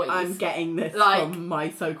this noise? I'm getting this from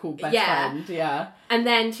my so-called best friend, yeah. And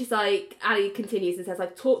then she's like, Ali continues and says,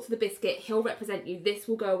 I've talked to the biscuit, he'll represent you, this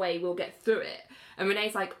will go away, we'll get through it. And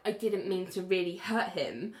Renee's like, I didn't mean to really hurt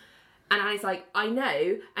him. And Ali's like, I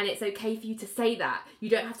know, and it's okay for you to say that.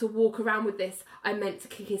 You don't have to walk around with this, I meant to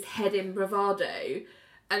kick his head in bravado.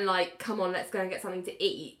 And like, come on, let's go and get something to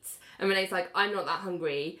eat. And Renee's like, I'm not that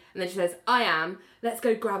hungry. And then she says, I am. Let's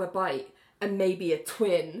go grab a bite and maybe a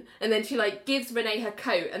twin. And then she like gives Renee her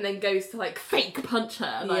coat and then goes to like fake punch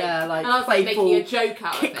her. Like, and I was like making a joke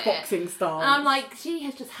out of it. Kickboxing style. And I'm like, she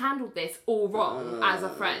has just handled this all wrong as a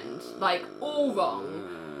friend. Like, all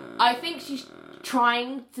wrong. I think she's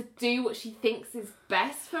trying to do what she thinks is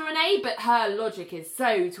best for Renee, but her logic is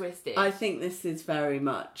so twisted. I think this is very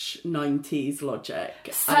much 90s logic.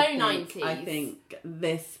 So 90s. I think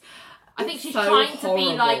this... I think she's so trying to be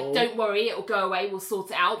horrible. like, don't worry, it'll go away, we'll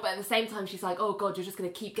sort it out. But at the same time, she's like, oh God, you're just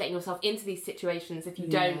going to keep getting yourself into these situations if you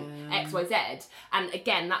don't X, Y, Z. And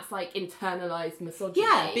again, that's like internalised misogyny.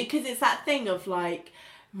 Yeah, because it's that thing of like,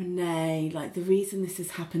 Renee, like the reason this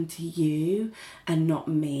has happened to you and not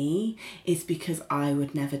me is because I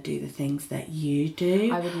would never do the things that you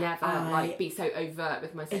do. I would never like be so overt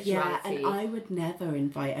with my sexuality. Yeah, and I would never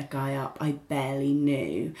invite a guy up I barely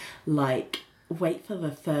knew. Like, wait for the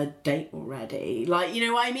third date already. Like, you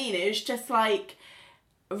know what I mean? It was just like,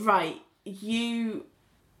 right, you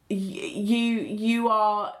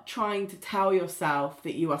are trying to tell yourself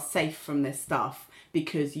that you are safe from this stuff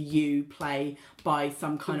because you play by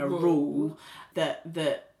some kind of rule that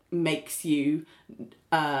makes you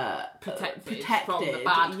protected from the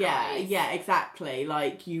bad guys. Yeah, exactly.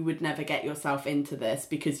 Like, you would never get yourself into this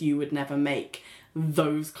because you would never make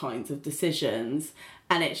those kinds of decisions.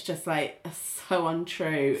 And it's just like so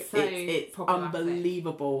untrue. So it's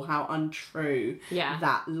unbelievable how untrue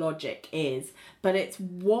that logic is. But it's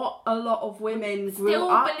what a lot of women grew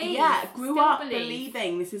up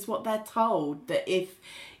believing. This is what they're told, that if,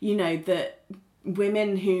 you know, that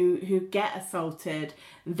women who get assaulted,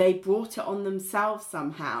 they brought it on themselves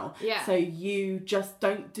somehow. Yeah. So you just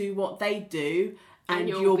don't do what they do and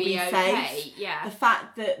you'll be okay. safe. Yeah. The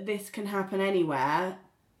fact that this can happen anywhere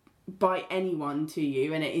by anyone to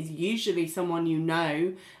you, and it is usually someone you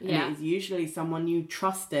know, and it is usually someone you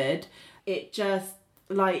trusted, it just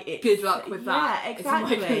like it's, good luck with that.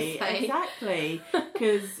 Exactly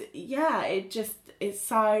because it's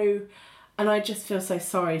so, and I just feel so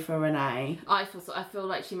sorry for Renee. I feel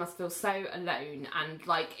like she must feel so alone, and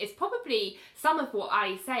like it's probably some of what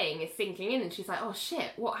Ali's saying is sinking in, and she's like, oh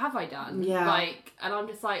shit, what have I done? Yeah. Like, and I'm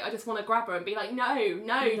just like, I just want to grab her and be like, no, don't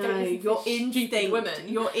listen to your this stupid woman.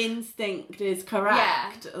 Your instinct is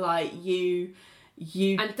correct. Yeah. Like you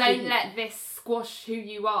and don't let this squash who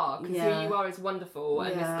you are, because who you are is wonderful,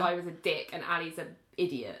 and this guy was a dick, and Ali's an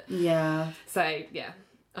idiot. Yeah. So yeah.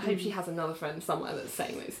 I hope she has another friend somewhere that's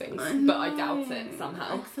saying those things, but I doubt it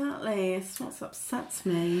somehow. Exactly, it's what upsets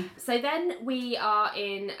me. So then we are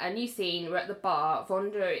in a new scene. We're at the bar.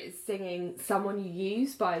 Vonda is singing "Someone You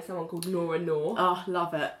Use" by someone called Nora Noor. Oh,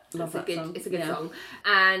 love it. It's a good song.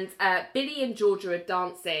 And Billy and Georgia are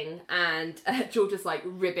dancing, and Georgia's like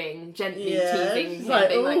ribbing, gently teasing him, like,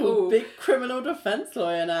 being like, "Ooh, big criminal defence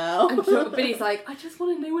lawyer now." And Billy's like, "I just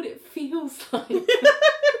want to know what it feels like."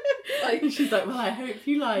 Like, she's like, well, I hope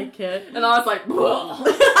you like it. And I was like,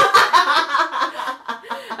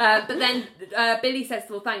 but then Billy says,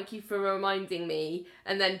 well, thank you for reminding me.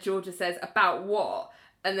 And then Georgia says, about what?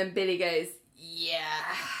 And then Billy goes,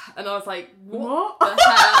 yeah. And I was like, what? The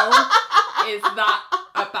hell is that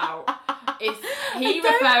about? Is he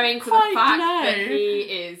referring to the fact that he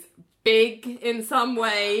is big in some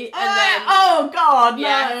way, and then oh god,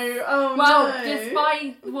 no. Oh well, no. just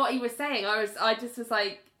by what he was saying, I just was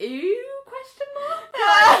like, ooh, question mark?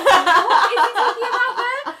 What is he talking about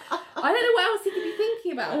there? I don't know what else he could be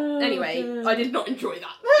thinking about. Anyway, I did not enjoy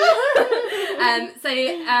that.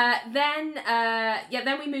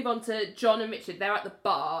 Then we move on to John and Richard. They're at the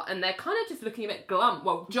bar and they're kind of just looking a bit glum.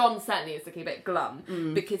 Well, John certainly is looking a bit glum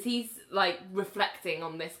because he's like reflecting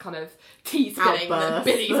on this kind of tea spilling that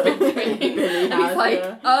Billy's been doing. And he's like,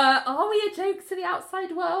 are we a joke to the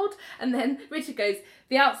outside world? And then Richard goes,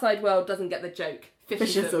 the outside world doesn't get the joke.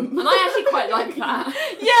 Fishism. And I actually quite like that.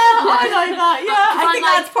 I like that. Yeah, I think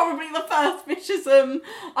that's probably the first fishism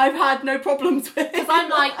I've had no problems with. Because I'm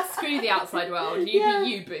like, screw the outside world. You be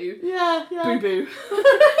you, boo. Yeah. Boo boo.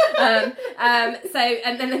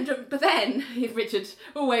 But then Richard,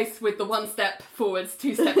 always with the 1 step forwards,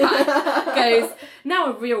 2 step back, goes, now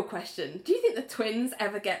a real question. Do you think the twins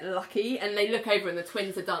ever get lucky? And they look over and the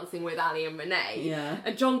twins are dancing with Ali and Renee. Yeah.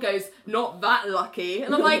 And John goes, not that lucky.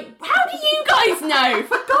 And I'm like, how do you guys know?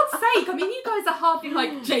 For God's sake, I mean, you guys are hardly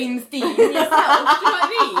like James Dean yourself, do you know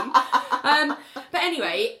what I mean? But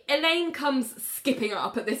anyway, Elaine comes skipping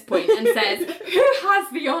up at this point and says, who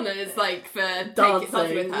has the honours, like, for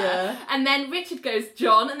dancing with her? Yeah. And then Richard goes,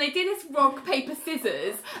 John, and they do this rock, paper,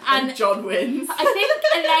 scissors, and John wins. I think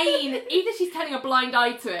Elaine, either she's telling a blind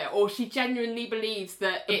eye to it, or she genuinely believes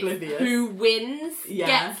that it's who wins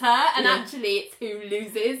gets her, and actually it's who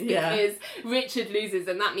loses, because Richard loses,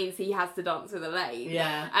 and that means he has to dance with Elaine.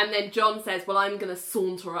 Yeah. And then John says, well, I'm going to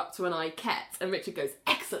saunter up to an Iquette, and Richard goes,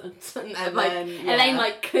 excellent. And like, Elaine,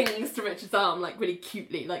 like, clings to Richard's arm, like, really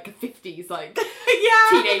cutely, like a 50s, like,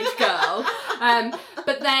 teenage girl.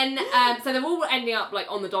 But then, so they're all ending up, like,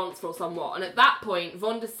 on the dance floor somewhat, and at that point,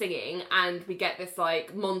 Vonda's singing, and we get this,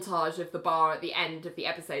 like, montage of the bar at the end of the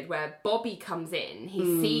episode where Bobby comes in,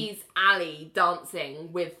 he sees Ali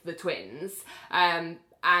dancing with the twins,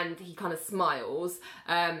 and he kind of smiles,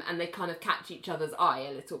 and they kind of catch each other's eye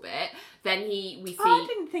a little bit. Then we see... I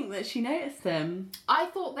didn't think that she noticed him. I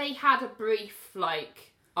thought they had a brief,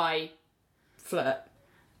 like, eye flirt.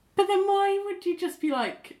 But then why would you just be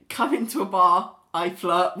like, come into a bar, I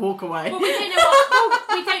flirt, walk away? Well,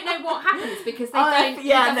 we don't know what happens because they don't.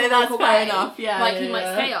 Yeah, no, that's fair enough. Yeah, like he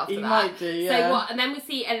might stay after that. He might do. Yeah. So what? And then we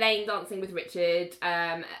see Elaine dancing with Richard,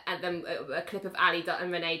 and then a clip of Ali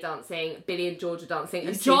and Renee dancing, Billy and Georgia dancing,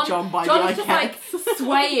 and John is just like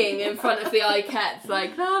swaying in front of the Iquettes,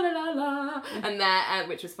 like la la la la, and there,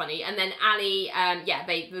 which was funny. And then Ali,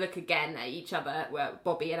 they look again at each other,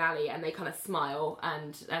 Bobby and Ali, and they kind of smile,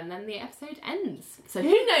 and then the episode ends. So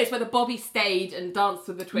who knows whether Bobby stayed and danced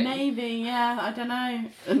with the twin? Maybe, yeah, I don't know.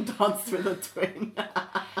 And danced with a twin.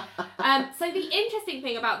 So the interesting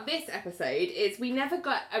thing about this episode is we never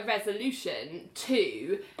got a resolution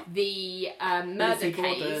to the murder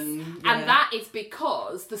case, and that is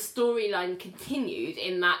because the storyline continued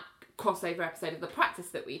in that crossover episode of The Practice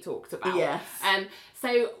that we talked about. Yes.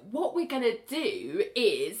 So what we're going to do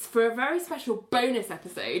is, for a very special bonus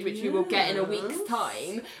episode, which we will get in a week's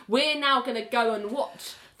time, we're now going to go and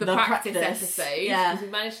watch the practice episode, because we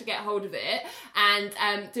managed to get hold of it, and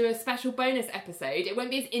do a special bonus episode. It won't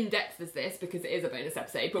be as in-depth as this because it is a bonus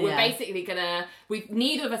episode, but we're basically gonna...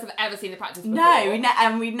 neither of us have ever seen the practice before.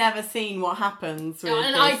 No, we've never seen what happens with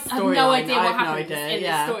and I have no idea what happens in the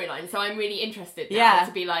storyline, so I'm really interested now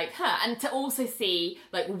to be like, and to also see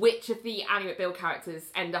like which of the Ally McBeal characters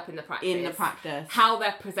end up in the practice. How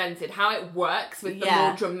they're presented, how it works with the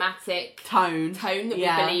more dramatic tone that we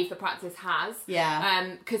believe the practice has.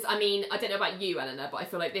 Because, I mean, I don't know about you, Eleanor, but I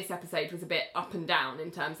feel like this episode was a bit up and down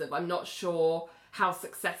in terms of I'm not sure how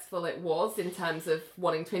successful it was in terms of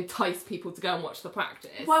wanting to entice people to go and watch the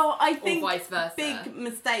practice. Well, I think or vice versa. Big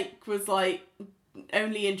mistake was like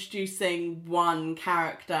only introducing one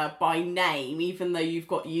character by name, even though you've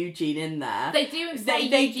got Eugene in there. They do say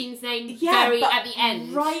Eugene's name very at the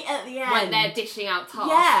end. Right at the end. When they're dishing out tasks.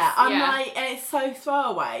 Yeah, I'm like, it's so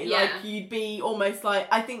throwaway. Yeah. Like, you'd be almost like,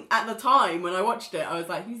 I think at the time when I watched it, I was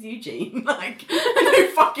like, who's Eugene? Like, no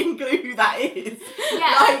fucking clue who that is.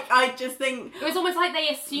 Yeah. Like, I just think... It was almost like they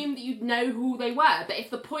assumed that you'd know who they were, but if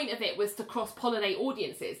the point of it was to cross-pollinate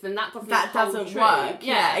audiences, then that doesn't work.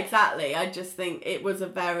 Yeah, exactly. I just think it was a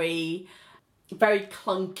very, very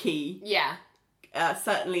clunky. Yeah.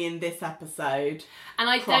 Certainly in this episode. And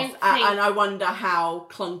I don't think... And I wonder how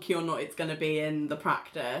clunky or not it's going to be in the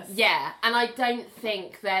practice. Yeah, and I don't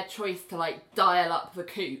think their choice to, like, dial up the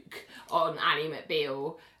kook on Ally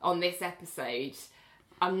McBeal on this episode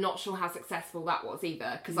I'm not sure how successful that was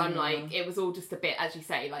either, because I'm like, it was all just a bit, as you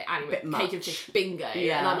say, like, anyway, Cage of Fish bingo,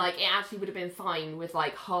 and I'm like, it actually would have been fine with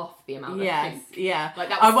like half the amount of kook. Yeah, like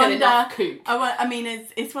that was still enough kook. I mean,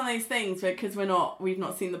 it's one of those things where, because we've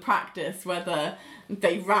not seen the practice, whether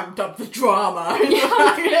they ramped up the drama.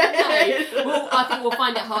 Well, I think we'll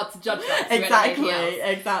find it hard to judge that.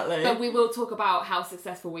 Exactly. But we will talk about how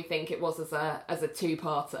successful we think it was as a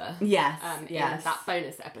two-parter. Yes, in that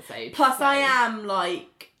bonus episode. Plus, so.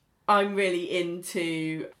 I'm really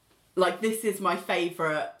into, like, this is my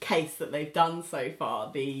favourite case that they've done so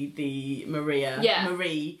far. The Marie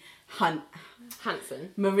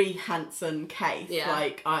Hansen case. Yeah.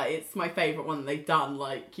 Like, it's my favourite one they've done,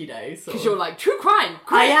 like, you know, sort because you're like, true crime.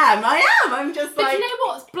 I am. I'm just but like... But you know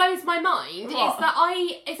what blows my mind? What? Is that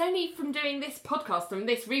it's only from doing this podcast and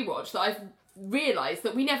this rewatch that I've realised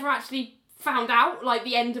that we never actually found out, like,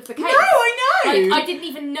 the end of the case. No, I know! Like, I didn't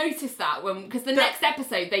even notice that because the next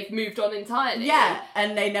episode they've moved on entirely. Yeah,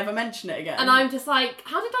 and they never mention it again. And I'm just like,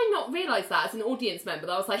 how did I not realise that as an audience member?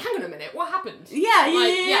 That I was like, hang on a minute, what happened?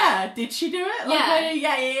 Yeah. Did she do it? Like,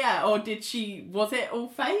 yeah. Or was it all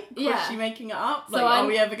fake? Yeah. Was she making it up? So like, are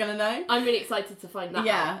we ever going to know? I'm really excited to find that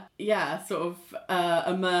out. Yeah, sort of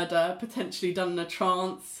a murder potentially done in a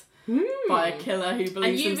trance. By a killer who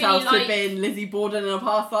believes himself to have been Lizzie Borden in a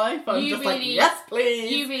past life. I'm just like, yes, please.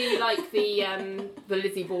 You really like the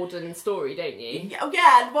Lizzie Borden story, don't you?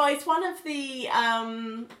 Yeah, well, it's one of the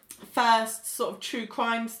first sort of true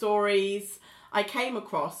crime stories I came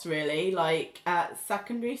across, really, like at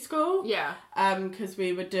secondary school. Yeah. Because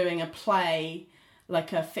we were doing a play,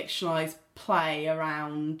 like a fictionalised play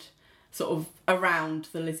around the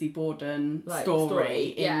Lizzie Borden story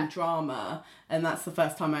in drama, and that's the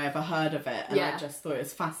first time I ever heard of it, and I just thought it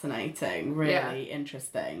was fascinating, really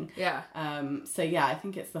interesting. Yeah. So yeah, I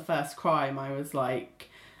think it's the first crime I was like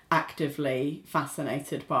actively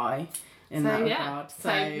fascinated by in that regard. So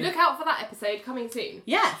look out for that episode coming soon.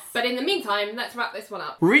 Yes. But in the meantime, let's wrap this one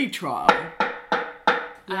up. Retrial.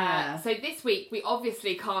 So this week we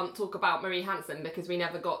obviously can't talk about Marie Hansen because we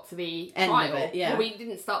never got to the end trial. of it. Yeah, well, we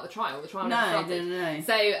didn't start the trial. The trial never started. No.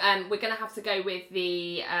 So we're going to have to go with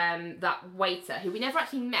the that waiter who we never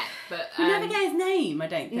actually met, but we never get his name. I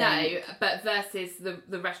don't think. No, but versus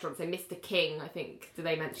the restaurant. So Mr. King, I think. Do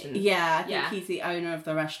they mention? Yeah, I think he's the owner of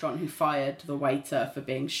the restaurant who fired the waiter for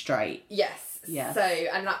being straight. Yes. Yes. So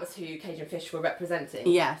and that was who Cage and Fish were representing.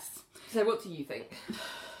 Yes. So what do you think?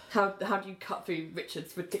 How do you cut through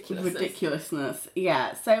Richard's ridiculousness?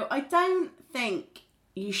 Yeah. So I don't think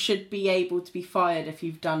you should be able to be fired if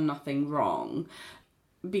you've done nothing wrong,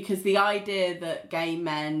 because the idea that gay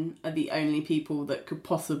men are the only people that could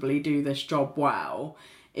possibly do this job well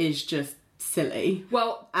is just silly.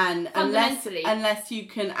 Well, and unless you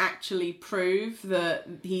can actually prove that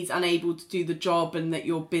he's unable to do the job and that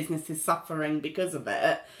your business is suffering because of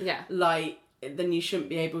it, then you shouldn't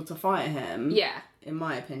be able to fire him. Yeah. In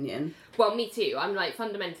my opinion. Well, me too. I'm like,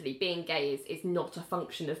 fundamentally, being gay is not a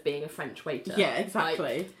function of being a French waiter. Yeah,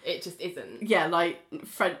 exactly. Like, it just isn't. Yeah, like,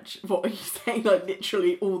 French, what are you saying? Like,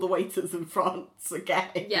 literally all the waiters in France are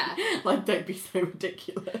gay. Yeah. Like, don't be so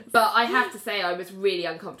ridiculous. But I have to say, I was really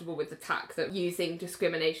uncomfortable with the tack that using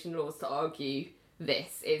discrimination laws to argue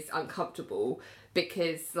this is uncomfortable,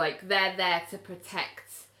 because, like, they're there to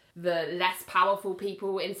protect the less powerful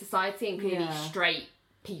people in society, and clearly straight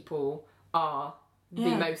people are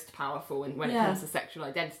the most powerful when it comes to sexual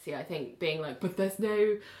identity. I think being like, but there's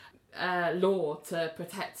no law to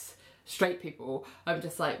protect straight people, I'm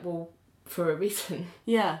just like, well, for a reason.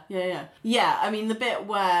 Yeah, I mean, the bit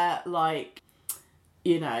where, like,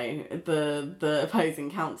 you know, the opposing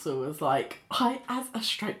counsel was like, as a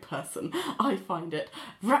straight person, I find it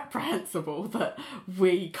reprehensible that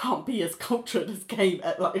we can't be as cultured as gay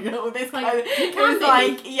men. Like, all this kind of... It was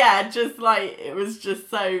like, it was just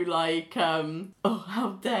so like, oh,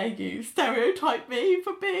 how dare you stereotype me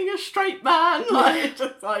for being a straight man? Like,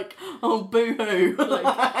 just like, oh, boo-hoo.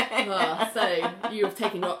 Like, so you have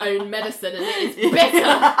taken your own medicine and it is bitter.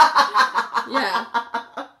 Yeah.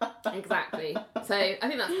 Exactly. So I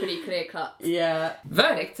think that's pretty clear cut. Yeah.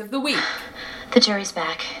 Verdict of the week. The jury's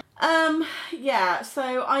back. Yeah,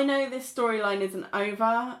 so I know this storyline isn't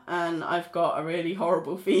over, and I've got a really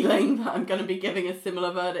horrible feeling that I'm going to be giving a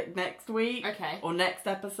similar verdict next week. Okay. Or next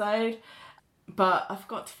episode. But I've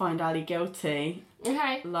got to find Ali guilty.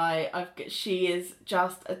 Okay. Like, she is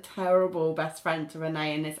just a terrible best friend to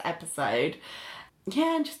Renee in this episode.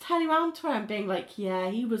 Yeah, and just turning around to her and being like, yeah,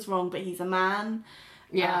 he was wrong, but he's a man.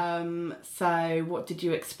 Yeah. So what did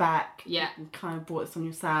you expect? Yeah. You kind of brought this on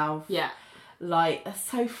yourself. Yeah. like, are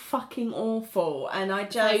so fucking awful, and I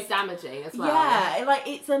just... So damaging as well. Yeah, like,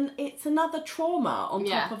 it's another trauma on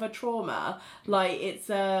top of a trauma. Like,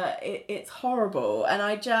 it's horrible, and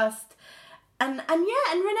I just... And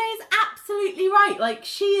Renee's absolutely right. Like,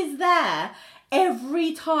 she is there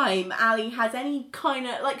every time Ali has any kind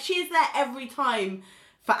of... Like, she is there every time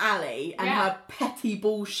for Ali and her petty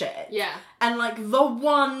bullshit. Yeah. And, like, the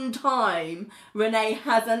one time Renee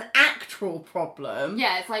has an actual problem...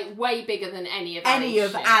 Yeah, it's, like, way bigger than any of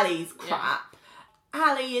Ali's crap.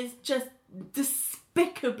 Ali is just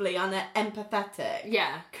despicably unempathetic.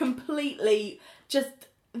 Yeah. Completely just...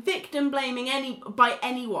 victim blaming by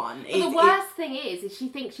anyone. But the worst thing is she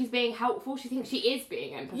thinks she's being helpful. She thinks she is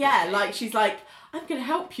being empathetic. Yeah, like she's like, I'm going to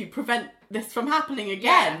help you prevent this from happening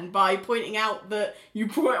again by pointing out that you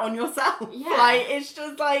brought it on yourself. Yeah. Like, it's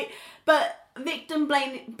just like, but victim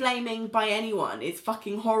blaming by anyone is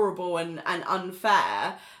fucking horrible and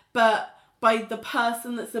unfair. But by the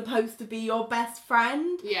person that's supposed to be your best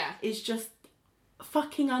friend, is just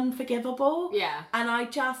fucking unforgivable. Yeah. And I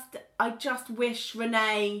just wish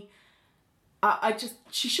Renee,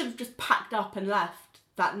 she should have just packed up and left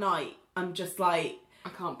that night. I'm just like, I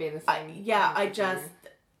can't be in the same. I just,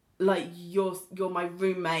 like, you're my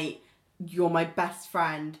roommate, you're my best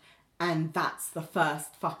friend, and that's the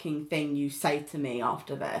first fucking thing you say to me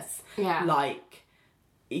after this. Yeah. Like,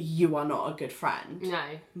 you are not a good friend.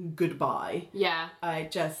 No. Goodbye. Yeah. I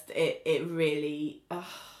just, it really...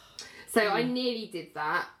 So I nearly did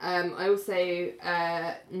that. I also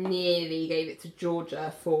nearly gave it to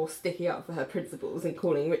Georgia for sticking up for her principles and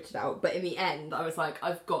calling Richard out. But in the end, I was like,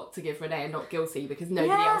 I've got to give Renee a not guilty because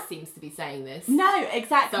nobody else seems to be saying this. No,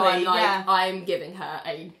 exactly. So I'm like, I'm giving her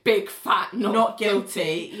a big fat not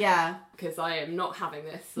guilty. Yeah. Because I am not having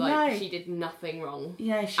this. Like, she did nothing wrong.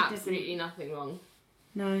 Yeah, she did absolutely nothing wrong.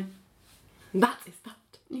 No. That is that.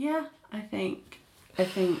 Yeah, I think...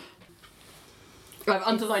 I've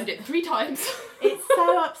underlined it 3 times. It's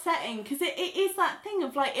so upsetting because it is that thing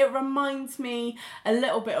of like, it reminds me a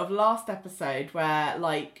little bit of last episode where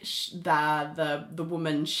like the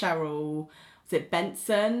woman Cheryl, was it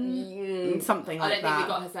Benson? Something like that. I don't think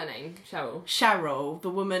we got her surname. Cheryl,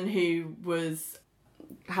 the woman who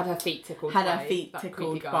had her feet tickled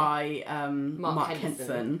by Mark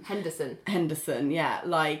Henderson, yeah.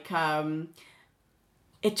 Like,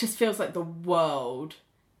 it just feels like the world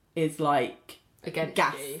is like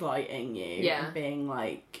gaslighting you and being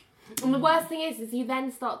like... And the worst thing is you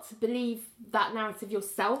then start to believe that narrative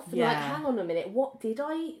yourself and you're like, hang on a minute,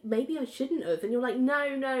 maybe I shouldn't have, and you're like, no,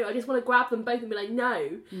 I just want to grab them both and be like, no,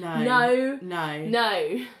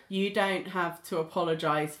 you don't have to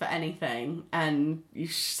apologise for anything, and you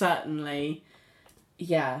certainly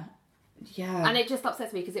and it just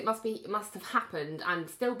upsets me because it must have happened and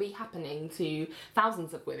still be happening to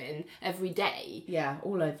thousands of women every day. Yeah,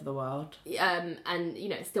 all over the world. And you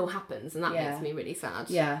know, it still happens, and that makes me really sad.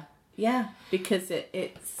 Yeah, because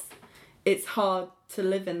it's hard to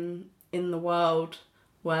live in the world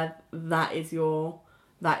where that is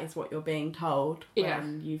what you're being told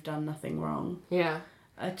when you've done nothing wrong. Yeah.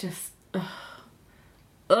 I just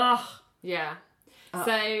Yeah.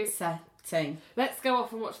 Upsetting. Let's go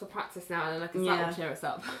off and watch The Practice now, and then I can start to cheer us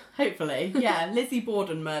up. Hopefully. Yeah, Lizzie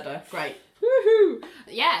Borden murder. Great. Woohoo!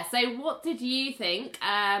 Yeah, so what did you think?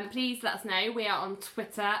 Please let us know. We are on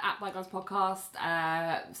Twitter at Bygones Podcast.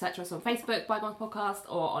 Search us on Facebook, Bygones Podcast,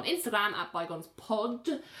 or on Instagram at Bygones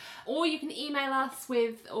Pod. Or you can email us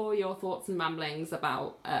with all your thoughts and ramblings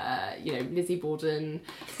about, Lizzie Borden,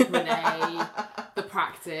 Renee, The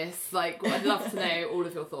Practice. Like, I'd love to know all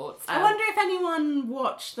of your thoughts. I wonder if anyone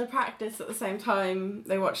watched The Practice at the same time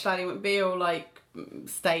they watched Ally McBeal, like,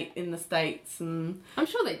 in the States, and I'm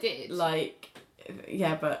sure they did. Like,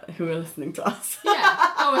 yeah, but who are listening to us? Yeah.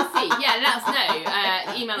 Oh, I see. Yeah, let us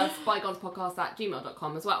know. Email us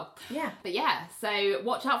bygonespodcast@gmail.com as well. Yeah. But yeah, so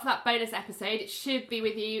watch out for that bonus episode. It should be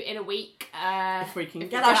with you in a week. If we can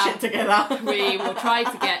get our shit together. We will try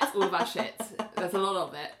to get all of our shit. There's a lot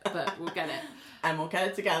of it, but we'll get it. And we'll get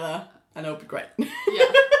it together, and it'll be great.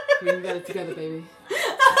 Yeah. We can get it together, baby.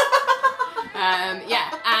 And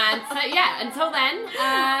so until then,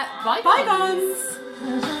 bygones.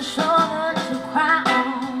 There's a shoulder to cry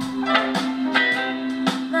on.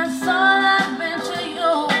 That's all I've been to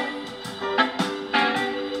you.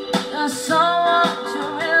 There's someone to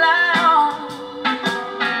rely on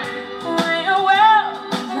when your world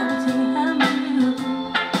is empty and blue.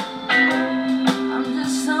 I'm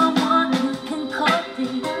just someone who can call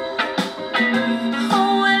thee.